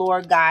animals the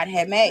Lord God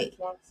had made.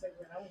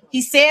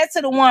 He said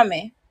to the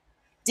woman,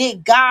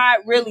 did God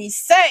really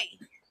say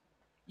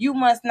you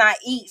must not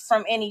eat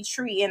from any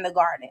tree in the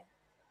garden?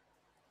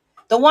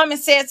 The woman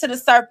said to the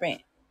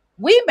serpent,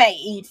 we may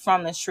eat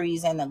from the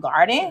trees in the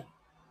garden,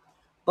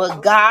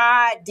 but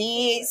God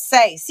did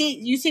say, see,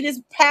 you see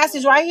this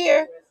passage right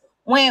here?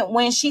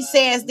 When she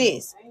says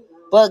this,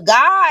 but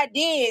God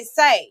did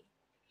say.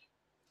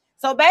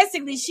 So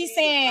basically she's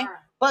saying,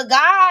 but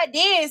God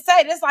did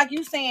say, this like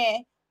you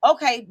saying,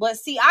 okay, but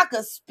see, I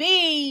could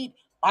speed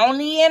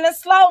only in a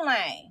slow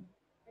lane.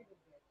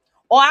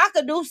 Or I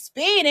could do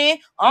speeding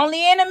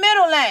only in the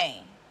middle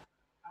lane.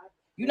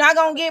 You're not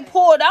going to get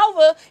pulled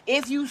over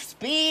if you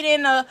speed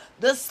in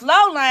the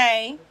slow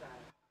lane.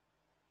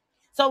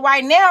 So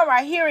right now,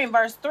 right here in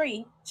verse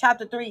 3,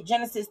 chapter 3,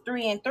 Genesis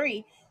 3 and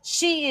 3,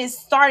 she is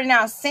starting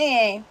out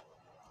saying,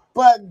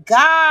 but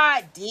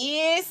God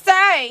did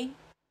say,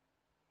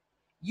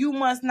 you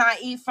must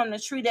not eat from the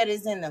tree that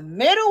is in the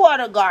middle of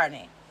the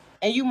garden,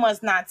 and you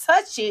must not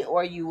touch it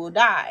or you will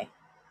die.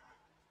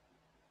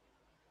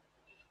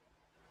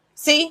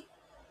 See?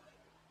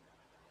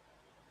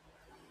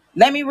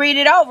 Let me read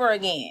it over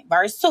again.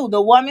 Verse 2,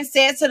 the woman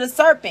said to the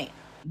serpent,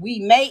 We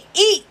may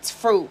eat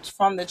fruit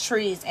from the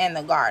trees in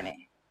the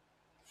garden,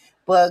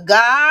 but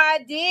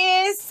God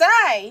did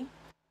say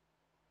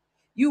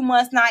you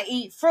must not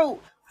eat fruit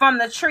from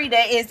the tree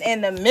that is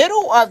in the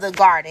middle of the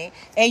garden,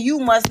 and you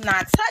must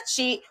not touch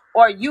it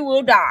or you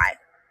will die.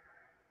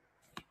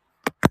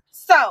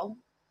 So,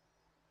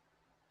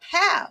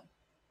 how?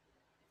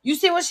 You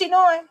see what she's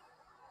doing?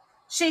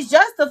 She's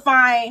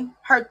justifying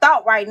her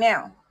thought right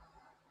now.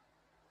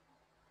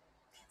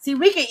 See,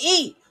 we can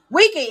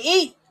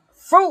eat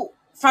fruit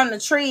from the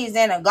trees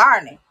in a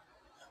garden.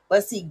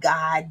 But see,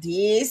 God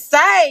did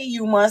say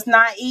you must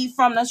not eat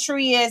from the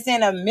tree that's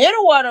in the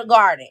middle of the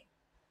garden.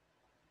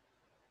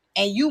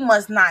 And you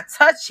must not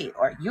touch it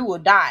or you will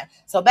die.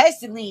 So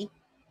basically,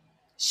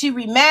 she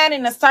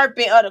reminding the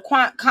serpent of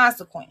the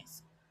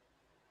consequence.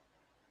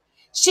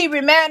 She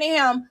reminding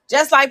him,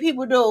 just like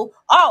people do,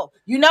 oh,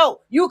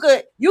 you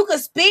could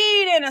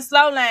speed in a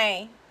slow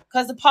lane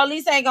because the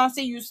police ain't gonna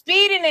see you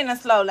speeding in a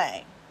slow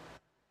lane.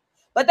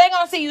 But they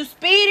gonna see you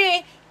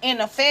speeding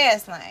in a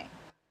fast lane.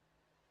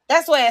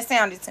 That's what it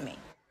sounded to me.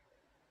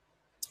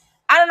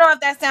 I don't know if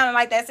that sounded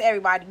like that to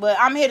everybody, but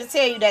I'm here to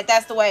tell you that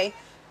that's the way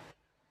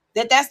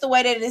that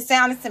it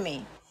sounded to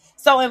me.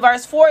 So in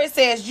verse 4 it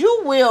says,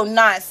 "You will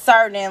not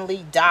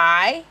certainly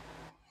die."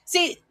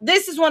 See,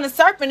 this is when the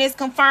serpent is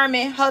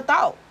confirming her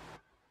thought.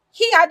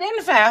 He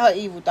identified her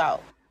evil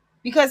thought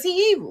because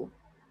he evil.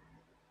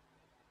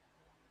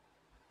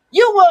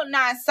 "You will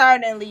not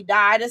certainly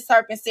die," the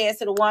serpent says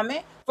to the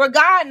woman, "for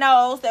God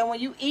knows that when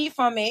you eat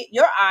from it,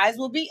 your eyes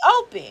will be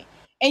open,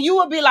 and you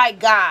will be like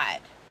God,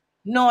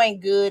 knowing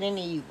good and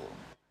evil."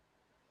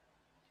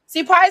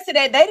 See, prior to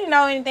that, they didn't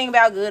know anything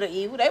about good or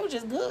evil. They were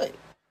just good.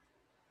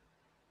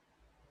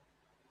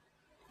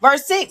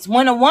 Verse 6,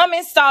 "When a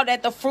woman saw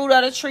that the fruit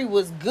of the tree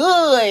was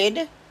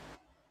good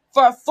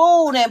for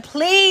food and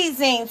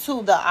pleasing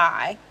to the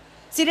eye."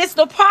 See, this is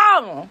the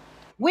problem.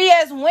 We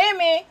as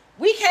women,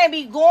 we can't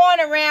be going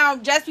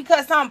around just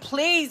because something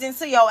pleasing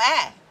to your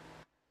eye.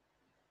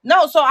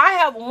 No, so I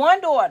have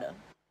one daughter,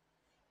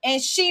 and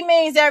she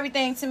means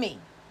everything to me.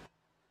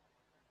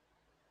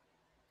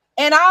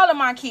 And all of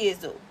my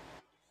kids do.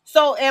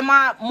 So am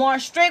I more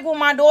strict with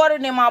my daughter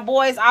than my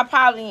boys? I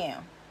probably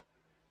am.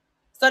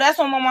 So that's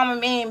what my mama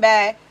mean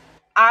by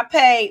I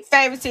pay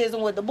favoritism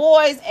with the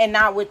boys and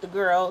not with the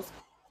girls.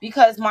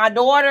 Because my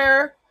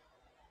daughter,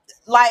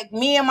 like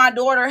me and my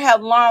daughter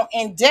have long,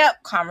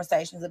 in-depth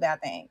conversations about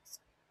things.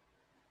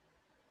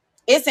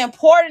 It's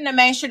important to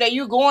make sure that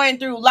you're going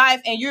through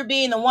life and you're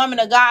being the woman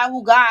of God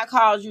who God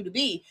calls you to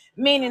be.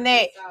 Meaning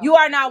that you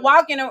are not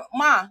walking, I'm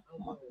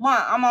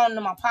on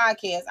my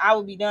podcast. I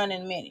will be done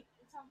in a minute.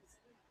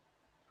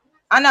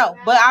 I know,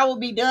 but I will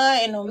be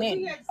done in a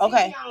minute.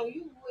 Okay.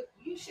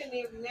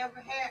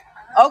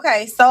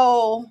 Okay,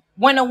 so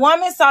when a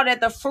woman saw that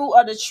the fruit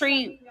of the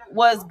tree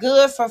was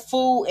good for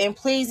food and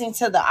pleasing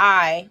to the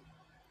eye,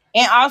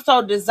 and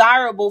also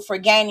desirable for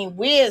gaining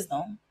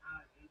wisdom,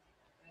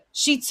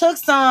 she took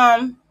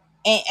some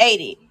and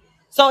ate it.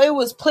 So it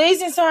was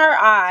pleasing to her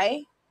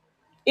eye,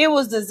 it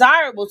was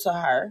desirable to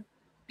her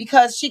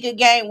because she could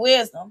gain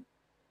wisdom,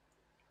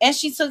 and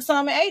she took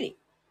some and ate it.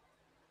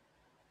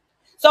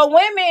 So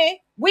women,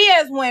 we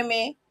as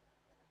women,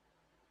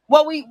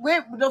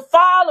 the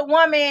fall of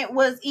woman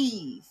was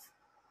Eve.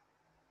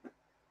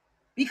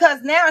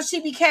 Because now she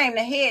became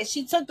the head.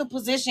 She took the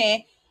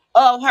position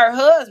of her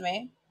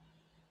husband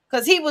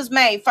because he was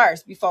made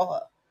first before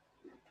her.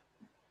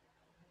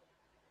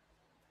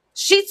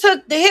 She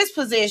took his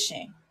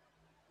position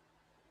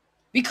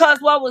because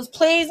what was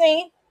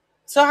pleasing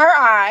to her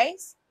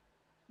eyes,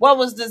 what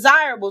was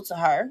desirable to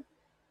her,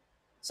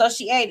 so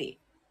she ate it.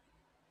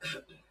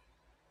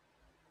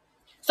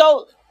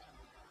 So,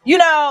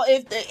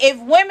 if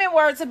women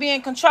were to be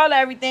in control of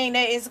everything,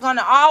 that it's going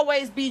to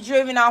always be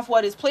driven off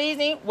what is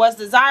pleasing, what's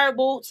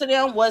desirable to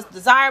them, what's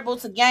desirable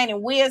to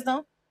gaining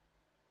wisdom.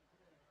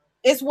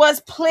 It's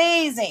what's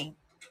pleasing.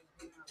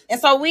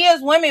 And so we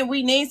as women,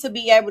 we need to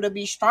be able to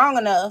be strong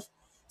enough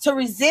to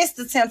resist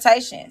the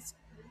temptations,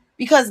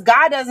 because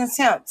God doesn't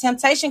tempt.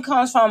 Temptation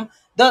comes from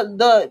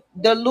the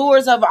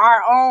lures of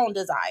our own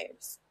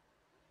desires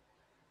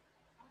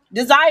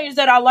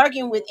that are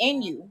lurking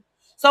within you.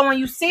 So when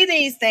you see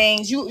these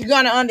things, you're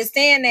going to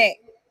understand that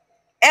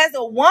as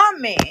a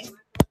woman,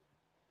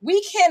 we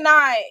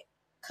cannot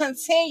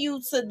continue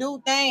to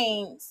do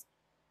things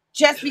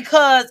just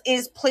because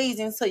it's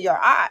pleasing to your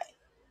eye.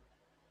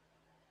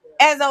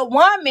 As a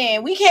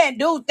woman, we can't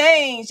do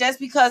things just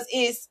because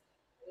it's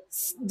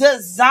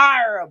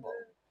desirable,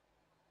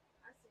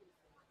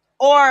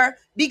 or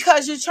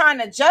because you're trying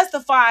to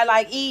justify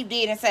like Eve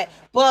did and say,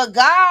 but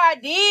God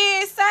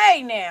did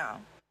say now.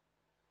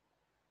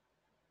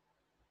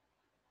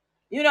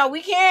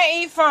 We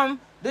can't eat from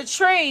the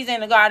trees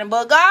in the garden,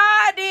 but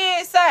God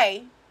did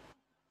say.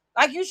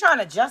 Like you trying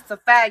to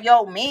justify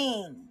your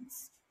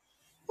means.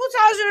 Who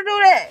told you to do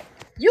that?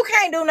 You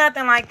can't do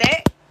nothing like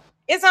that.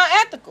 It's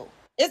unethical.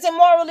 It's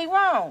immorally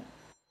wrong.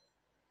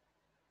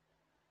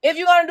 If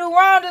you're going to do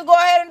wrong, just go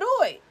ahead and do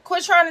it.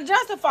 Quit trying to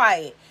justify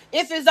it.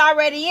 If it's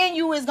already in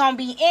you, it's going to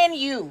be in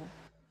you.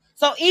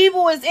 So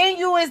evil is in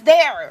you, is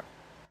there.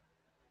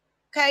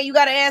 Okay, you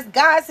gotta ask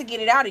God to get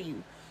it out of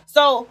you.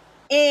 So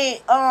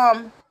it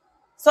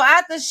so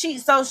after she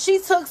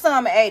took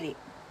some and ate it.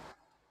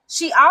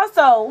 She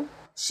also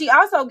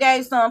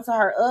gave some to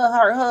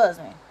her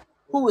husband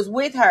who was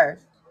with her,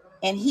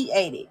 and he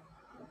ate it.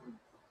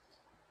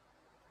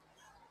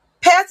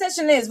 Pay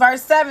attention to this.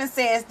 Verse 7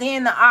 says,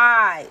 then the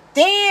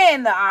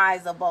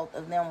eyes of both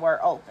of them were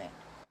open.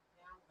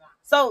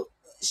 So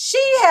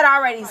she had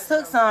already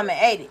took some and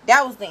ate it.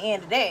 That was the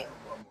end of that.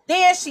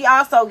 Then she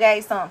also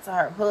gave some to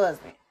her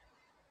husband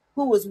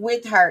who was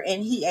with her,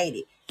 and he ate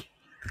it.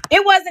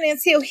 It wasn't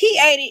until he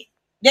ate it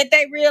that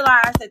they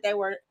realized that they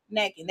were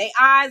naked. Their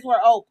eyes were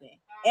open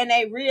and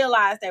they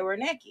realized they were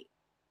naked.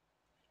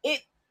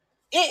 If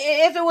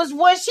it was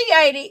when she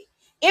ate it,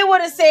 it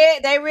would have said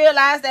they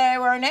realized they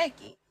were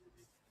naked.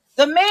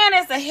 The man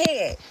is the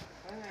head.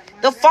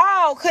 The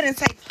fall couldn't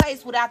take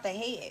place without the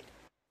head.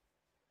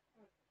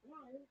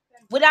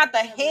 Without the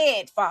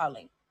head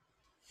falling.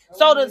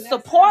 So the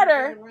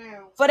supporter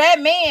for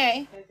that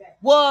man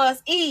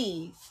was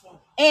Eve.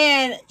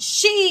 And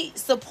she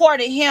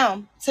supported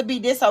him to be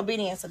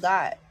disobedient to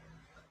God.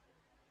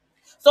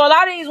 So a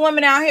lot of these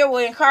women out here will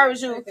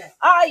encourage you,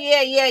 oh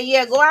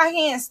yeah, go out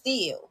here and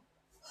steal.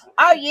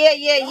 Oh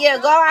yeah,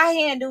 go out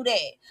here and do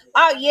that.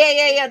 Oh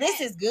yeah,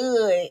 this is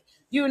good.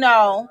 You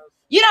know,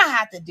 you don't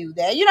have to do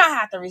that. You don't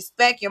have to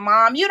respect your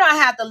mom. You don't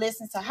have to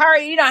listen to her.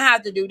 You don't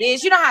have to do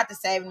this. You don't have to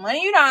save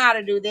money. You don't know how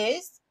to do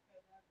this.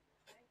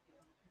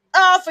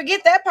 Oh,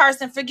 forget that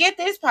person. Forget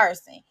this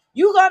person.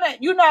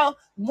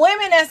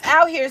 Women that's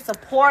out here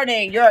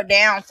supporting your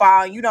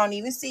downfall, you don't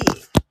even see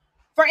it.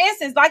 For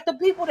instance, like the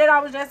people that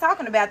I was just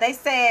talking about, they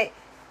said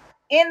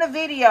in the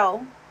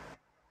video,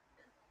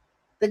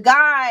 the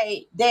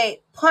guy that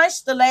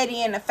punched the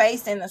lady in the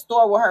face in the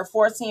store with her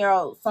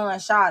 14-year-old son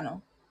shot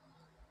him.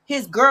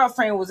 His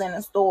girlfriend was in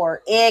the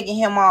store egging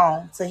him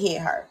on to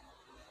hit her,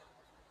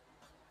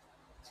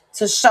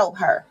 to show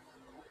her.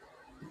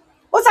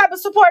 What type of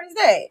support is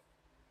that?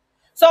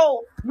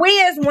 So we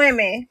as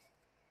women,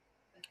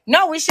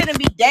 no, we shouldn't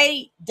be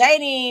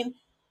dating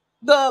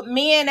the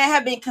men that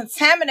have been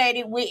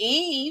contaminated with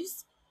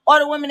Eves, or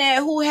the women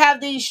who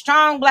have these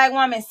strong black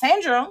woman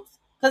syndromes,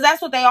 because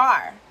that's what they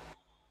are.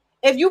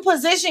 If you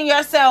position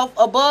yourself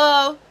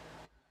above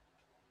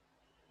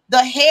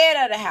the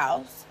head of the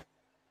house,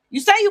 you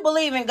say you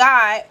believe in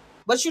God,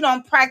 but you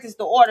don't practice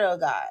the order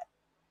of God.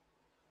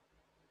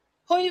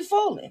 Who you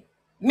fooling?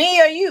 Me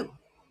or you?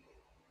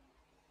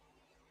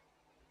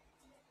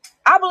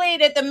 I believe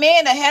that the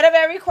man, the head of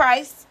every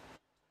Christ,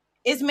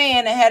 is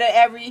man, the head of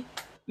every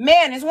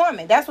man is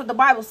woman. That's what the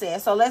Bible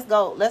says. So let's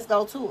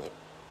go to it.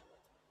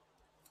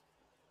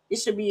 It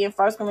should be in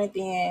 1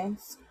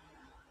 Corinthians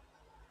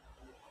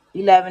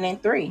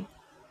 11:3.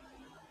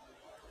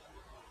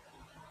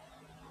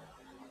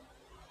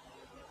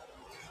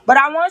 But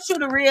I want you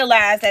to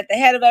realize that the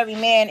head of every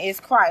man is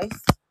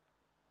Christ,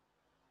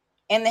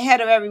 and the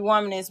head of every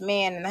woman is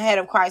man, and the head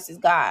of Christ is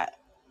God.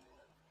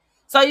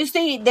 So you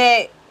see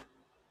that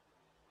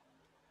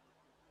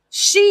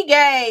she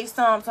gave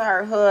some to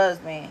her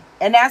husband,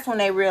 and that's when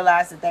they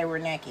realized that they were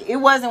naked. It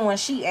wasn't when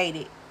she ate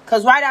it,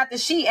 because right after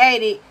she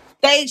ate it,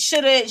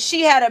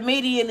 she had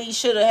immediately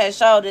should have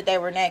showed that they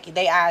were naked.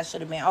 Their eyes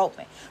should have been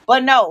open.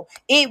 But no,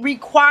 it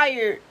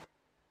required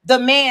the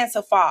man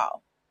to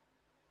fall.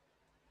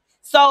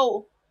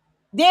 So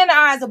then the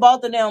eyes of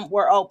both of them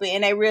were open,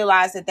 and they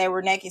realized that they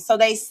were naked. So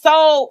they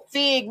sewed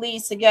fig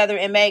leaves together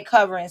and made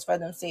coverings for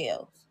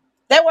themselves.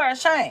 They were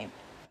ashamed.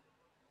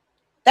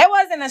 They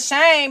wasn't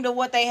ashamed of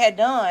what they had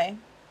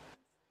done.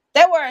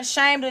 They were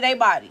ashamed of their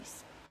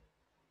bodies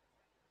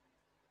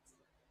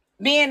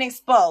being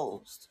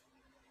exposed.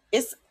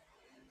 It's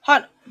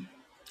hold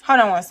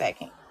on one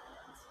second.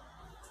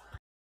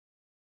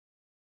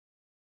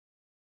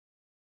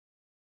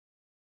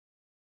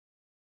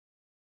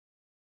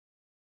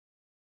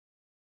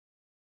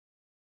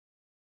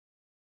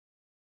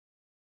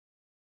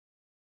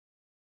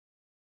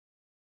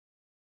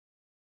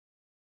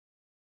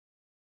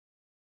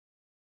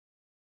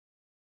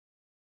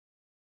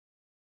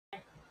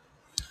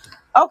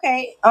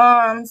 Okay.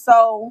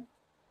 So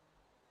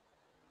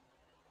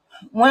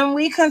when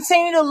we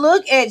continue to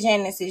look at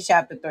Genesis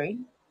chapter 3,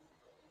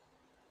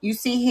 you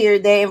see here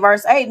that in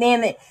verse 8,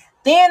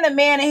 then the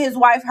man and his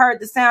wife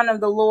heard the sound of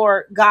the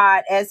Lord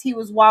God as he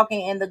was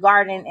walking in the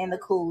garden in the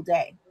cool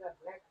day.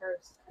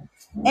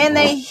 And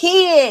they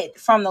hid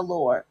from the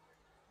Lord.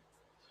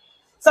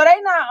 So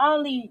they not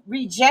only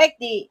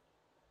rejected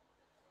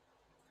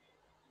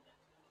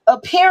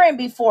appearing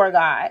before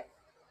God,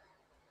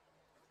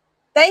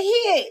 they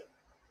hid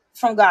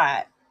from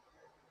God.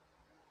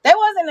 They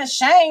wasn't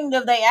ashamed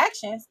of their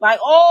actions. Like,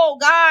 oh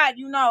God,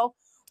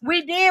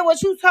 we did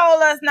what you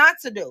told us not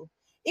to do.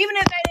 Even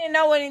if they didn't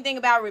know anything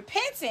about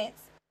repentance,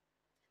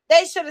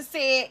 they should have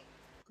said,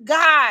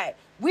 God,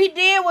 we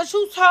did what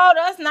you told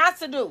us not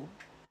to do.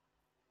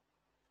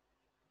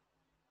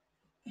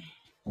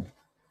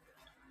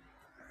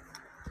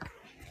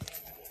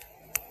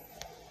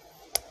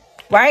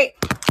 Right?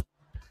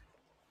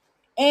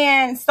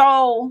 And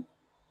so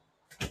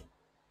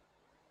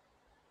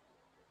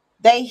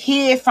they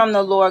hid from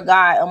the Lord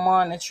God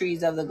among the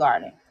trees of the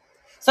garden.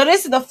 So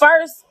this is the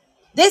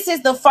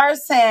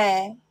first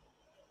time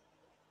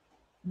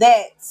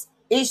that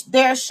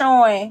they're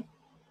showing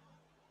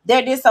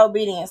their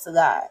disobedience to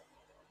God.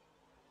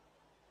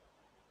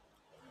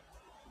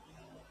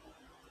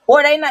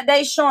 Or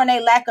they showing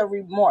a lack of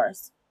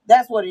remorse.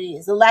 That's what it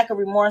is. A lack of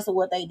remorse of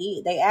what they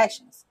did, their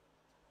actions.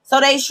 So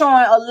they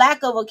showing a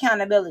lack of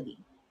accountability.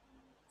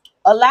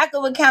 A lack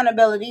of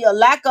accountability, a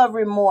lack of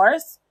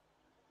remorse,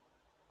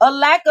 a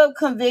lack of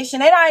conviction.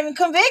 They're not even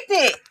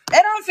convicted.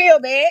 They don't feel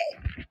bad.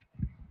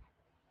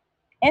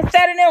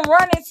 Instead of them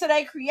running to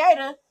their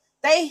creator,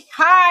 they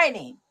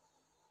hiding.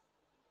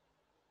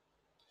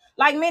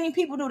 Like many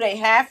people do, they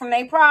hide from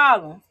their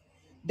problems.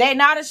 They're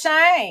not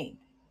ashamed.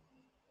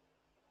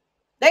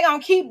 They're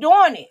going to keep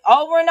doing it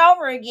over and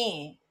over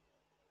again.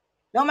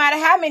 No matter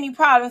how many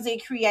problems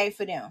it create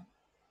for them.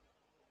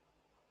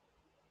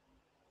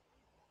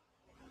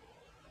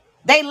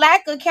 They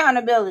lack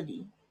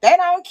accountability. They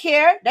don't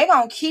care. They're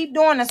going to keep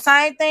doing the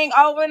same thing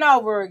over and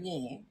over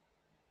again.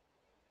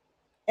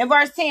 In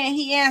verse 10,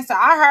 he answered,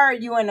 I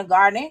heard you in the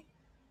garden,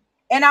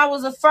 and I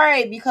was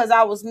afraid because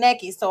I was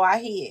naked, so I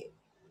hid.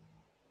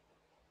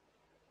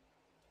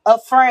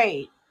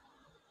 Afraid.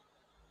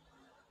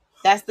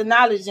 That's the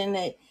knowledge in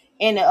the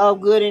of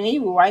good and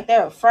evil right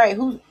there. Afraid.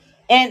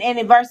 And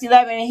in verse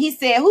 11, and he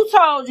said, who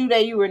told you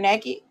that you were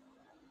naked?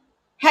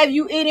 Have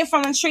you eaten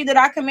from the tree that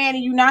I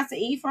commanded you not to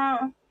eat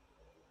from?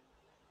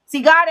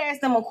 See, God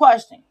asked them a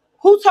question.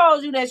 Who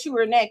told you that you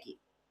were naked?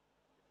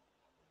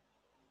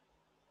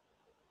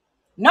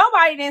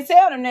 Nobody didn't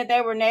tell them that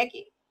they were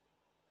naked.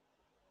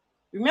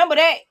 Remember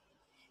that.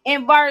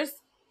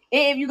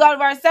 If you go to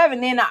verse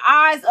 7, then the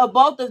eyes of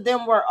both of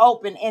them were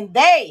open and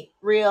they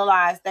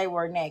realized they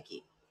were naked.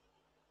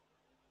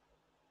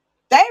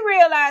 They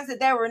realized that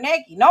they were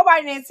naked.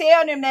 Nobody didn't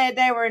tell them that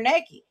they were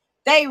naked.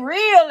 They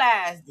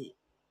realized it.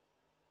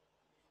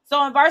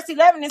 So in verse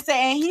 11 it said,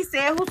 and he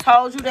said, who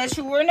told you that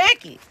you were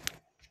naked?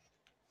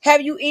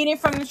 Have you eaten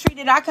from the tree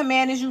that I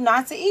commanded you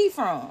not to eat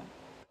from?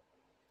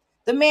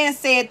 The man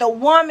said, the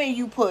woman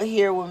you put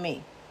here with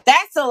me.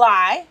 That's a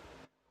lie.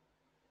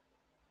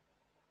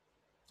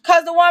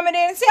 Because the woman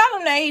didn't tell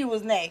him that he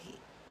was naked.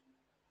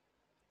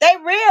 They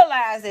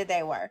realized that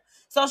they were.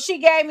 So she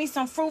gave me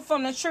some fruit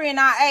from the tree and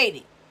I ate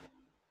it.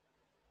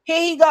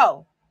 Here he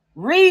go.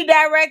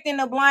 Redirecting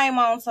the blame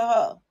onto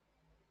her.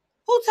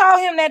 Who told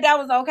him that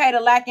was okay to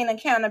lack in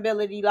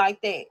accountability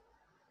like that?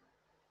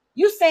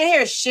 You sitting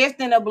here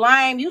shifting the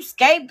blame. You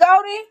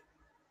scapegoating?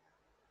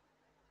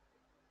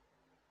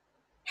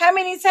 How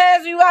many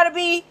times you got to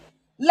be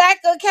lack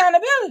of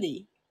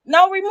accountability?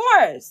 No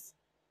remorse.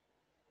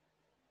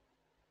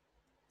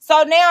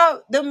 So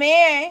now the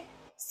man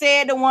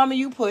said, the woman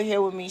you put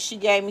here with me, she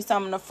gave me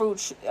some of the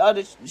fruit.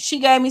 She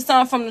gave me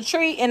some from the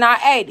tree and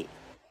I ate it.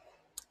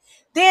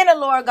 Then the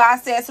Lord God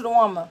said to the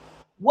woman,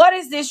 what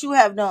is this you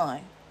have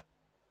done?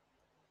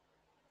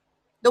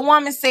 The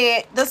woman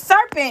said, the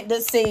serpent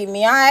deceived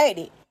me. I ate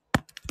it.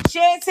 She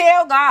didn't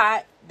tell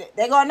God.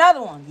 They got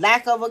another one.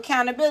 Lack of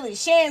accountability.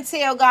 She didn't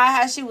tell God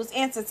how she was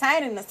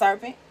entertaining the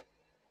serpent.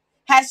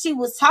 How she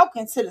was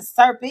talking to the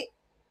serpent.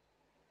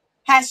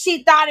 How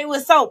she thought it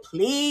was so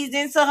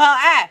pleasing to her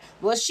eye.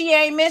 Well, she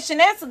ain't mentioned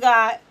that to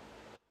God.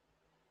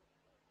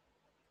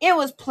 It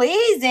was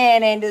pleasing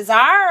and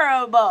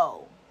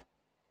desirable.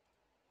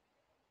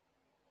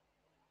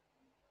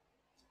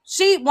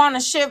 She want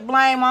to shift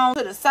blame on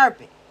to the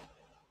serpent.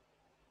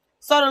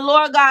 So the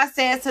Lord God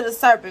said to the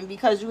serpent,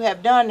 because you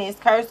have done this,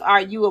 cursed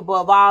are you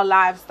above all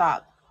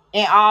livestock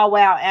and all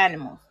wild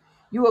animals.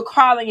 You will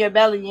crawl in your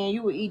belly and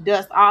you will eat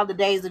dust all the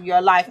days of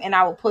your life. And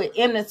I will put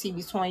enmity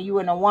between you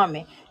and the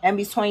woman and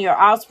between your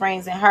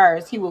offsprings and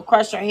hers. He will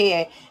crush your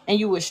head and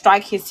you will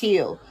strike his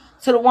heel.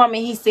 To the woman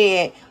he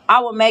said,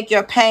 I will make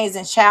your pains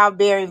in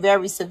childbearing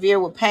very severe.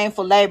 With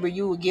painful labor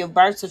you will give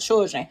birth to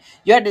children.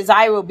 Your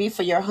desire will be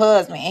for your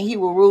husband and he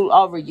will rule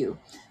over you.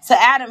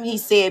 To Adam he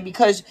said,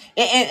 because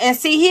and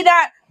see, he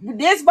not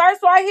this verse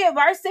right here,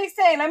 verse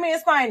 16. Let me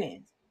explain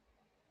this.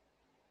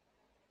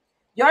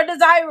 Your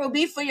desire will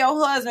be for your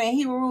husband and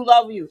he will rule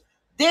over you.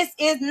 This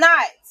is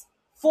not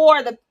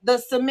for the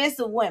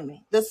submissive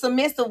women, the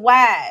submissive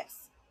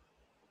wives.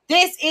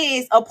 This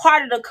is a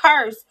part of the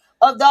curse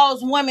of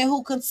those women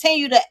who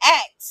continue to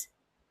act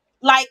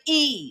like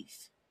Eve.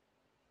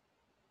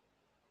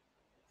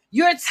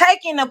 You're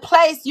taking a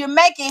place, you're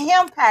making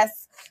him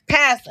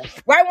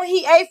passive. Right when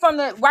he ate from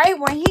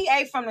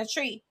the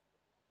tree,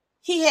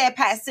 he had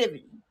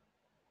passivity.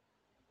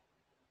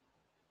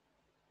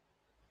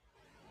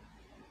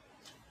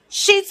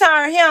 She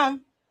turned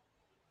him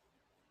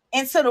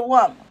into the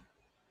woman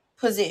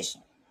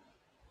position.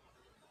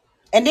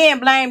 And then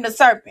blamed the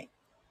serpent.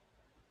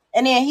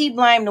 And then he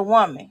blamed the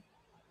woman.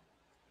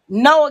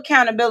 No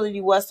accountability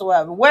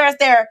whatsoever. Where's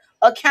their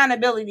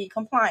accountability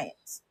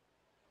compliance?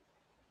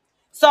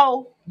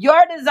 So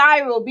your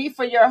desire will be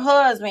for your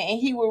husband and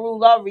he will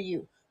rule over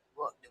you.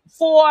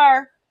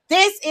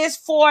 This is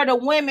for the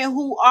women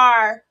who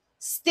are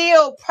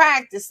still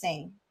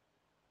practicing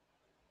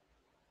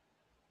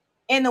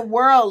in the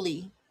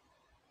worldly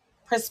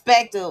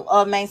perspective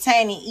of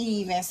maintaining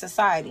Eve in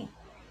society.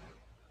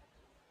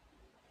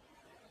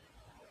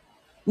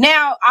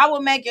 Now, I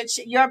will make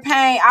your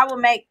pain. I will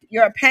make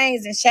your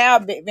pains in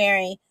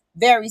childbearing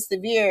very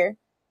severe.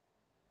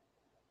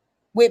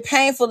 With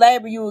painful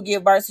labor, you will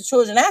give birth to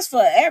children. That's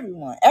for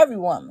everyone, every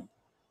woman.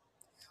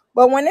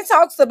 But when it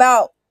talks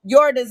about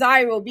your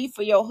desire will be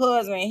for your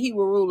husband and he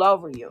will rule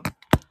over you,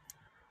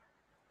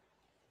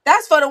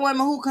 that's for the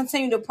women who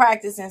continue to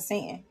practice in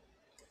sin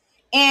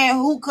and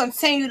who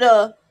continue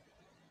to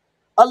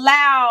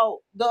allow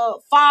the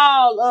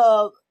fall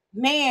of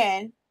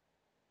man,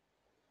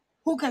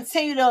 who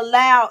continue to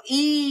allow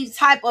Eve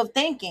type of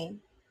thinking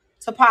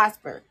to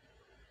prosper.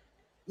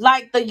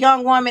 Like the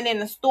young woman in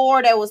the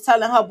store that was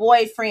telling her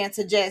boyfriend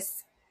to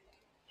just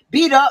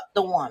beat up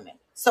the woman,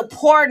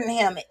 supporting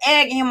him,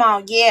 egging him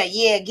on.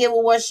 Yeah, give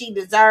her what she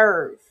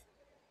deserves.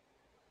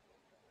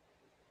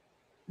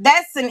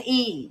 That's an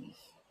Eve.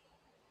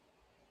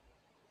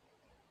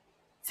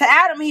 To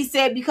Adam, he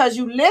said, because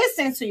you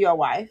listen to your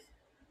wife.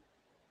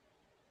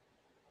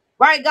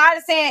 Right? God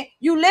is saying,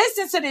 you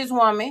listen to this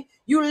woman.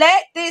 You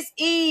let this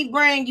Eve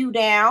bring you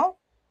down.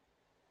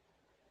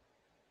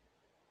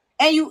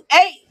 And you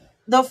ate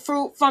the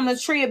fruit from the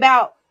tree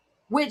about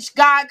which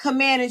God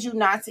commanded you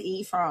not to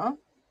eat from.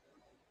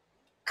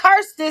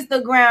 Cursed is the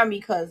ground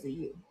because of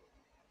you.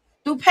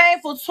 Through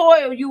painful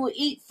toil, you will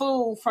eat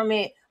food from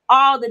it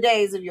all the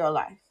days of your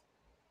life.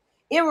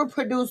 It will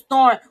produce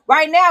thorn.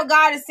 Right now,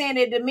 God is saying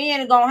that the men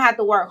are going to have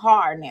to work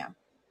hard now.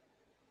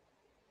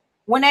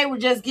 When they were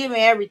just given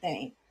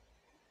everything.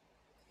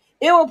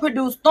 It will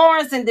produce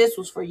thorns, and this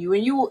was for you.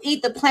 And you will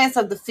eat the plants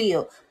of the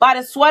field. By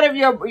the sweat of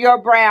your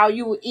brow,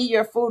 you will eat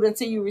your food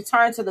until you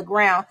return to the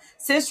ground.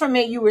 Since from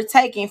it you were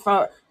taken,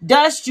 from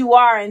dust you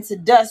are, and to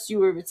dust you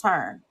will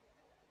return.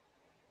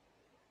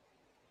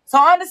 So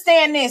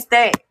understand this,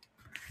 that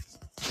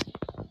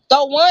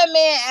the one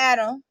man,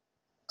 Adam,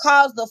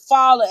 caused the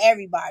fall of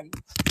everybody.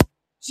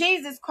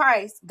 Jesus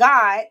Christ,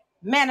 God,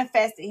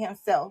 manifested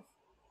himself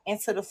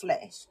into the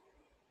flesh.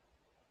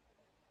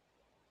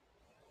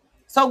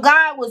 So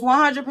God was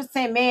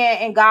 100% man,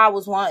 and God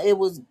was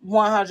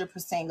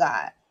 100%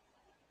 God.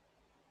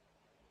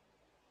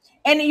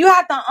 And you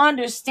have to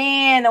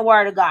understand the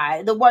word of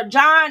God. The word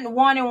John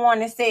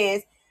 1:1, it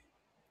says,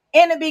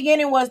 in the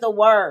beginning was the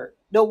word.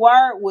 The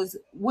word was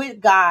with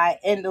God,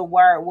 and the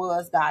word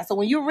was God. So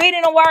when you're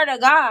reading the word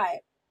of God,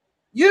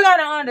 you're going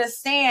to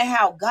understand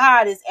how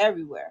God is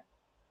everywhere.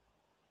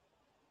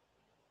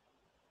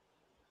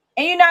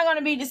 And you're not going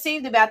to be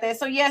deceived about that.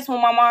 So yes,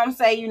 when my mom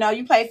say,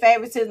 you play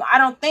favoritism, I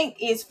don't think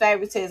it's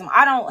favoritism.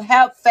 I don't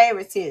help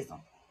favoritism.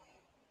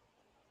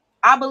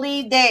 I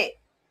believe that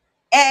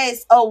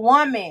as a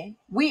woman,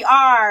 we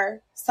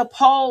are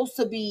supposed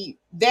to be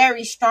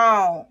very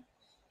strong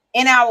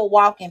in our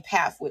walking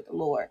path with the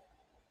Lord.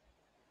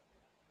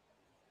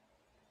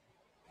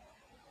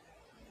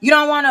 You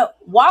don't want to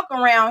walk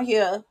around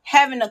here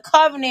having the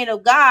covenant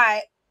of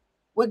God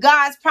with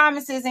God's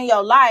promises in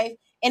your life,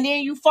 and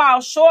then you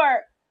fall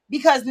short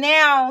because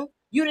now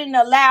you didn't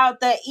allow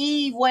the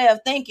Eve way of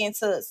thinking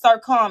to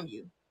circum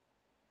you.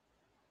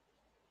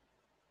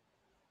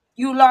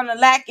 You learn to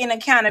lack in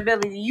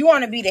accountability. You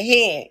want to be the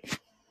head.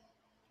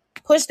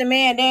 Push the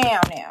man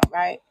down now,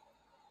 right?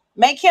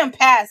 Make him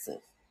passive.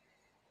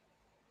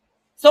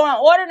 So in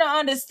order to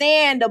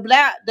understand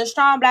the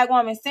strong black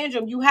woman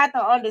syndrome, you have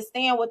to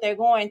understand what they're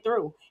going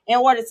through in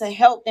order to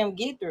help them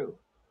get through.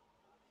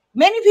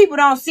 Many people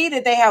don't see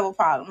that they have a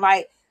problem.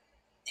 Like,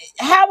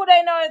 how would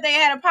they know that they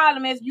had a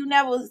problem if you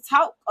never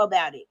talk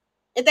about it?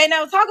 If they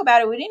never talk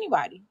about it with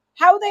anybody,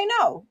 how would they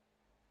know?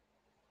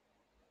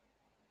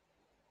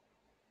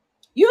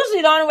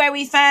 Usually the only way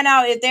we find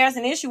out if there's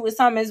an issue with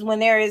something is when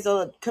there is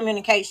a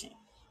communication.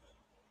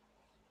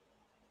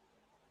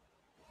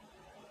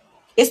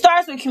 It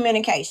starts with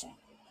communication.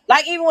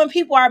 Like even when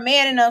people are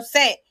mad and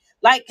upset,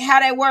 like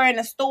how they were in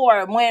the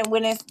store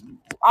when this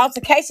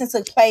altercation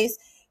took place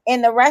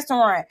in the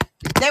restaurant,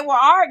 they were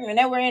arguing.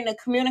 They were in a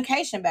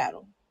communication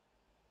battle.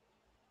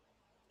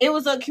 It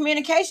was a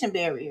communication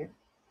barrier.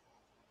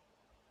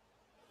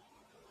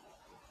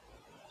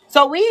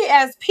 So we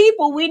as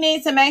people, we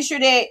need to make sure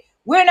that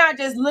we're not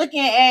just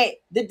looking at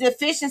the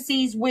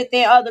deficiencies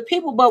within other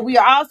people, but we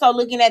are also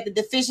looking at the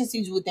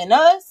deficiencies within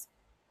us,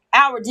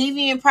 our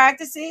deviant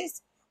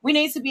practices. We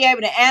need to be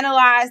able to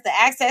analyze the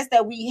access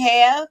that we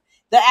have,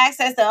 the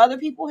access that other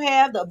people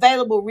have, the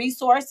available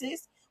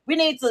resources. We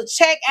need to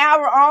check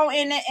our own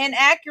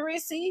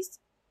inaccuracies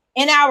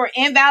and our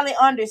invalid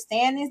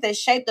understandings that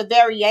shape the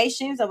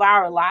variations of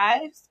our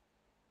lives.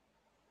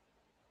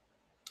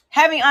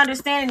 Having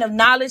understanding of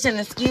knowledge and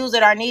the skills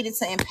that are needed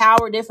to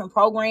empower different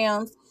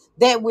programs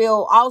that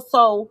will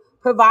also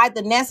provide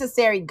the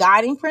necessary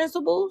guiding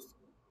principles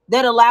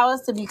that allow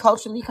us to be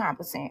culturally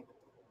competent.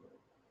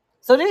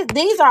 So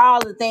these are all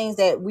the things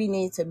that we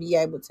need to be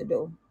able to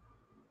do.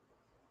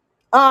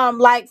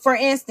 Like for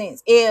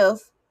instance,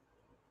 if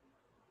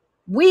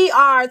we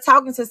are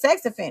talking to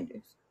sex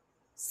offenders,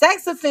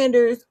 sex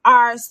offenders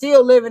are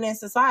still living in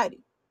society.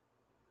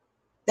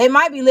 They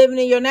might be living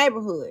in your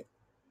neighborhood.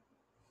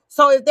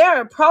 So if there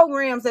are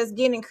programs that's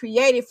getting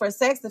created for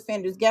sex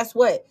offenders, guess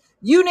what?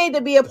 You need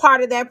to be a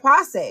part of that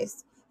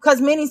process, because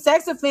many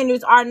sex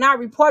offenders are not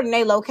reporting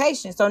their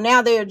location. So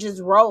now they're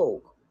just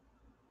rogue.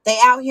 They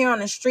out here on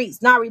the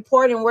streets, not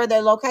reporting where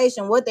their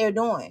location, what they're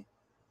doing.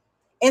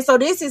 And so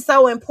this is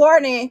so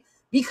important,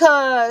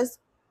 because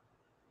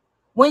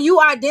when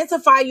you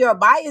identify your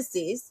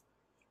biases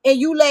and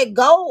you let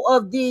go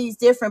of these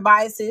different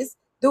biases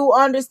through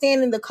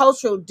understanding the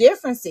cultural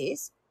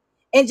differences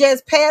and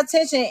just pay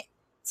attention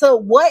to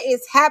what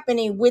is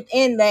happening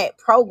within that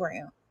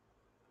program.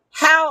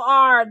 How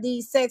are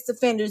these sex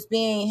offenders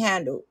being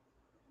handled?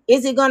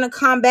 Is it going to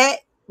combat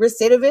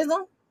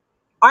recidivism?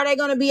 Are they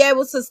going to be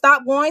able to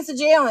stop going to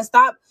jail and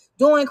stop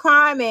doing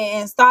crime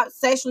and stop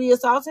sexually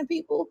assaulting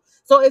people?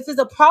 So if it's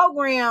a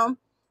program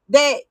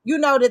that you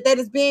know that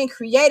is being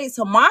created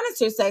to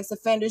monitor sex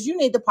offenders, you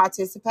need to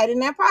participate in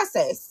that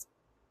process.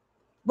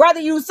 Whether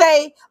you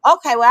say,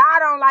 okay, well, I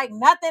don't like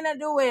nothing to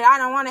do with it, I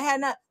don't want to have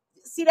nothing.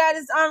 See, that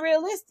is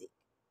unrealistic.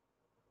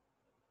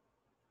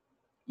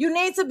 You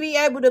need to be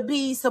able to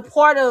be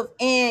supportive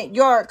in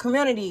your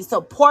community,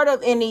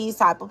 supportive in these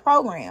type of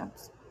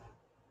programs.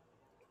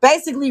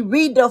 Basically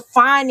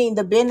redefining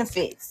the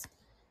benefits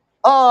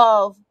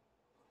of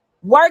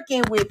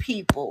working with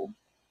people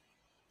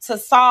to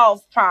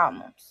solve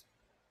problems.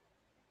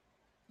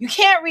 You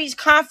can't reach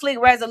conflict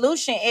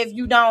resolution if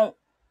you don't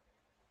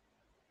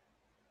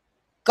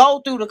go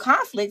through the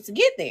conflict to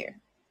get there.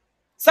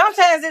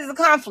 Sometimes it's a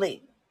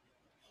conflict.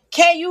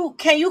 Can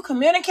you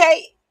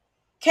communicate?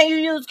 Can you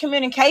use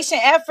communication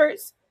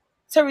efforts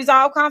to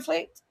resolve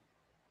conflict?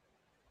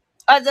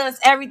 Or does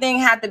everything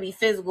have to be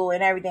physical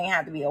and everything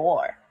have to be a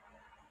war?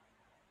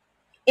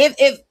 If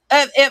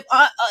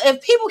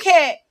people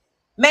can't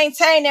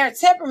maintain their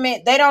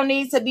temperament, they don't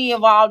need to be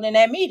involved in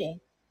that meeting.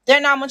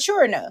 They're not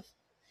mature enough.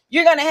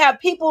 You're going to have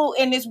people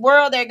in this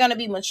world that are going to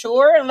be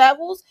mature in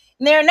levels,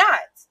 and they're not.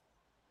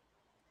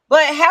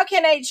 But how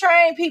can they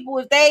train people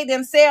if they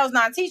themselves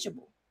not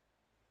teachable?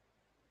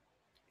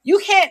 You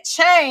can't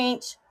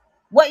change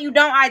what you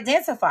don't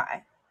identify.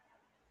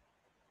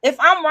 If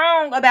I'm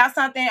wrong about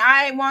something,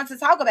 I want to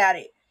talk about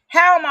it.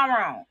 How am I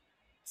wrong?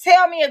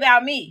 Tell me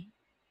about me.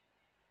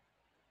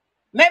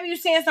 Maybe you're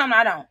seeing something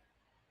I don't.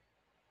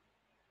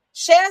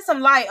 Shed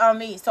some light on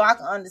me so I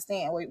can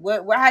understand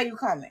where how you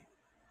coming.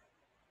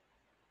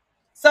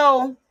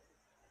 So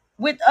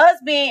with us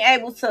being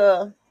able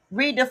to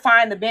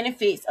redefine the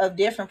benefits of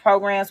different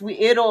programs,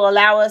 it'll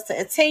allow us to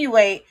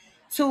attenuate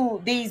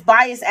to these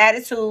biased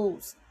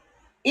attitudes,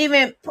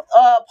 even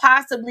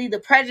possibly the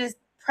prejudice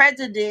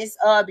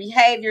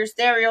behavior,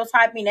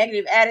 stereotyping,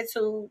 negative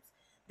attitudes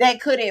that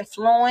could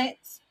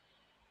influence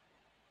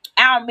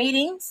our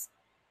meetings,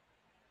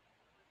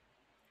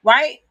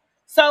 right?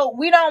 So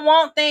we don't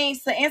want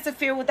things to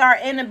interfere with our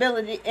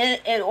inability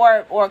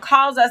or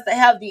cause us to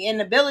have the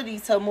inability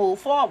to move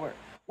forward.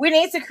 We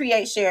need to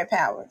create shared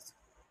powers.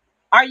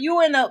 Are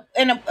you in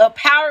a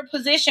power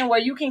position where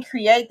you can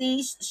create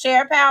these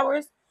shared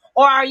powers,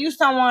 or are you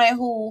someone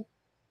who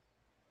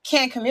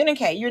can't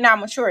communicate? You're not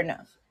mature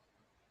enough.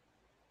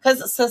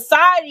 Because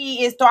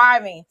society is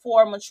thriving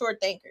for mature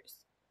thinkers,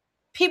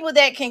 people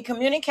that can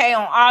communicate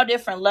on all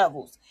different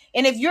levels.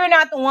 And if you're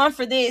not the one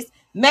for this,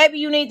 maybe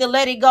you need to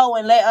let it go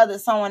and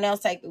let someone else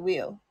take the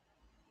wheel.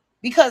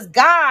 Because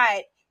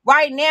God,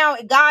 right now,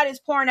 God is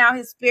pouring out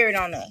his spirit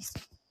on us.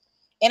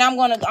 And I'm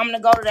gonna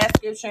go to that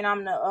scripture, and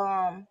I'm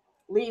gonna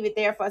leave it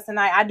there for us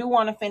tonight. I do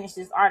want to finish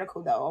this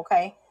article though,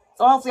 okay?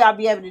 So hopefully I'll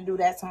be able to do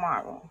that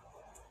tomorrow.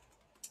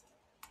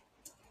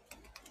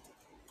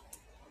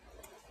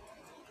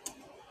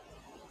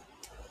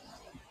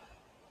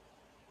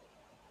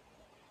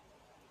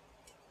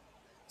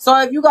 So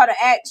if you go to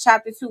Acts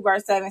chapter 2,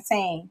 verse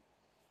 17,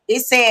 it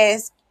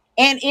says,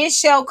 "And it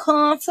shall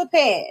come to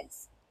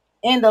pass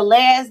in the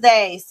last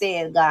days,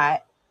 said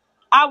God,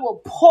 I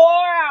will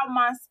pour out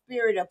my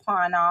spirit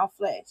upon all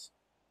flesh.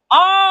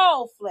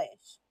 All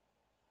flesh.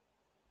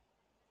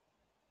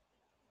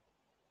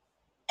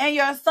 And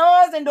your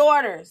sons and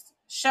daughters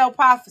shall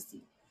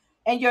prophesy,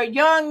 and your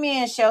young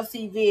men shall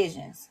see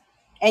visions,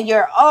 and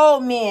your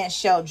old men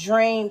shall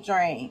dream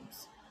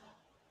dreams."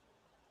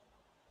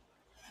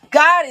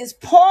 God is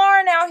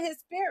pouring out his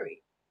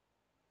spirit.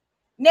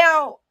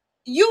 Now,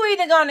 you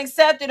either gonna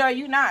accept it or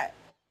you not.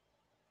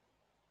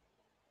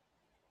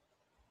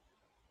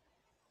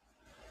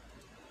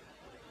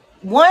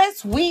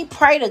 Once we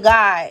pray to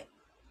God,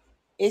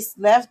 it's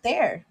left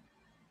there.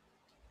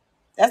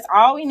 That's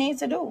all we need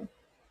to do.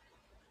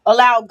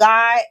 Allow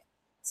God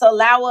to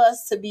allow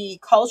us to be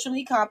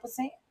culturally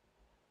competent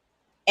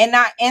and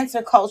not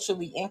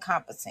interculturally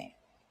incompetent.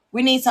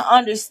 We need to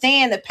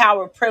understand the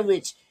power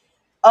privilege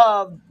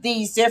of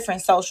these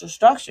different social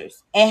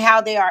structures and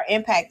how they are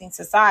impacting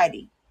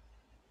society.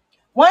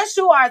 Once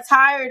you are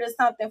tired of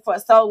something for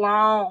so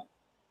long,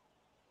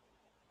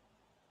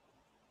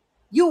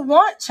 you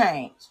want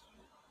change.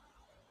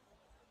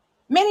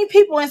 Many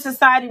people in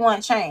society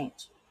want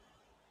change.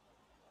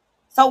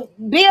 So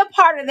be a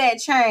part of that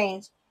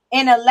change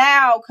and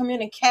allow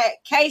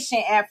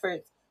communication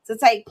efforts to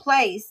take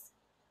place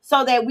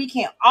so that we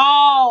can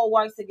all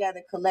work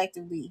together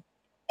collectively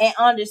and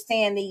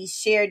understand these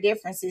shared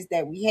differences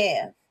that we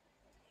have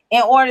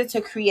in order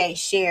to create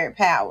shared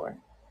power.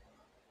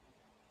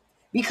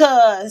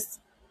 Because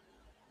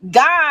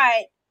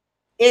God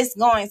is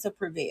going to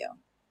prevail.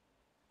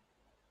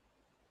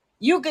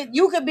 You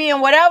could be in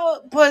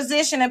whatever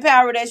position and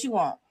power that you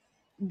want.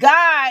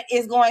 God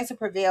is going to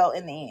prevail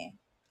in the end.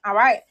 All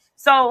right.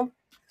 So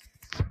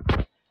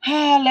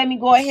let me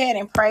go ahead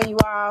and pray, you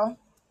all.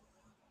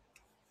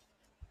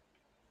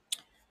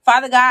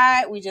 Father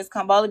God, we just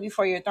come boldly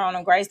before your throne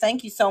of grace.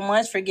 Thank you so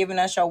much for giving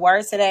us your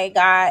word today,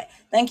 God.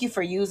 Thank you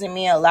for using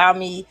me, allow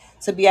me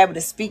to be able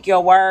to speak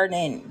your word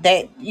and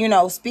that,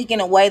 speak in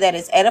a way that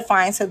is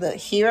edifying to the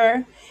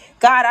hearer.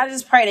 God, I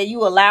just pray that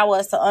you allow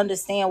us to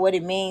understand what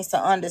it means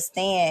to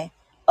understand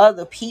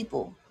other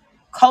people,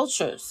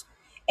 cultures,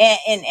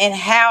 and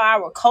how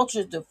our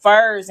culture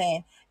differs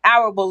and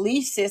our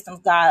belief systems,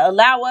 God.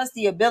 Allow us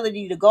the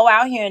ability to go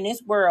out here in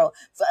this world.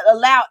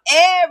 Allow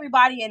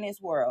everybody in this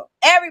world,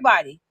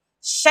 everybody,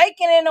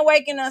 shaking and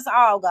awakening us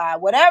all,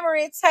 God, whatever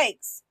it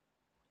takes.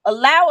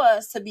 Allow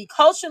us to be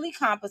culturally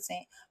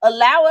competent.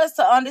 Allow us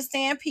to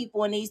understand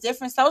people in these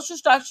different social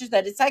structures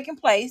that are taking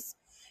place.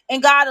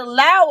 And God,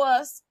 allow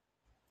us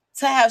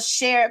to have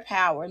shared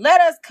power.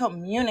 Let us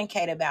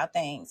communicate about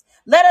things.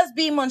 Let us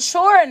be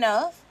mature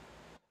enough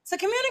to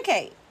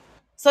communicate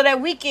so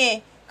that we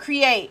can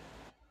create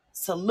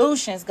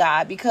solutions,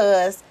 God,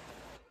 because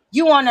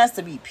you want us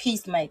to be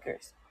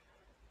peacemakers.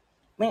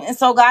 And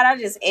so, God, I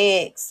just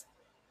ask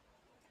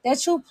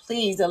that you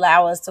please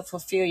allow us to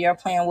fulfill your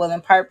plan, will,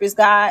 and purpose,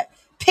 God.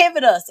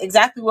 Pivot us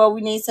exactly where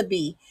we need to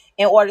be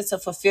in order to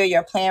fulfill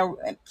your plan,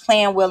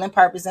 will, and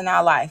purpose in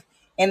our life.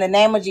 In the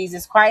name of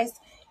Jesus Christ,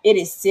 it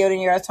is sealed in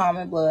your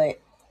atonement blood.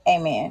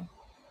 Amen.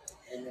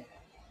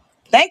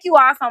 Thank you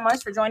all so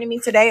much for joining me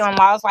today on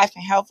Laws, Life,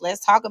 and Health.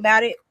 Let's talk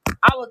about it.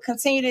 I will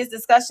continue this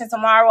discussion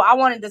tomorrow. I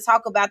wanted to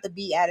talk about the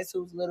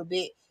Beatitudes a little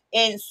bit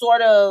and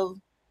sort of,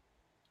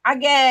 I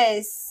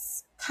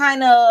guess,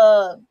 kind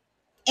of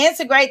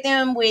integrate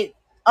them with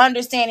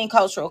understanding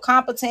cultural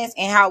competence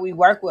and how we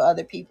work with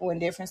other people in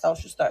different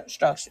social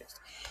structures.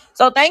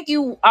 So thank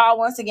you all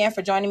once again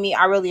for joining me.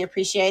 I really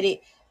appreciate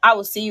it. I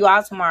will see you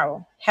all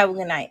tomorrow. Have a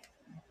good night.